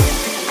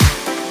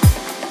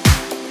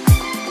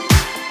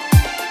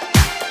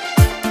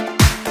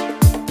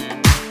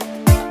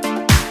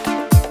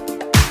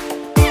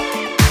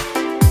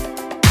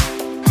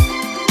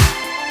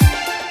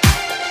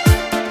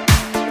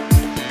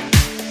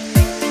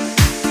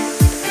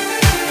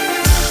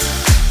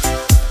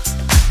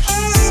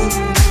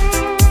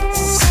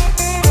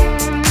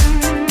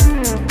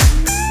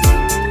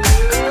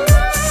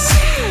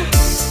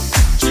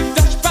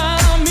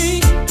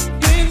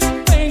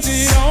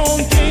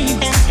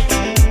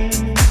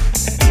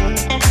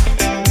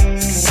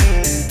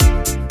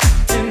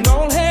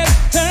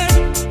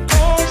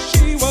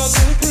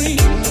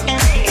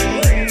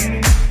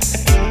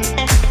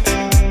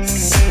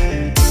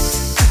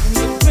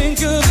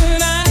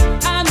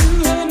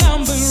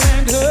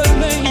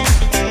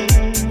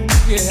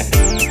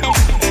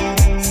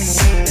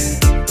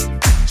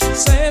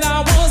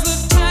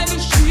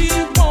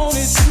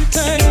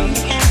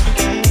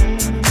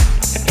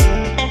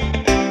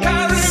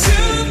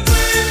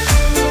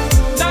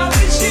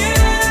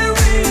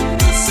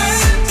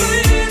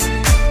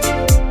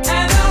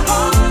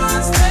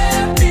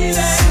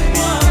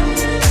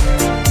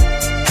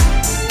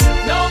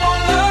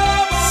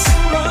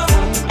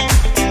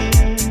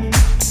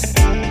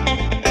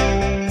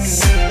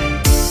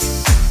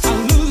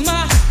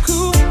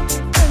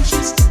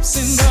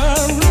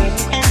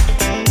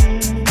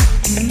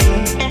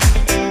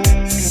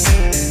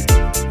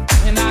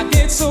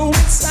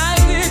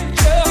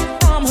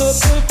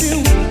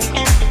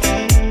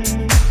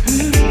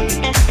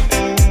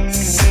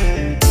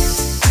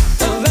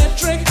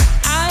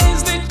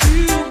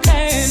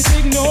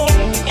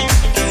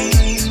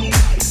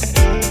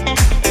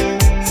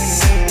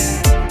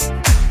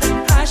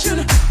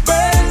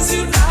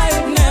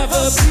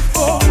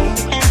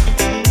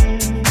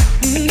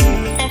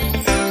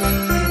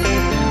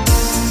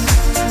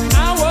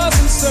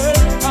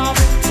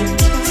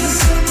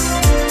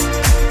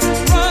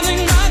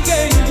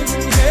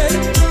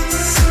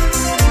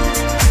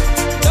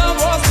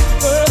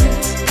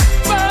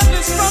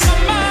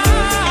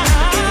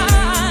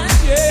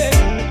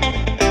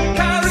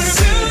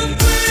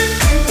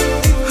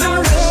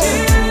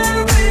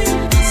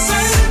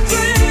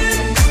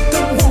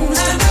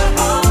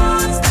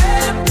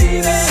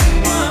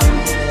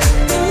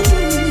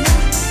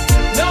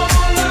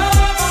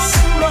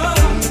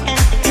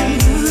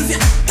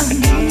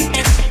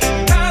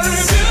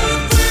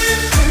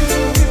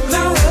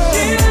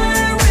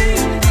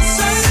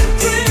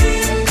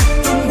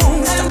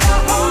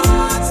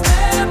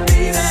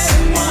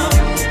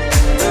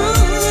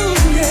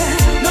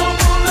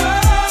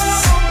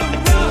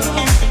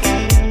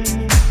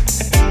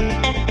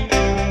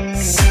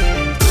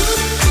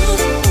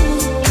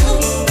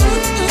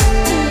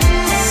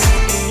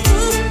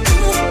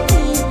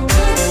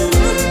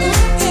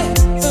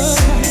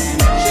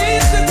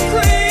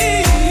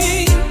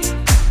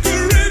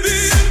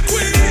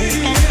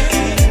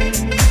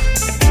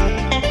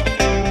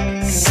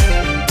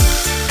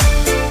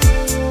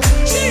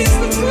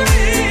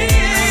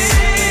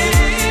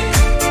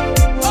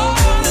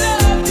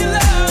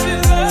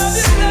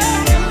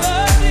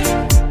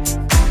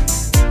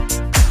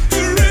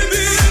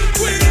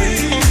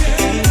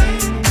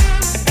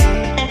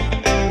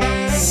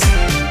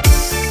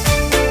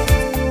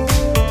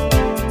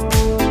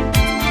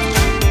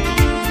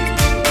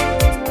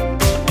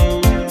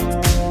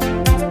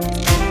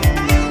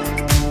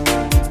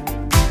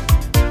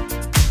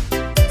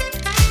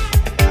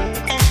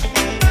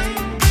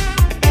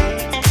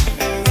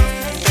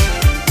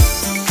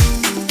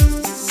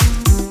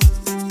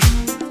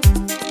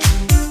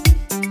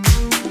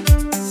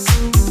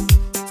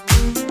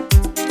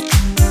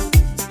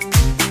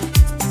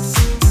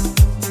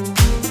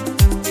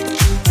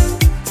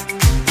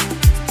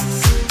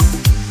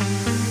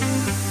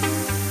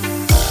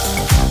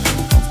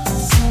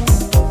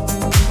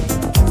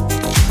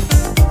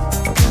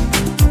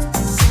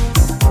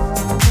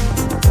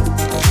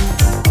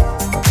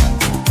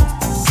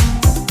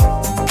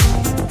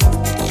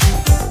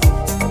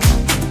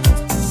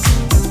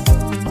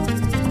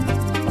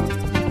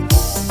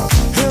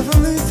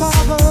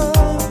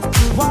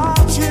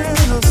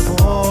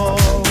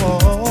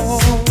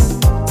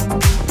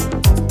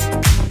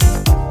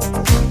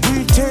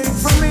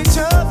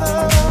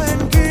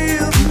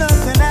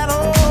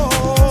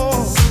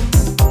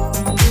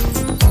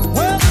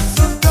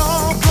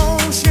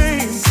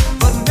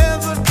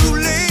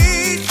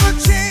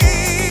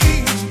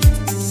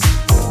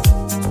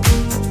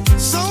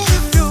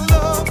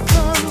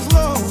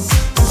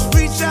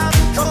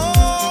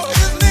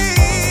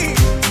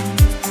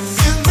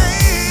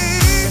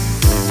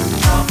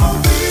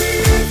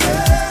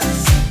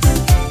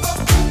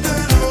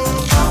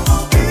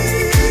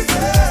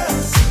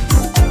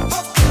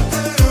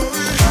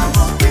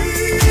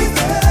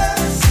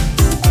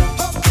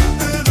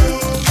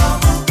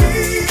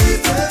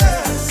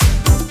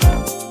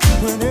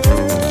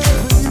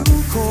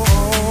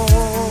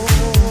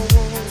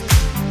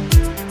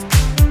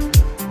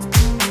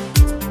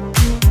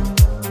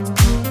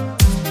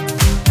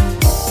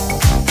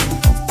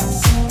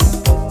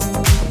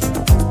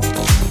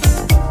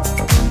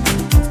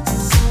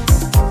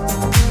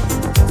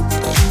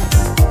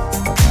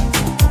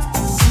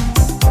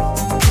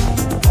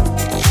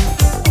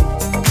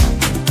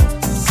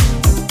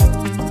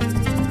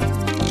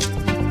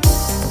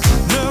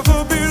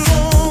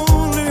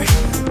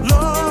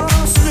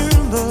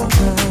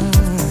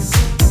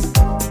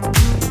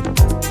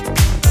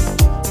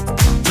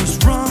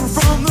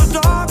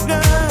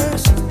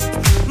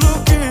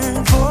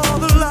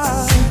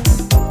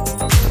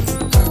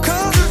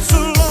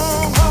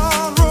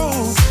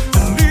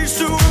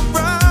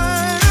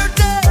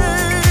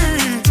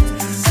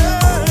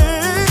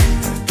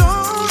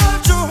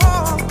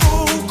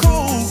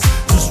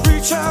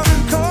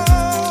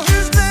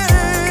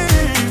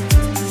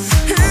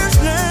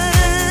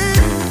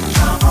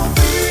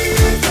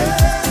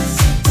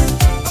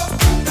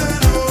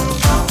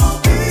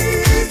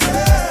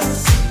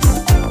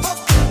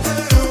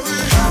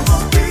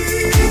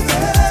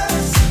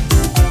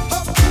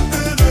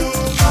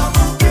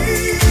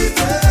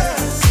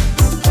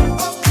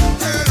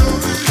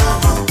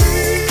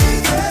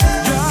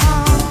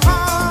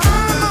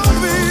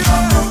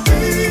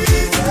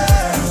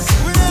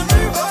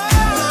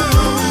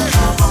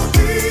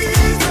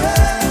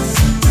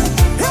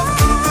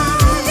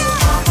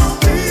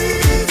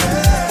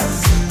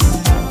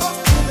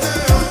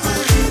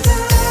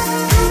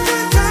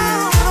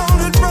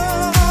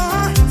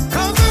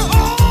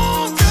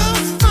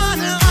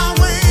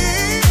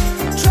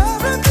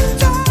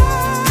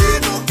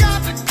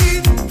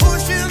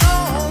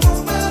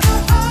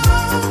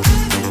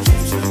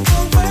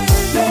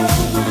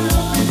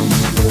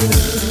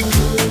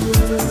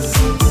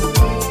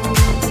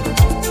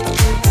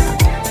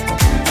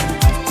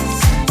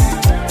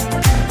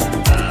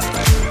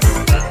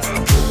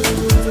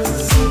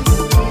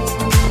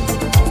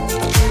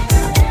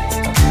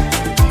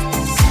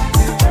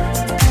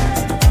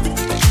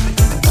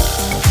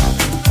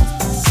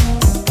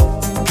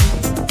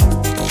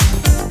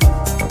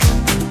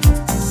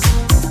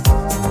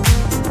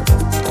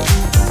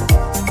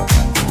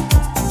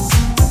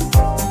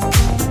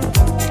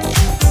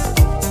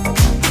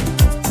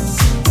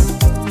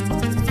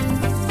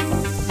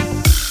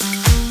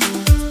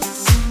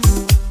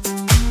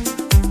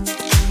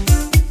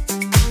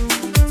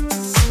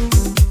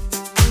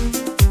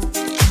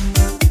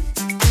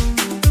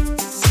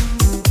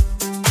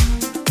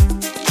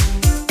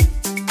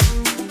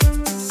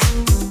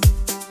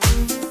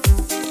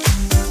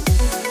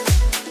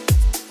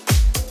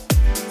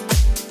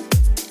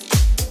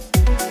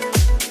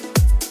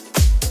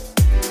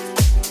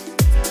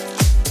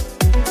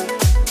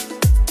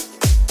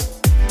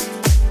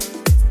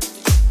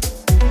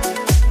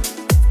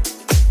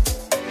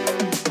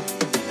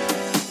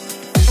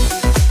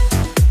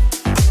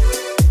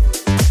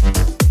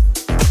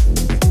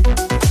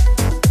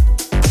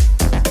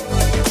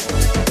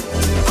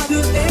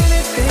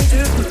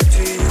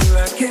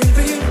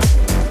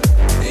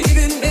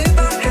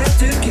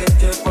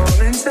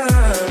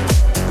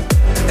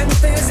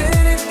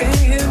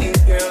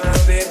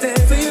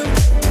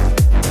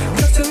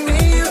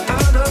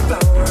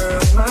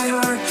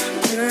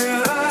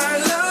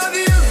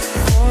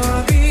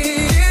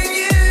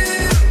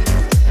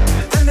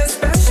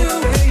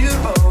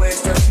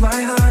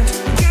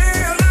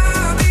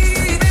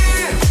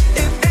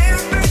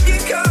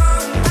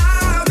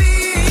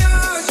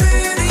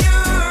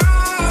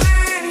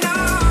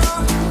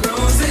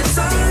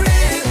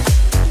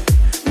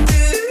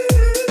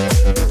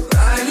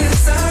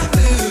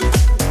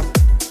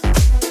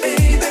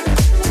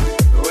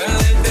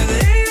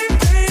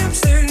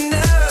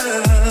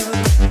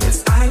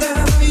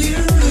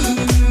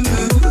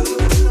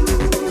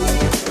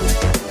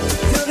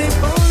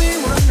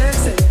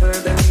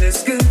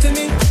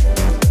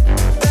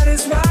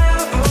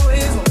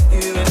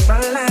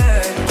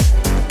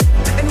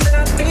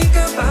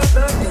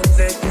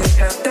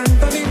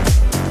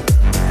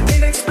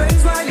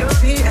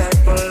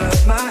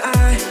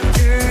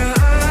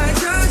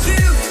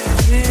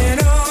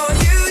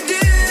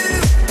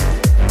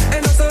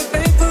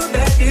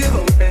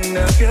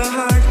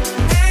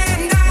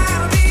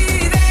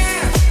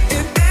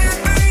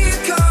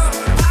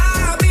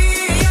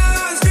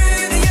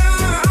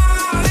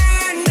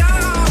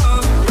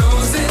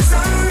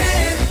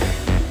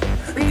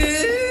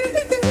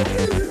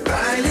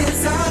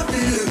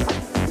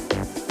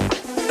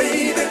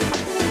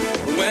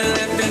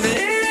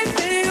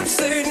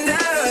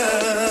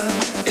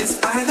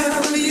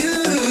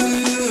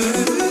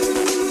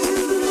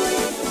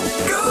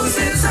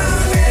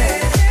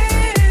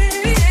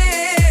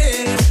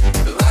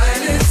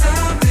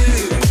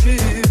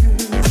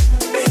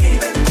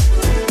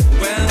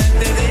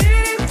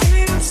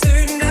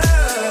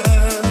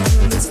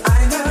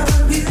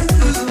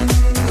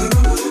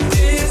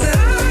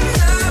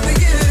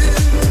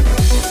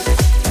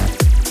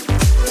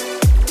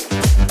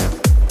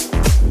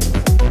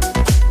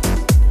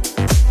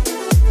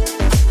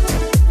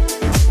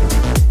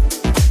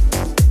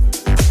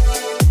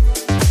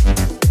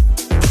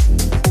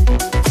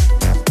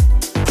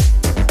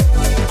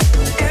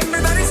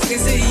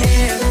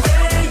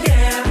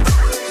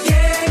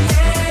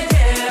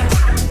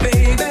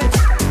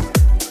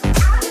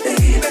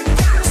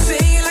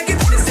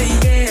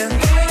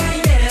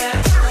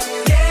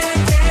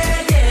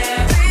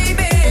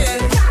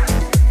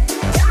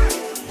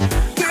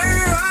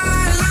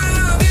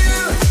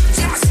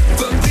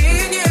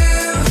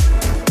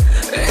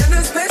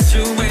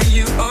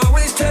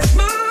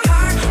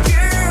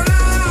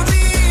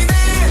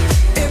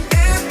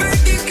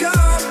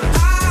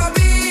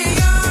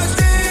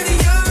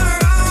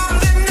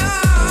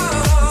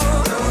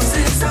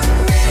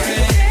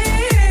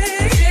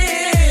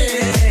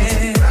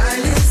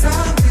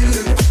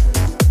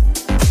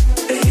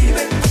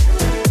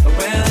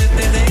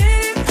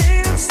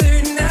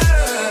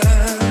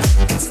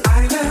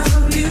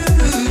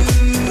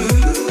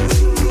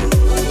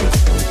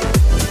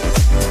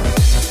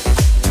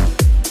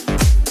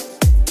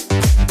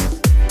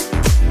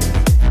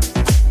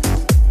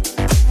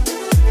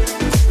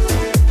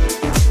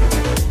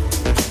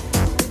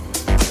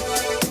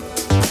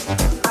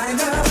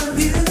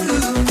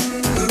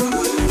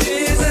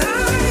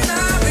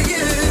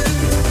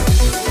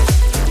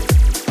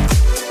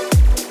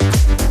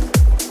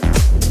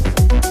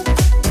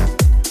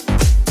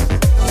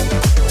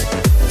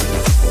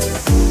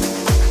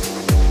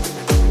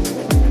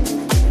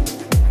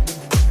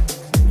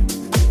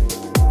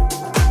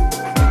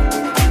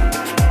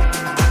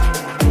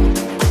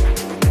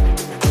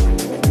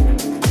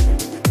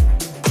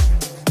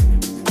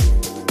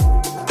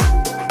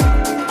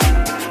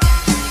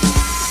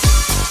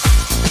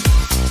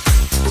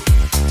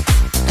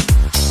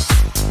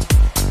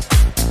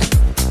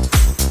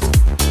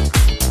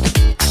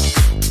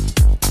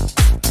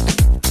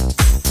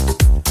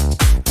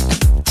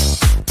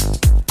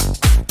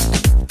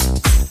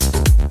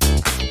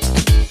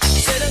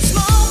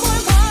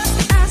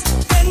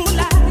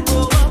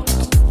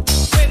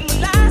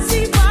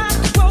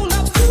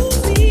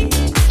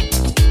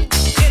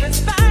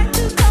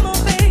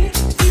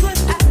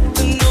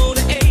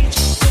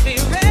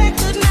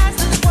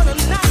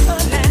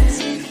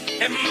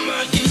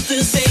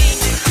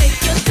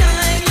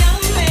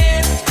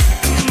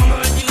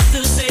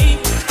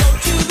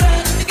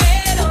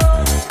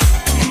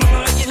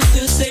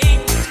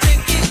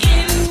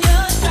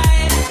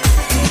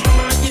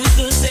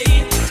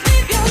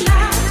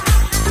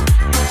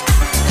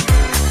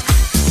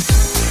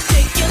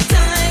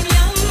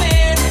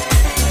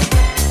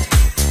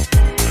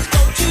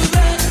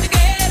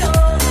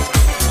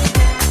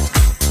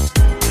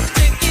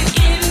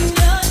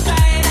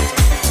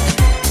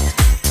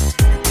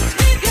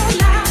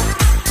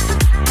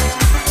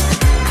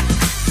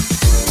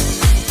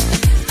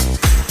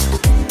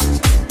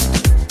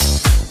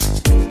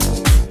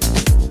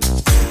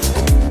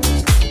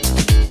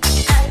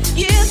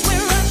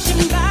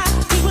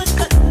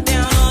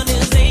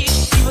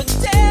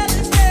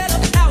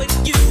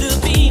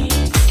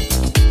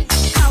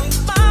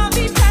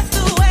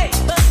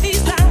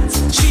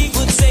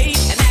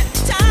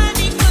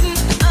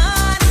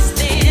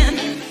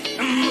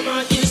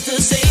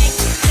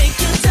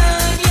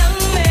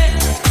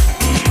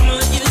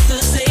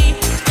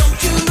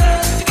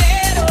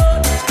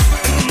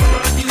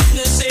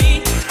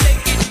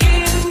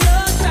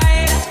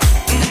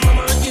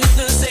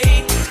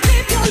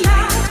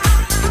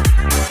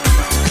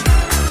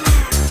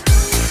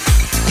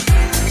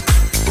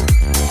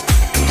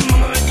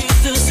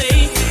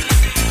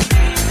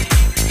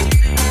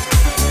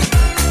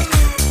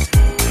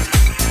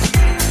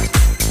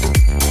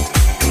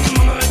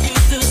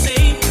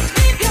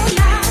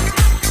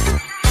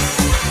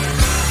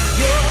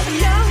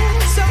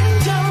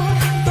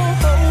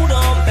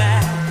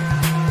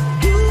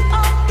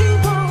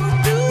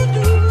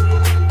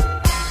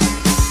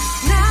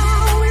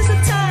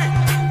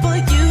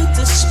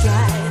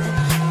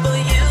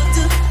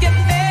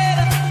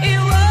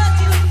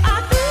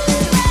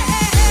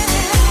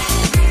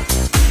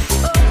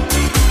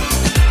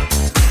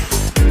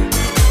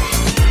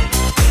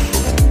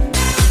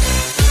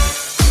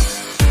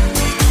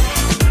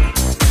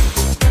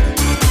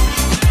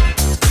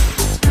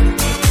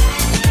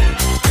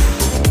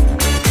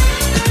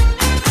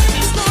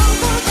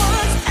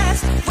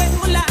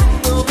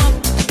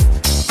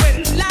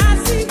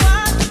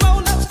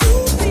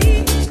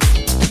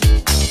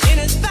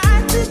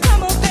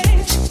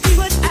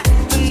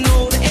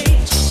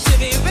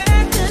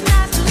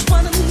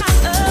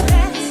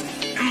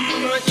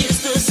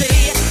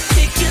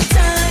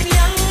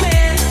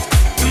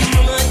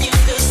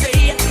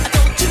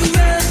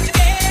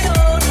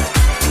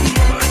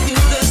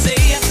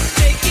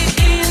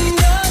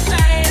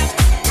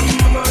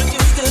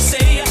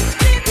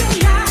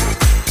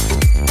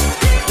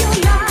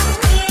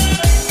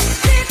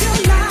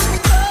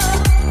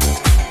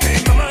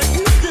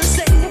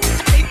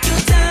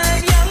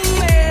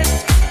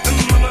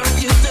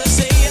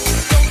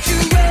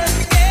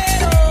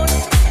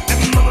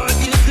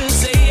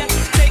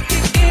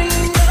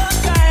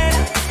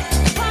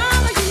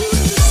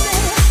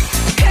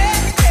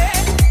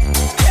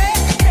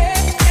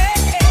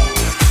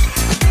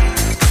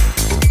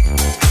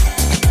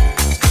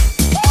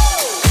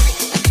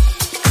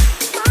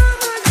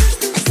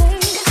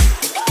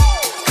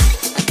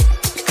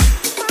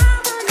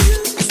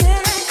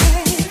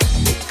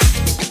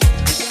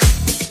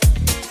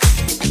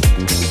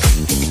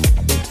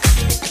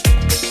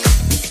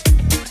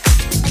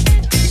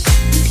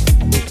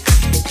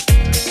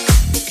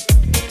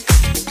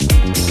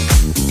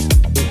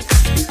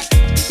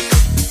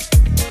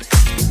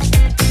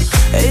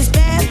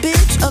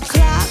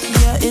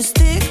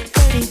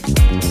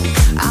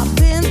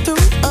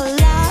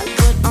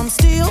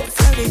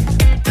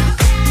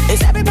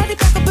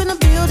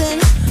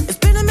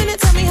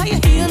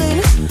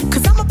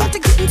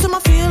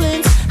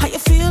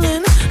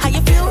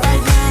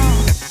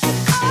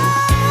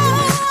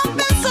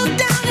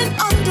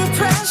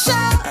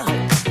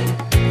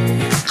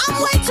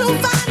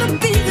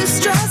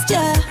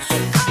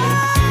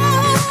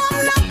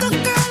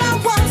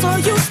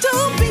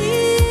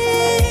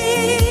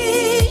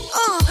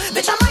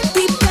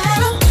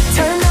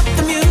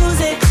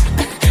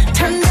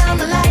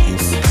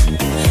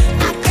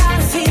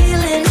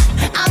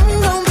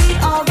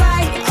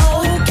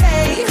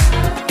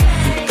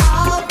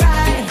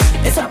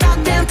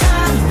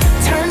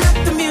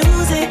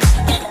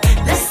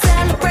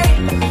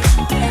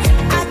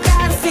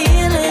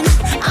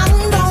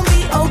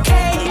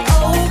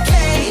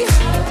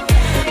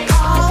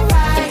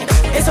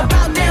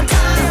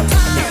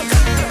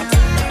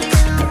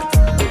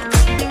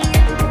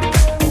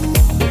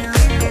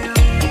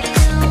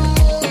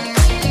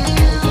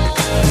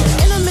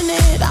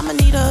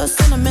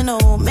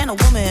 kind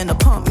of woman to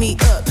pump me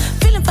up.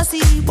 Feeling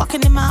fussy,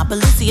 walking in my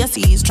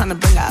Balenciennes, trying to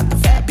bring out the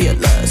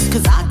fabulous.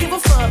 Cause I give a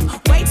fuck,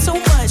 way too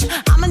much.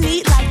 I'ma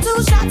need like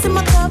 2 shots in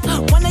my cup.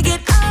 Wanna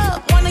get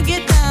up, wanna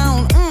get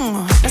down.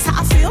 That's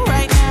how I feel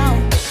right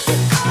now.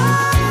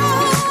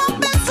 Oh, I've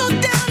been so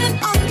down and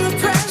under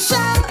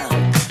pressure.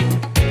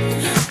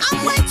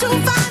 I'm way too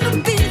fine to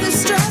be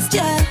distressed,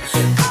 yeah.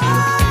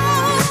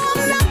 Oh,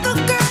 I'm not the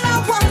girl I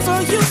was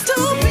or used to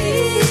be.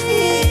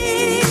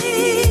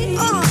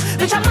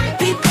 Bitch, I might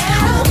be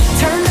better.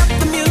 Turn up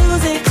the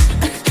music,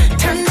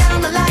 turn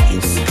down the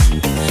lights.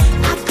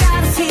 I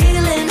got a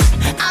feeling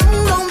I'm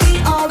gonna be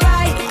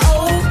alright,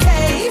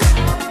 okay.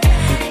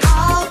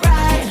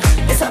 Alright,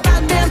 it's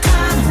about damn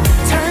time.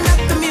 Turn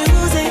up the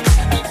music,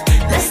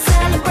 let's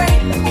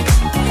celebrate.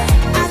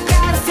 I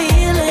got a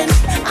feeling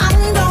I'm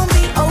gonna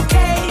be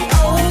okay,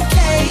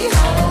 okay.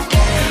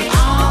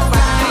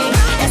 Alright,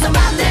 it's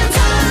about damn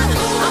time.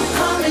 I'm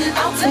coming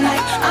out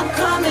tonight, I'm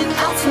coming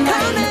out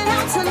tonight.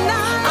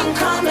 I'm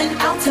coming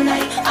out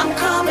tonight, I'm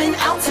coming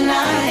out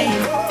tonight.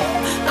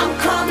 I'm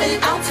coming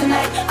out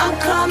tonight, I'm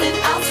coming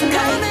out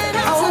tonight.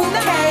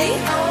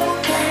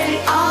 Okay,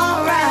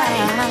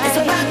 alright, it's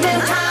about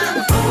damn time.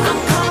 I'm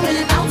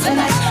coming out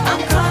tonight,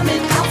 I'm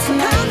coming out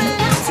tonight.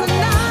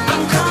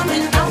 I'm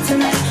coming out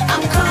tonight,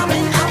 I'm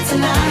coming out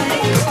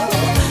tonight.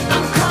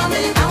 I'm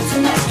coming out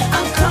tonight,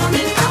 I'm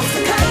coming out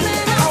tonight.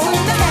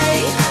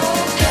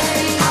 Okay,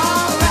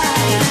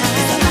 alright,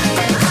 it's about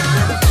damn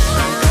time.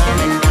 I'm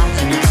coming out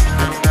tonight,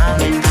 I'm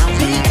coming out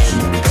tonight.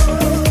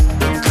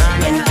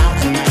 Coming out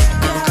tonight,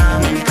 I'm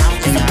coming out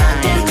tonight.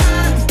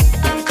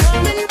 I'm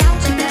coming out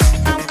tonight,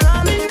 I'm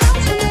coming out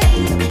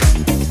tonight.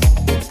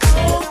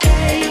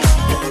 Okay,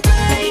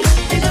 alright,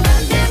 it's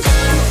about damn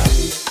time.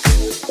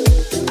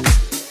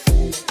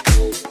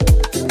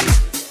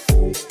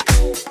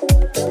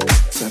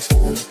 Sexy,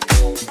 man.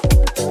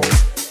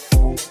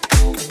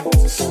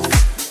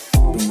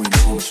 Been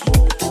waiting on you.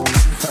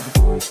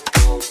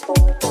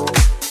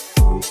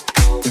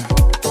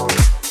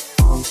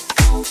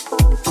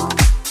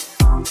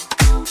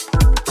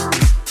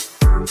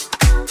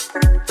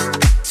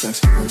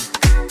 Sexy, man.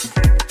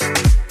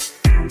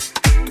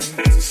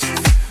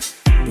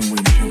 Been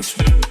waiting on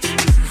you.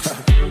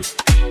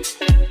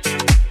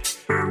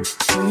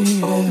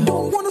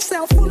 Don't wanna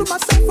sound full of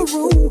myself or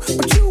rude,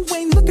 but you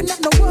ain't looking at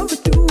no other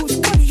dudes.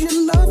 Cause you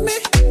love me.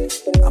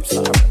 I'm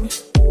sorry.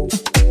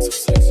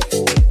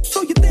 So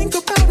you think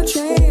about a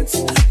chance.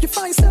 You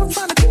find yourself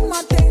trying to do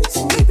my dance.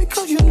 Maybe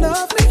cause you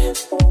love me.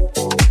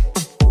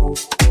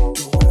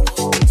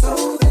 So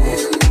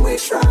then we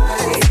try.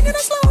 Can I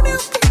slow down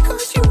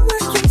because you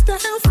were used to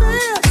how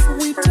fast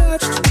we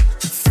touched.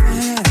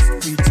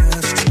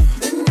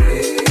 Then we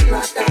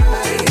locked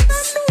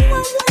eyes. I knew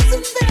I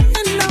wasn't there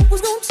and I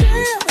was gonna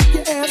tear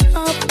your ass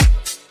up.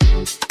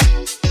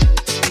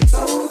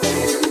 So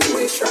then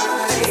we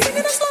tried.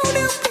 Can I slow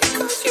down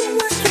because you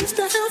were used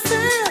to how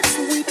fast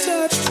we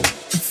touched.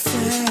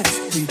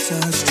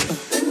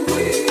 Then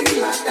we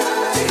locked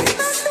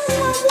eyes. I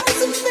knew I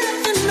wasn't there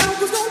and I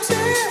was gonna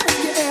tear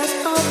your ass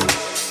up.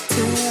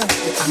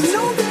 I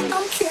know that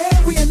I'm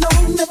carrying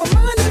on, never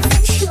mind if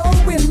I'm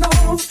showing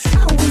off. I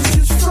was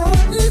just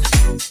frontin'.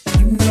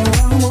 You know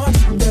I want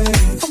you,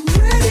 babe. I'm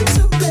ready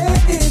to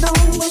bet it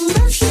on,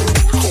 unless you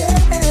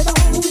care at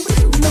all. But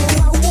you know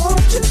I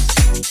want you.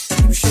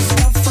 You should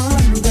stop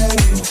frontin',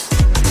 babe.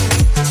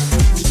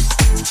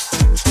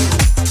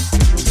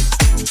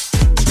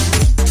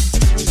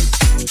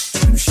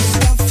 You should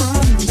stop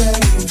frontin',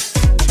 babe.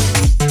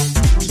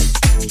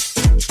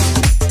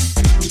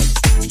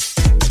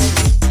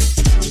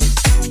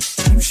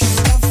 You should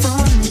stop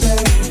frontin',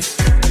 babe.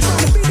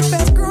 Trying to be the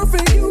best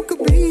girlfriend you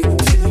could be.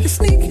 Till you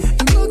sneak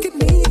and look at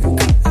me.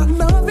 I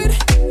love it.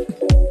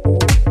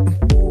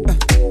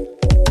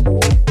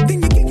 Then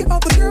you give your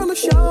other girl a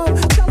shot.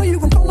 Tell her you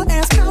gon' call her,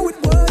 ask how it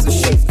was, and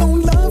she's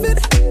gon' love it.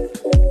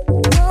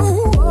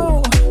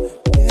 Oh,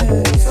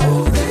 yeah. So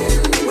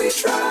then we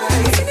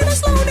tried. Can I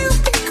slow down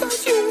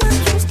because you were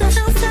used to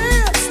how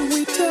fast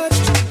we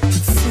touched.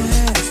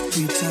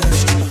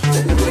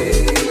 Then we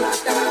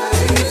locked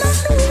eyes. And I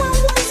knew I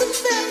wasn't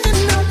there and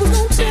I was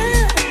gonna tear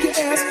your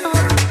ass up.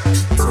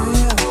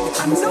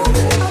 I know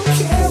that I'm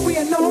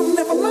carrying on,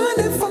 never mind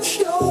if I'm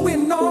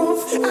showing off.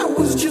 I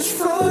was just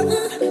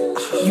frontin'.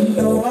 You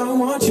know I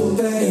want you,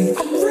 babe.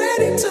 I'm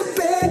ready to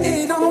bet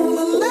it on,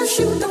 unless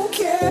you don't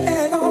care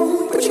at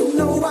all. But you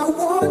know I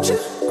want you.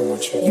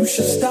 You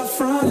should stop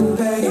frontin',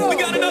 babe. We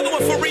got another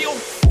one for real.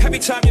 Every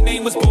time your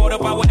name was brought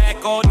up, I would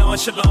act all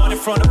nonchalant in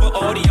front of an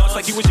audience,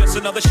 like you was just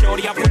another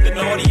shorty. I put the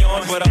naughty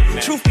on, but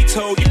truth be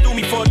told, you threw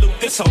me for a loop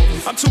this whole.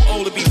 I'm too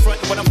old to be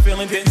frontin' what I'm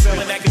feeling, then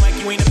selling, acting like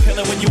you ain't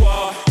appealing when you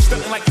are,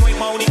 stunting like you ain't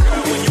my only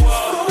girl when you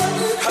are.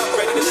 I'm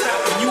ready to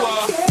stop when you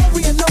are.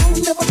 Carrying on,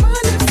 never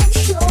mind if I'm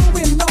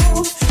showing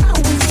off. I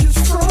was just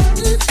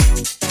frontin'.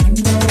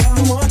 You know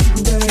I want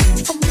you,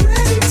 babe. I'm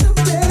ready to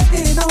bet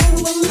it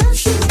on, unless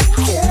you don't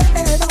care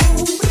at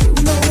all. But you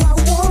know I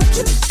want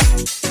you.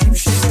 You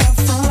should stop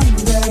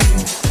frontin', babe.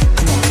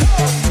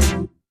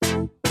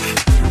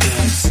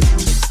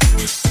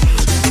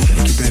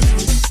 Thank you,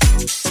 baby.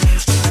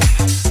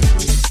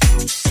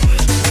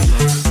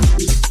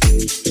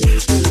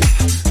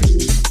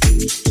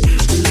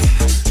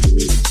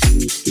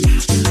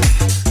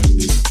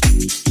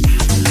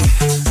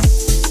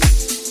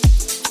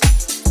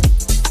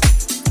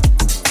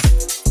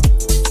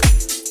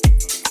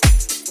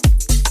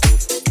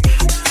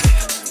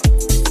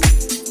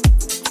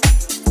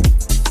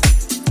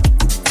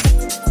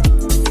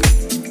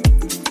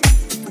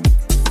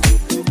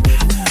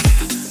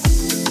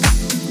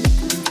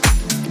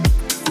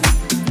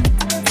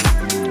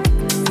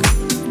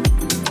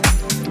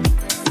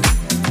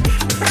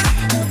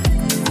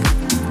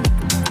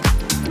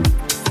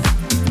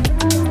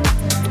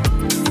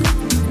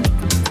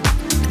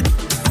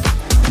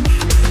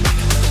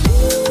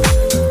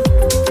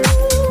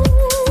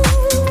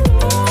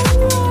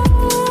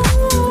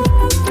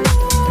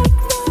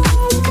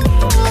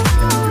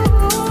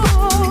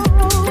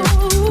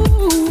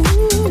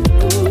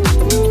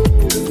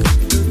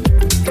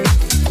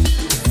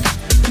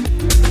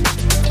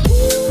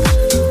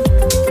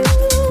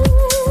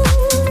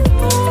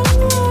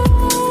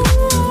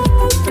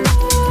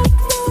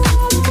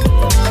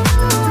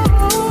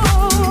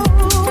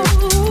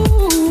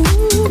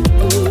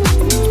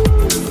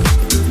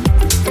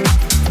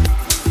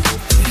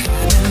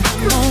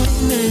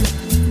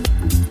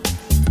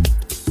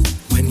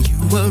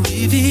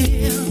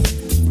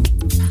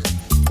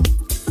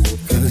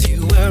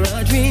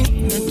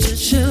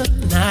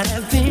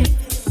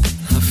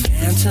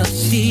 to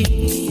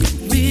see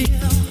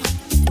real.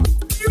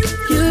 You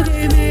gave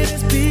me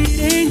this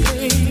beating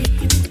heart,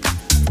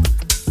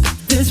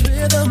 this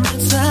rhythm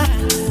inside.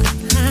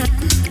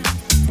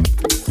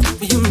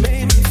 You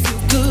made me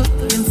feel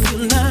good and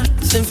feel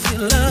nice and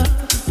feel love.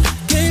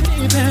 Gave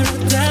me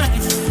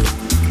paradise.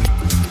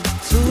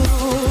 So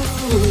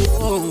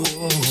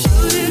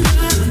shouldn't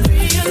I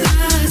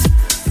realize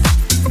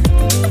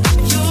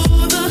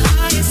you're the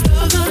highest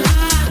of the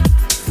high?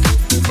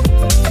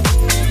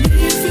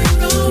 If you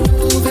don't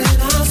move it,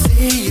 I'll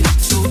see it.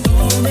 So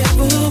don't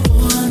ever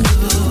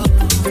wonder.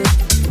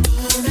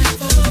 Don't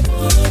ever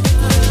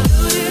wonder.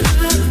 Shouldn't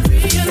I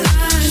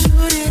realize?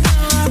 Shouldn't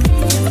I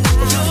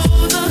realize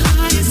you're the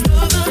highest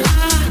of the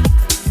high?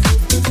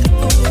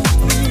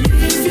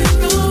 If you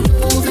don't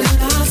move it,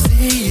 I'll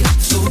see it.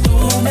 So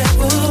don't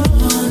ever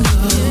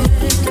wonder.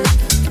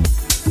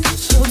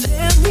 So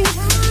tell me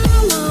how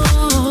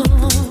long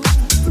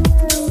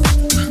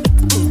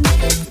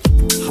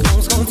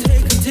it's gonna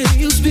take until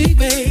you speak,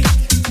 babe.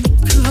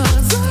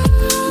 'Cause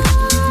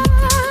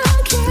I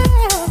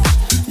can't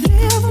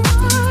live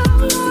my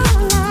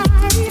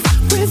life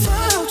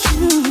without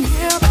you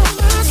here by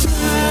my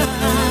side.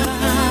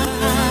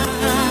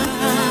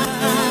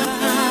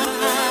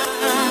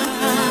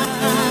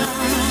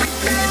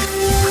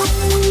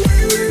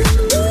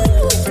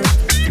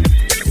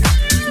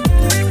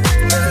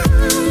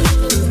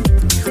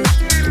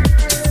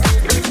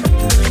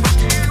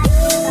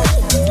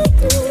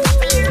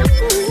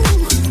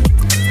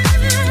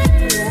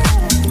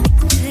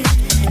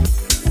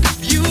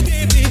 You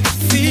gave me the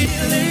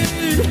feeling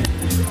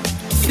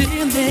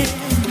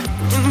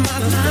in my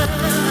life.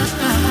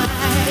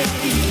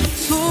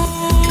 So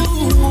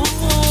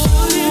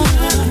shouldn't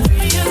I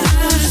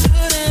realize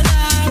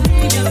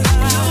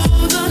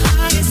you're the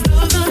highest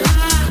of the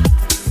high?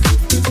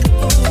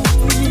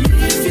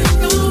 If you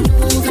don't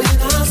move it,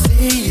 I'll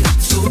see it.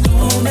 So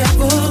don't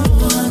ever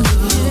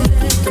wonder.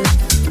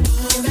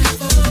 Don't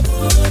ever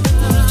wonder.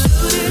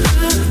 Shouldn't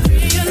I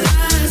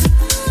realize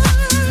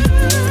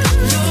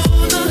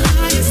you're the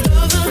highest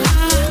of the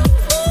high?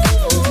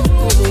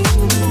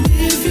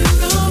 If you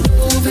don't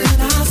move it,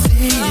 I'll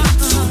see it.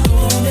 So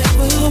don't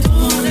ever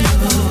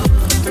wonder.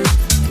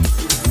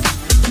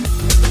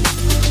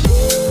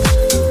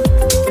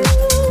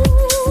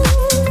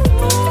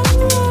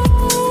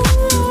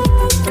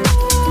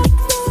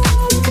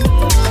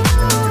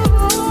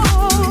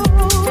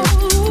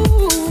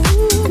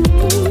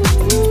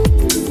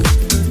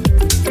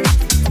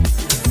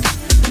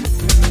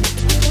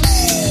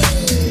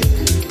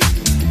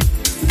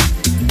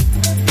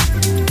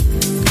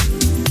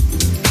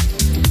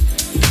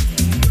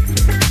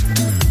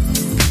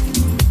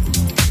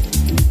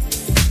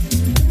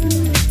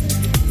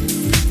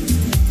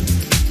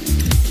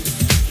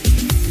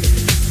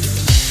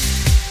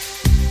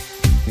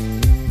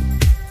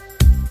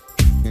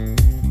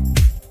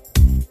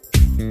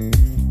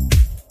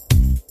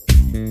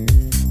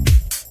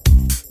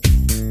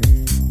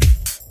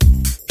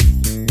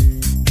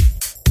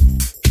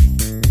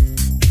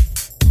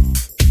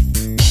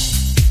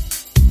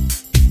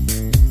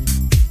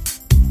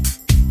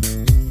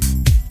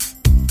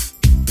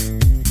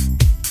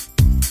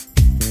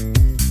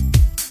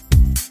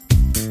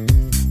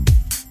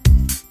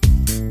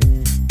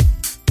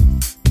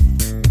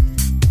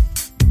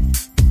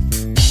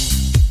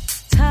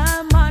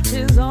 Time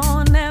marches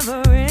on,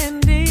 never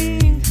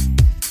ending.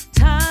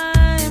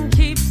 Time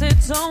keeps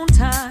its own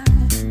time.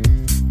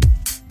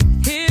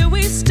 Here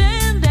we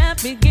stand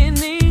at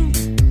beginning,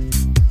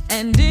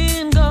 and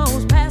end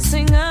goes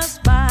passing us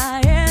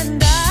by.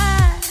 And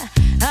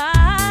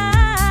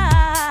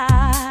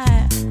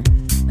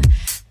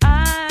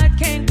I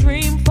can't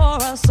dream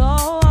for us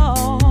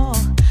all.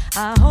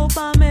 I hope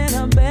I'm in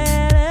a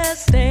better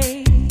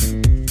state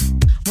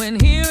when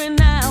here and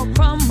now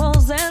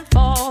crumbles and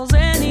falls.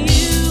 And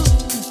you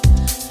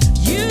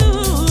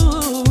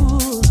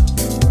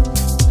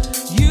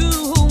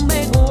who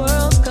make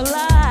worlds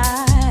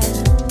collide.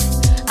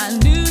 I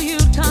knew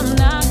you'd come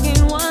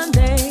knocking one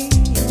day,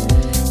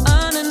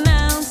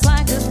 unannounced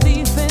like a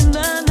thief in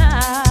the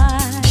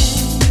night.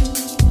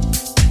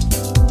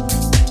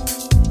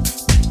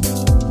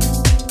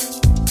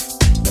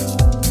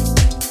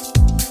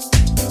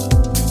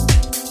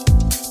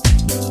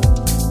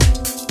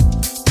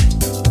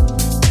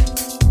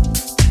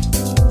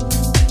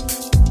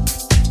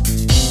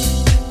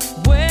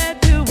 Where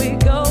do we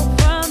go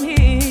from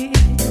here?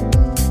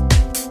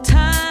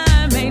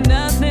 Time ain't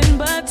nothing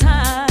but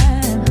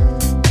time.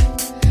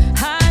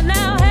 I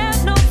now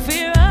have no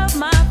fear of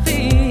my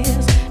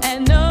fears,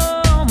 and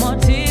no more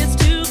tears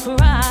to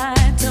cry.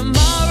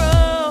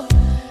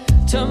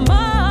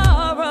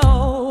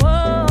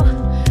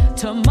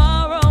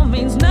 Tomorrow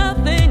means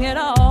nothing at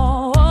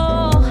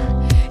all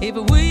if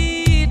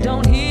we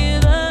don't hear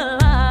the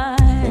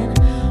line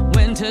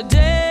when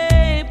today